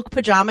silk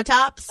pajama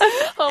tops.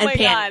 Oh and my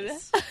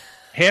panties. God.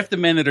 Half the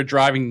men that are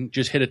driving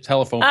just hit a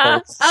telephone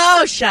pole.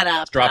 Oh, shut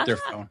up. Drop their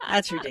phone.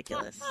 That's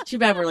ridiculous. Too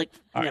bad we're like.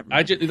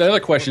 The other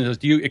question is,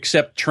 do you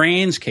accept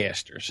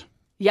transcasters?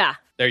 Yeah.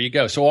 There you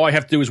go. So all I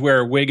have to do is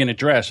wear a wig and a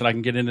dress and I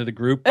can get into the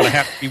group, but I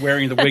have to be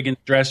wearing the wig and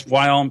dress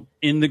while I'm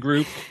in the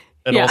group.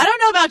 Yeah. I don't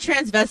know about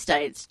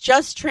transvestites,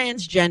 just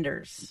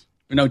transgenders.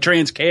 No,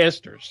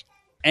 transcasters.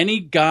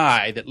 Any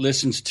guy that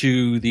listens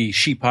to the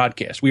She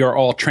Podcast, we are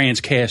all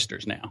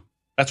transcasters now.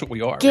 That's what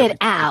we are. Get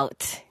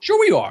out. Sure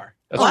we are.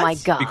 That's my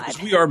God.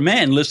 Because we are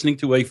men listening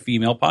to a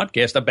female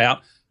podcast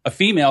about a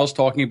females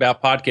talking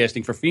about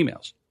podcasting for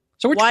females.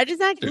 So why does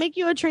that make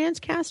you a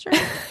transcaster?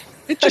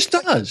 It just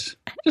does.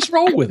 Just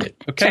roll with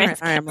it. Okay. All right,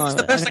 I'm rolling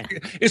with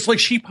it. It's like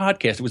She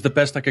Podcast. It was the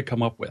best I could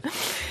come up with.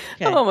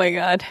 Okay. Oh my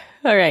God.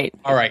 All right.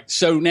 All right.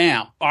 So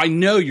now I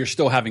know you're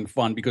still having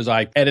fun because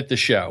I edit the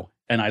show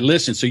and I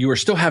listen. So you are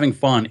still having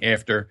fun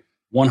after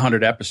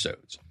 100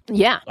 episodes.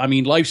 Yeah. I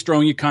mean, life's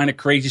throwing you kind of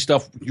crazy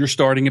stuff. You're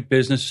starting a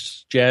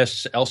business,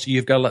 Jess, Elsie,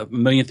 you've got a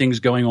million things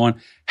going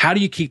on. How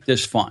do you keep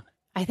this fun?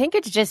 I think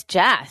it's just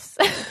Jess.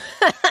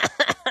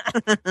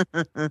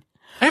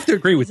 I have to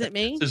agree with Is it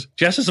me?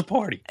 Jess is a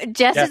party.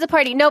 Jess is a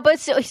party. No, but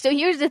so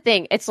here's the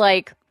thing. It's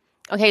like,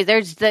 okay,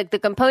 there's the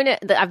component,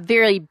 a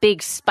very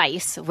big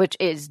spice, which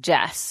is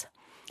Jess.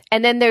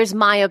 And then there's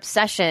my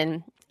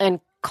obsession and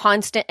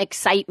constant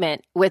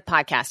excitement with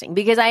podcasting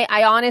because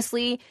I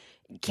honestly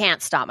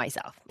can't stop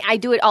myself. I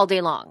do it all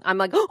day long. I'm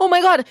like, oh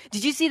my God,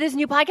 did you see this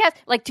new podcast?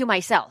 Like to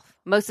myself.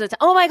 most of the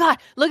time. Oh my God,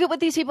 look at what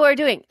these people are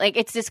doing. Like,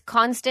 it's this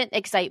constant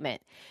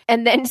excitement.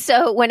 And then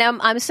so when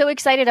I'm so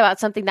excited about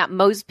something that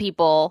most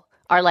people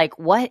are like,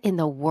 what in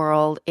the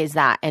world is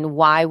that? And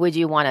why would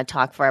you want to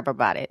talk forever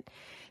about it?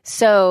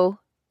 So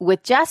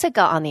with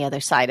Jessica on the other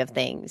side of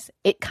things,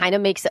 it kind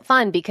of makes it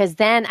fun because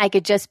then I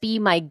could just be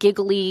my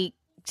giggly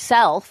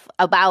self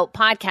about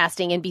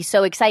podcasting and be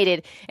so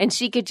excited, and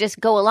she could just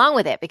go along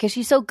with it because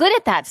she's so good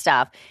at that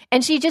stuff.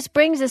 And she just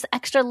brings this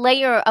extra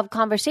layer of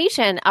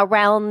conversation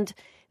around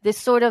this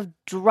sort of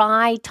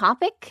dry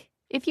topic,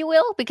 if you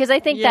will, because I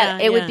think that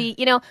it would be,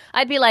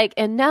 I'd be like,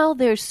 and now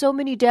there's so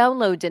many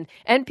downloads and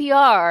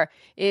NPR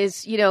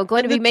is,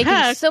 going to be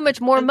making so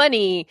much more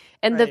money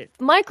and the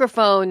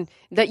microphone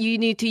that you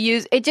need to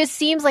use. It just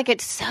seems like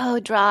it's so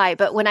dry.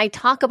 But when I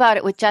talk about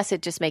it with Jess,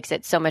 it just makes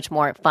it so much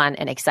more fun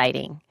and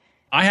exciting.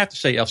 I have to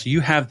say, Elsie, you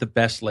have the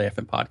best laugh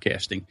in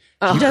podcasting.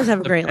 She does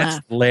have a great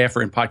laugh.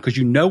 Laugher in pod because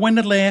you know when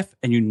to laugh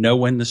and you know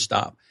when to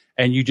stop,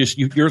 and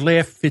your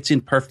laugh fits in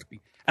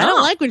perfectly. I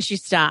don't like when she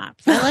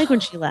stops. I like when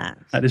she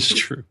laughs. That is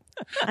true.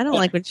 I don't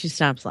like when she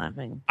stops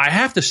laughing. I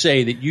have to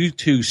say that you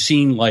two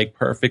seem like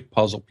perfect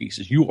puzzle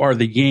pieces. You are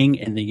the yin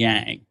and the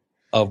yang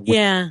of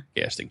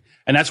podcasting,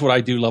 and that's what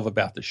I do love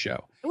about the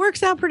show. It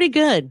works out pretty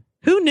good.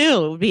 Who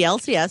knew it would be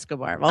Elsie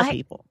Escobar of all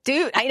people?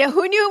 Dude, I know.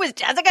 Who knew it was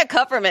Jessica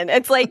Kupferman?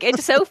 It's like,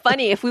 it's so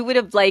funny. If we would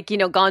have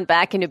gone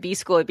back into B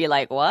school, it'd be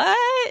like,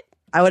 what?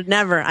 I would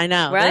never. I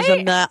know.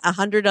 Right? There's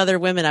 100 other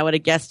women I would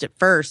have guessed it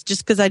first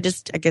just because I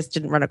guess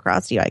didn't run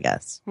across you, I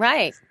guess.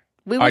 Right.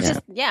 We were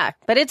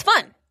but it's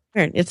fun.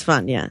 It's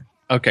fun. Yeah.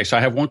 Okay. So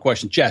I have one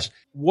question. Jess,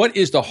 what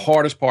is the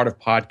hardest part of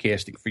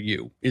podcasting for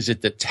you? Is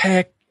it the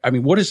tech? I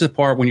mean, what is the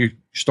part when you're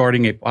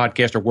starting a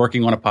podcast or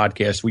working on a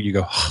podcast where you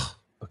go,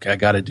 okay, I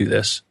got to do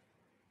this?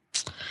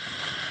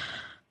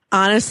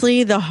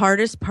 Honestly, the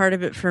hardest part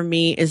of it for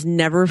me is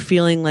never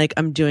feeling like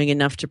I'm doing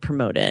enough to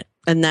promote it.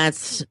 And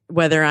that's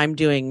whether I'm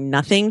doing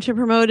nothing to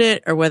promote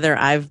it or whether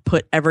I've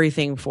put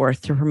everything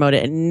forth to promote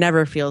it. It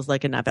never feels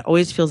like enough. It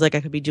always feels like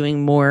I could be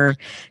doing more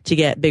to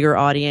get bigger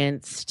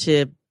audience.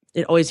 It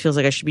always feels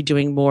like I should be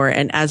doing more.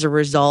 And as a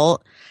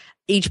result,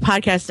 each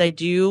podcast I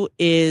do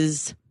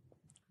is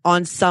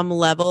on some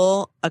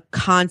level a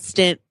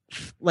constant,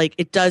 like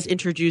it does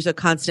introduce a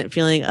constant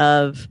feeling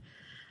of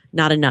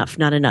not enough.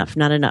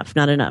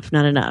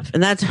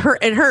 And that's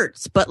it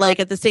hurts. But like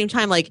at the same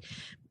time, like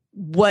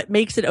what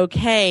makes it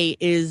okay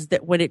is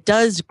that when it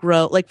does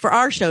grow, like for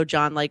our show,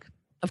 John, like,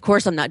 of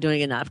course I'm not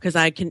doing enough because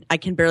I can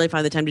barely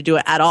find the time to do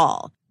it at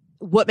all.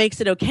 What makes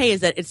it okay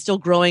is that it's still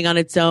growing on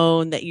its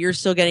own, that you're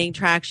still getting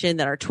traction,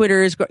 that our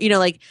Twitter is,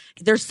 like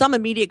there's some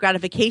immediate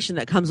gratification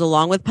that comes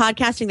along with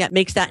podcasting that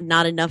makes that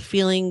not enough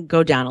feeling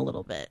go down a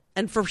little bit.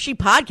 And for She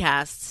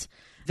Podcasts,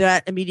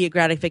 that immediate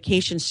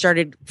gratification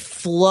started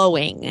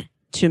flowing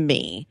to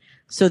me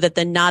so that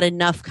the not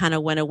enough kind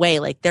of went away.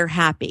 Like they're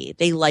happy.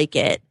 They like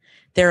it.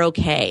 They're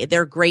okay.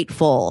 They're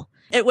grateful.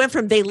 It went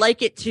from they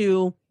like it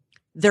to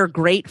they're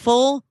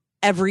grateful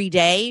every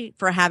day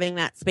for having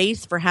that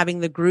space, for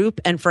having the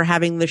group and for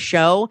having the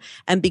show.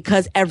 And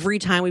because every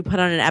time we put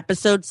on an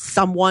episode,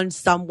 someone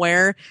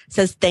somewhere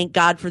says, thank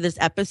God for this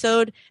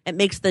episode, it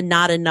makes the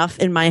not enough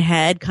in my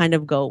head kind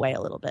of go away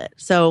a little bit.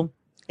 So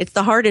it's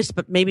the hardest,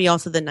 but maybe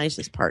also the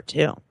nicest part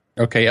too.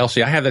 Okay,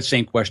 Elsie, I have that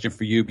same question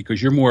for you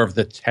because you're more of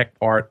the tech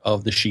part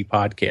of the She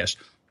Podcast.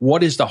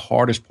 What is the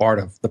hardest part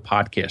of the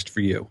podcast for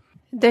you?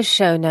 The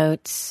show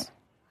notes.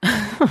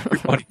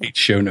 Everybody hates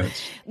show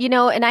notes.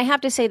 And I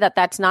have to say that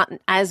that's not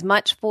as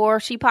much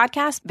for She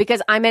Podcast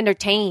because I'm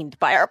entertained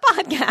by our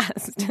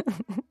podcast.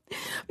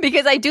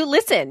 Because I do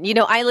listen.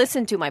 I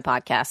listen to my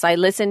podcast. I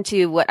listen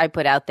to what I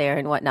put out there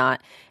and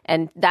whatnot.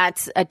 And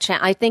that's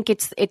I think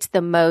it's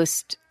the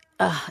most...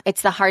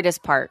 it's the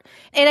hardest part.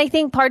 And I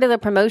think part of the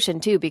promotion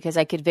too, because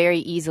I could very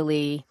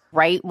easily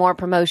write more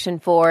promotion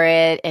for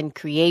it and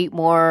create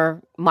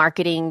more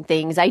marketing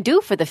things. I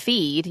do for the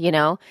feed,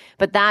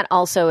 but that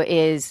also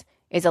is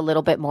a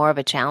little bit more of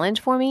a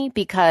challenge for me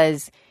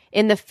because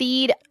in the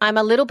feed, I'm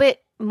a little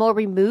bit more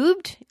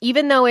removed,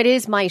 even though it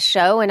is my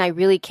show and I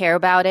really care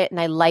about it and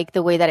I like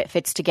the way that it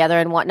fits together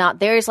and whatnot.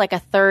 There's like a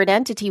third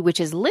entity, which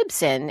is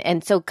Libsyn.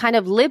 And so kind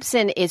of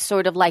Libsyn is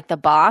sort of like the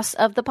boss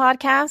of the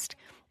podcast.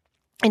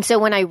 And so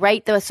when I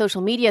write the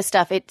social media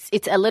stuff, it's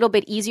a little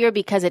bit easier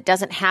because it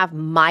doesn't have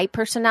my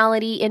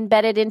personality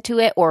embedded into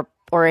it or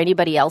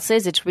anybody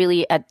else's. It's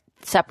really a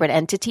separate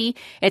entity.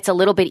 It's a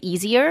little bit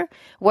easier.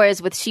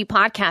 Whereas with She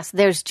Podcast,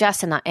 there's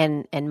Jess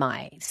and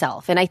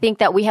myself. And I think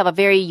that we have a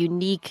very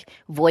unique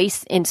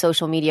voice in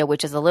social media,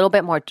 which is a little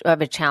bit more of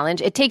a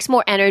challenge. It takes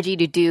more energy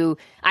to do,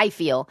 I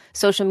feel,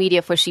 social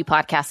media for She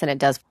Podcast than it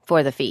does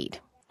for the feed.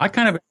 I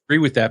kind of agree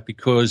with that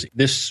because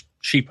this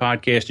She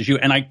Podcast is you.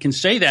 And I can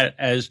say that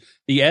as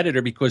the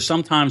editor because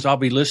sometimes I'll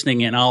be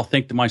listening and I'll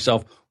think to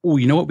myself, oh,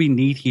 you know what we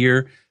need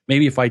here?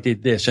 Maybe if I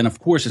did this. And of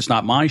course, it's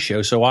not my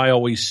show. So I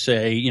always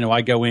say,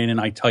 I go in and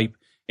I type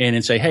in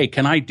and say, hey,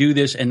 can I do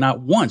this? And not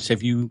once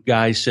have you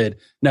guys said,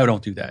 no,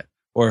 don't do that.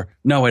 Or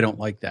no, I don't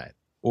like that.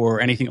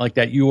 Or anything like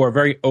that. You are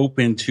very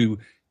open to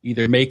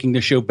either making the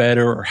show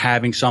better or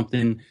having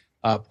something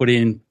put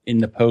in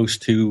the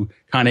post to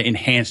kind of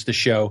enhance the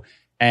show.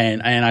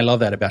 And I love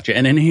that about you.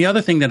 And then the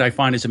other thing that I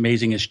find is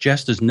amazing is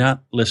Jess does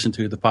not listen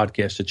to the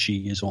podcast that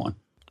she is on.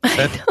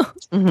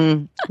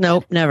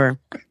 Nope, never.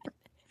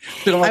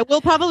 I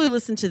will probably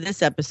listen to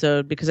this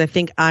episode because I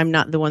think I'm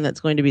not the one that's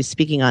going to be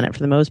speaking on it for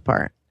the most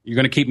part. You're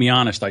going to keep me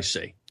honest, I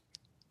see.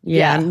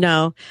 Yeah,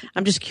 no,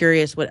 I'm just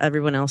curious what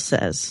everyone else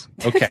says.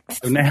 Okay,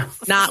 so now.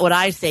 Not what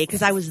I say,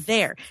 because I was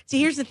there. See,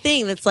 here's the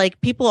thing. That's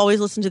like, people always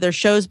listen to their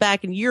shows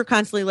back, and you're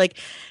constantly like,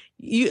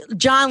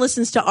 John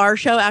listens to our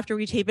show after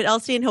we tape it,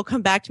 Elsie, and he'll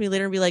come back to me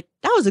later and be like,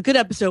 that was a good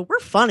episode. We're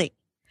funny.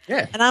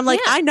 Yeah. And I'm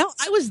like, I know,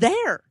 I was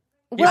there.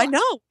 Well, I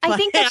know. I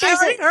think that I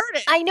already heard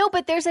it. I know,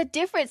 but there's a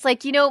difference.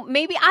 Like,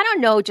 maybe, I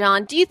don't know,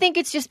 John. Do you think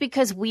it's just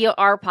because we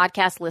are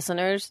podcast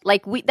listeners?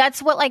 Like,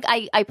 that's what, like,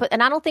 I put,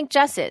 and I don't think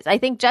Jess is. I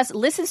think Jess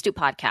listens to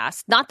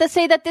podcasts. Not to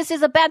say that this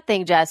is a bad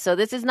thing, Jess. So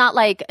this is not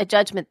like a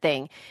judgment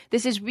thing.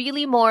 This is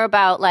really more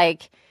about,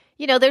 like,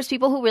 there's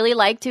people who really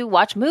like to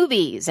watch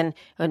movies and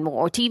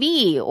or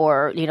TV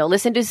or,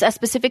 listen to a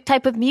specific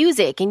type of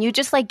music, and you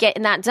just like get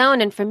in that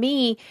zone. And for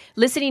me,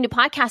 listening to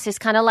podcasts is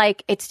kind of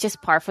like, it's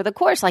just par for the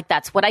course. Like,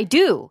 that's what I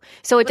do.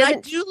 So it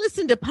doesn't. I do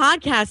listen to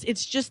podcasts.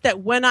 It's just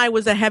that when I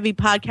was a heavy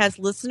podcast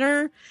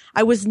listener,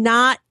 I was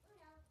not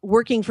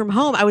working from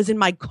home. I was in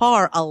my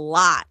car a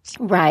lot.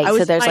 Right.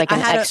 So there's like an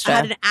extra. I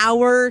had an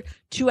hour,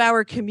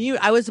 2-hour commute.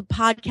 I was a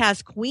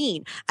podcast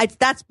queen.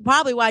 That's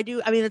probably why I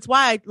do. I mean, that's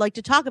why I like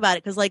to talk about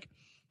it. Cause like,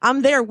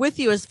 I'm there with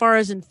you as far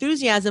as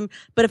enthusiasm,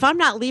 but if I'm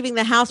not leaving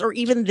the house or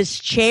even this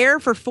chair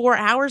for 4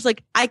 hours,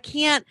 like I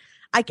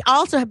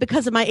also have,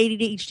 because of my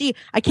ADHD,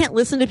 I can't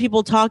listen to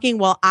people talking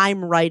while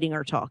I'm writing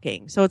or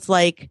talking. So it's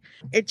like,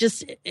 it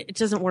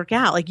doesn't work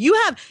out. Like you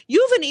have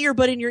an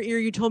earbud in your ear,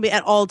 you told me,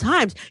 at all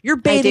times. You're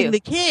bathing the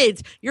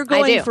kids. You're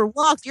going for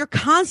walks. You're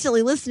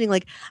constantly listening.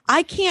 Like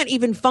I can't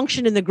even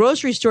function in the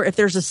grocery store if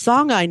there's a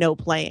song I know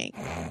playing.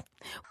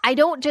 I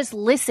don't just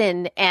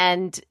listen,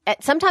 and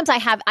sometimes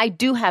I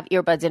do have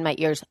earbuds in my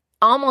ears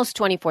almost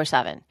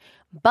 24/7,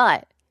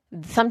 but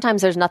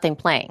sometimes there's nothing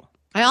playing.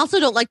 I also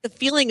don't like the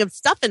feeling of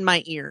stuff in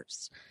my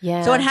ears.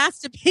 Yeah. So it has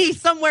to be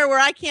somewhere where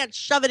I can't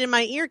shove it in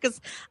my ear because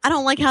I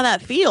don't like how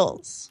that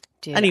feels.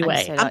 Dude,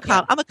 anyway,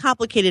 I'm a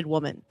complicated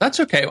woman. That's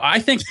okay. I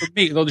think for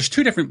me, though, there's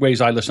two different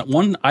ways I listen.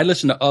 One, I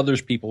listen to other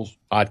people's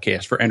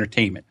podcasts for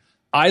entertainment.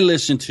 I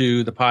listen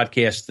to the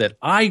podcasts that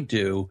I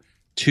do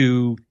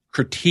to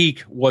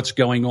critique what's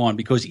going on,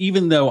 because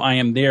even though I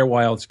am there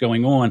while it's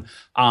going on,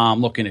 I'm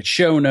looking at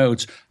show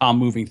notes, I'm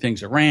moving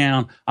things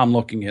around, I'm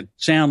looking at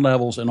sound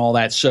levels and all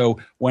that. So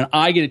when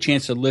I get a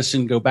chance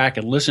to go back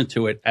and listen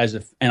to it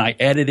and I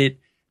edit it,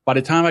 by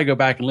the time I go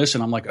back and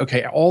listen, I'm like,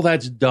 okay, all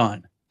that's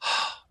done.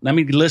 Let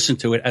me listen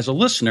to it as a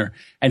listener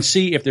and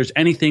see if there's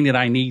anything that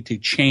I need to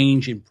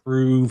change,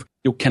 improve.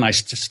 Can I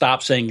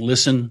stop saying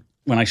listen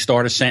when I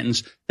start a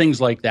sentence? Things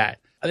like that.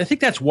 I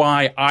think that's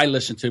why I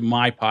listen to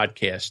my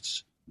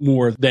podcasts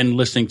more than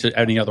listening to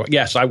any other.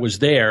 Yes, I was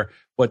there,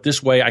 but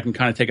this way I can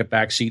kind of take a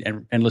back seat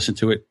and listen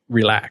to it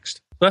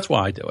relaxed. So that's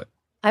why I do it.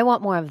 I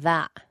want more of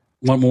that.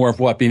 Want more of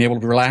what? Being able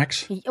to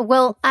relax?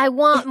 Well, I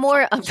want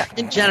more of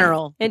in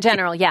general. In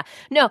general, yeah.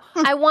 No,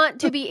 I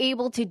want to be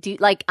able to do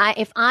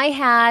if I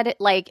had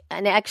like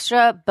an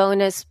extra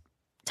bonus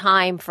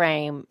time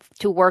frame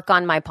to work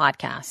on my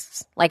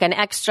podcasts, like an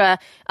extra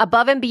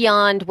above and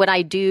beyond what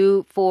I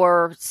do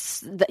for,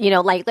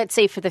 like let's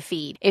say for the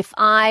feed. If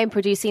I'm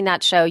producing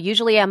that show,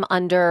 usually I'm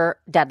under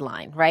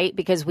deadline, right?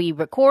 Because we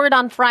record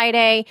on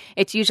Friday,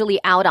 it's usually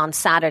out on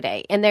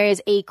Saturday, and there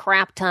is a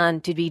crap ton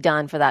to be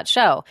done for that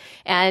show.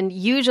 And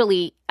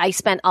usually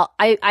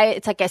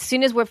it's like as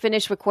soon as we're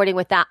finished recording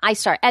with that, I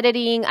start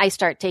editing, I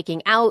start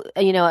taking out,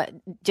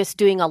 just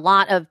doing a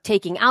lot of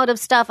taking out of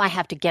stuff. I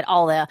have to get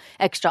all the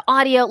extra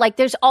audio. Like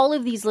there's all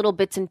of these little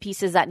bits and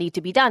pieces that need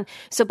to be done.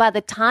 So by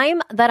the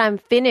time that I'm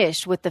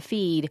finished with the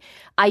feed,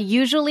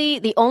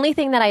 the only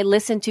thing that I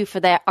listen to for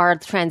that are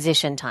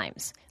transition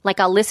times. Like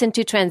I'll listen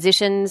to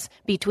transitions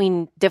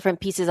between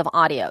different pieces of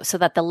audio so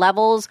that the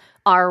levels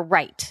are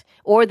right.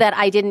 Or that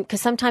I didn't, because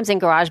sometimes in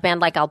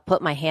GarageBand, like I'll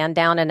put my hand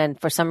down and then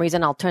for some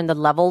reason I'll turn the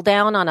level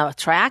down on a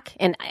track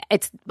and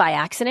it's by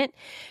accident.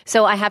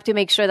 So I have to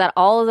make sure that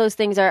all of those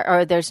things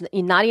are there's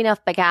not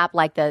enough gap,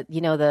 like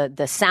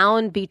the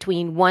sound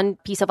between one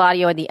piece of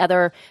audio and the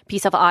other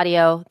piece of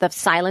audio, the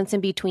silence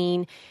in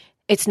between.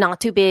 It's not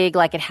too big,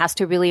 like it has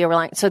to really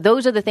align. So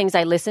those are the things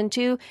I listen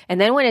to.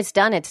 And then when it's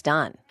done, it's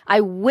done.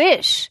 I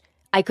wish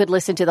I could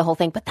listen to the whole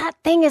thing, but that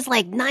thing is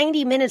like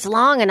 90 minutes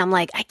long and I'm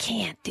like, I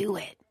can't do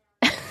it.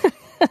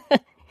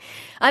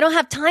 I don't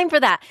have time for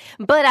that,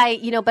 but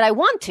I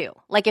want to.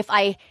 Like if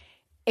I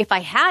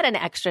had an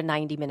extra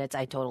 90 minutes,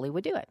 I totally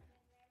would do it.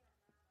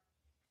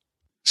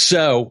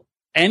 So,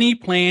 any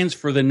plans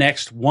for the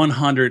next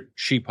 100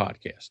 She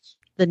Podcasts?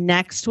 The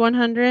next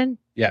 100?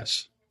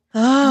 Yes.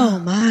 Oh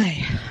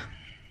my.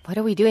 What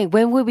are we doing?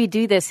 When would we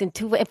do this? In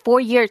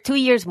 4 years, 2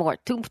 years more,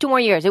 two more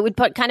years. It would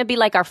kind of be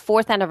like our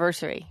 4th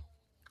anniversary.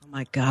 Oh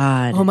my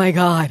God. Oh my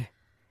God.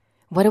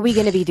 What are we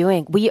going to be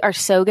doing? We are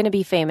so going to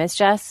be famous,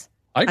 Jess.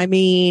 I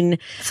mean,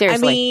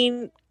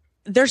 seriously.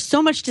 there's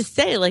so much to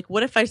say. Like,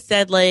 what if I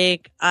said,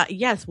 like,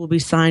 yes, we'll be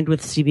signed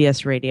with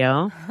CBS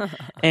Radio,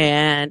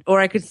 or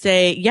I could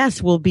say,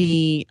 yes, we'll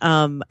be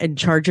in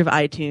charge of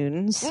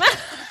iTunes,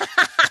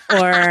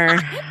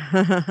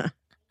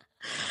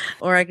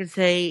 or I could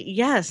say,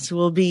 yes,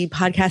 we'll be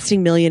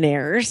podcasting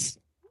millionaires.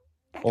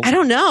 I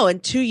don't know. In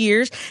 2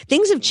 years,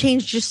 things have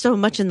changed just so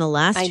much in the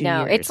last 2 years. I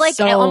know. It's like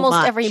so almost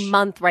much. every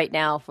month right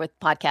now with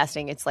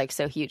podcasting. It's like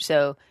so huge.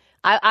 So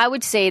I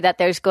would say that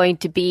there's going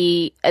to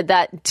be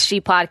that She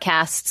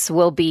Podcasts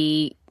will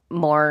be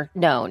more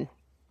known.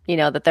 You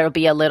know, that there'll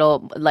be a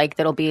little, like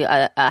there'll be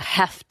a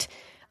heft,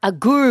 a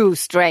guru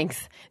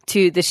strength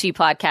to the She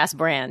Podcast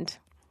brand.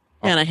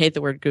 And I hate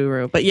the word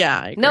guru, but yeah,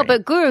 I agree. No,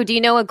 but guru, do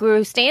you know what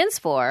guru stands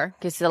for?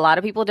 Because a lot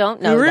of people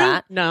don't know Guru?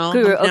 that. No.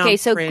 Guru. No, Okay,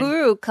 so afraid.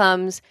 guru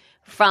comes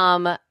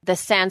from the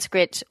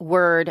Sanskrit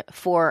word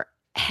for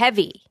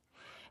heavy.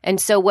 And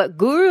so what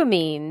guru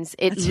means,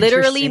 it That's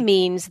literally interesting.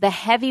 means the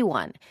heavy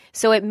one.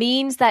 So it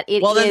means that it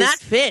is... Well, then that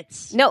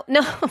fits. No.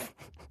 No,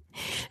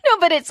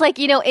 but it's like,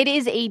 you know, it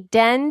is a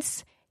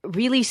dense,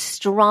 really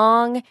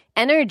strong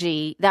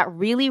energy that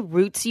really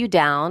roots you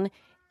down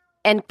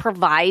and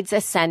provides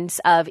a sense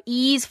of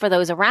ease for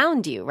those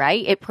around you,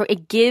 right?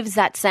 It gives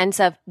that sense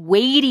of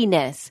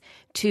weightiness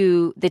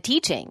to the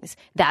teachings.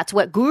 That's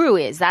what guru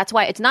is. That's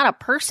why it's not a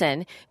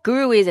person.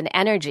 Guru is an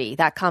energy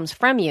that comes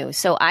from you.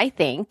 So I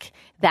think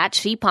that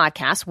She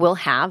Podcast will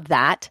have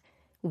that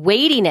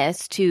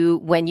weightiness to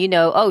when you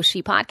know, oh,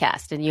 She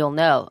Podcast, and you'll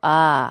know,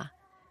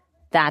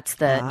 that's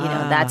the, you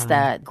know, that's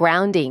the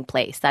grounding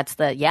place. That's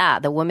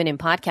the woman in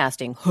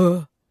podcasting.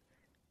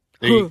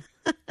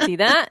 See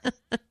that?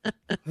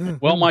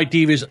 Well, my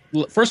divas,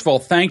 first of all,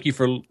 thank you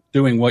for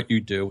doing what you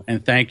do,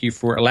 and thank you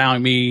for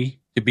allowing me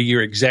to be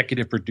your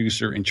executive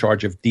producer in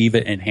charge of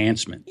Diva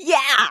Enhancement. Yeah.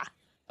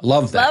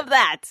 Love that. Love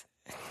that.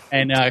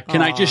 And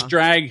can I just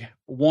drag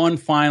one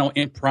final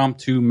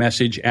impromptu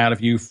message out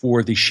of you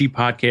for the She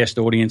Podcast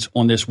audience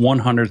on this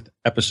 100th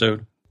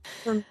episode?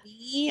 For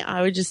me,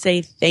 I would just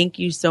say thank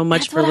you so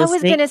much That's for what listening. I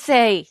was going to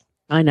say.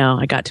 I know.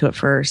 I got to it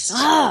first.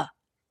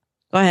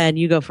 Go ahead.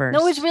 You go first.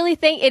 No, it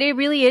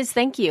really is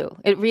thank you.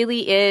 It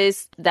really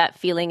is that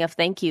feeling of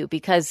thank you,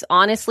 because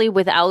honestly,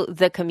 without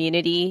the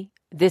community,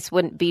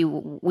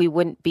 we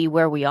wouldn't be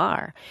where we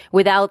are.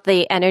 Without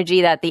the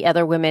energy that the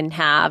other women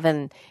have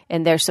and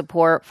their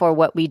support for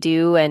what we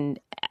do and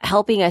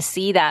helping us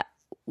see that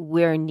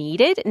we're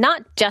needed,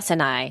 not Jess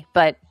and I,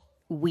 but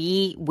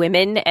we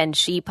women and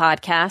She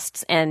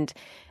Podcasts and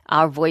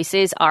our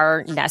voices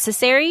are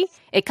necessary.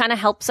 It kind of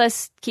helps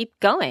us keep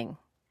going.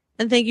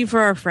 And thank you for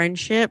our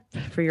friendship,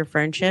 for your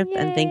friendship. Yay.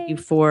 And thank you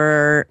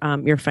for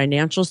your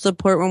financial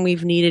support when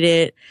we've needed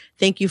it.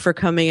 Thank you for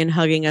coming and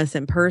hugging us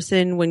in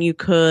person when you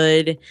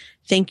could.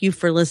 Thank you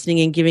for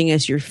listening and giving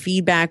us your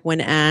feedback when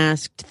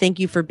asked. Thank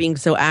you for being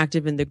so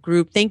active in the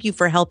group. Thank you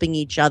for helping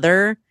each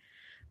other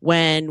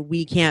when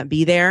we can't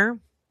be there.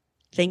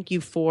 Thank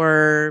you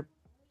for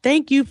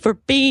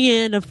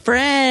being a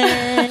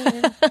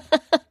friend.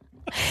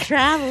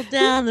 Travel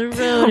down the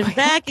road and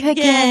back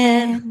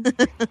again.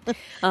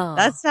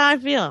 That's how I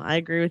feel. I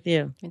agree with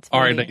you.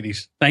 All right,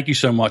 ladies. Thank you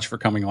so much for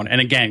coming on.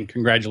 And again,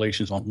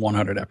 congratulations on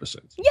 100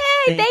 episodes.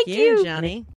 Yay! Thank you, Johnny.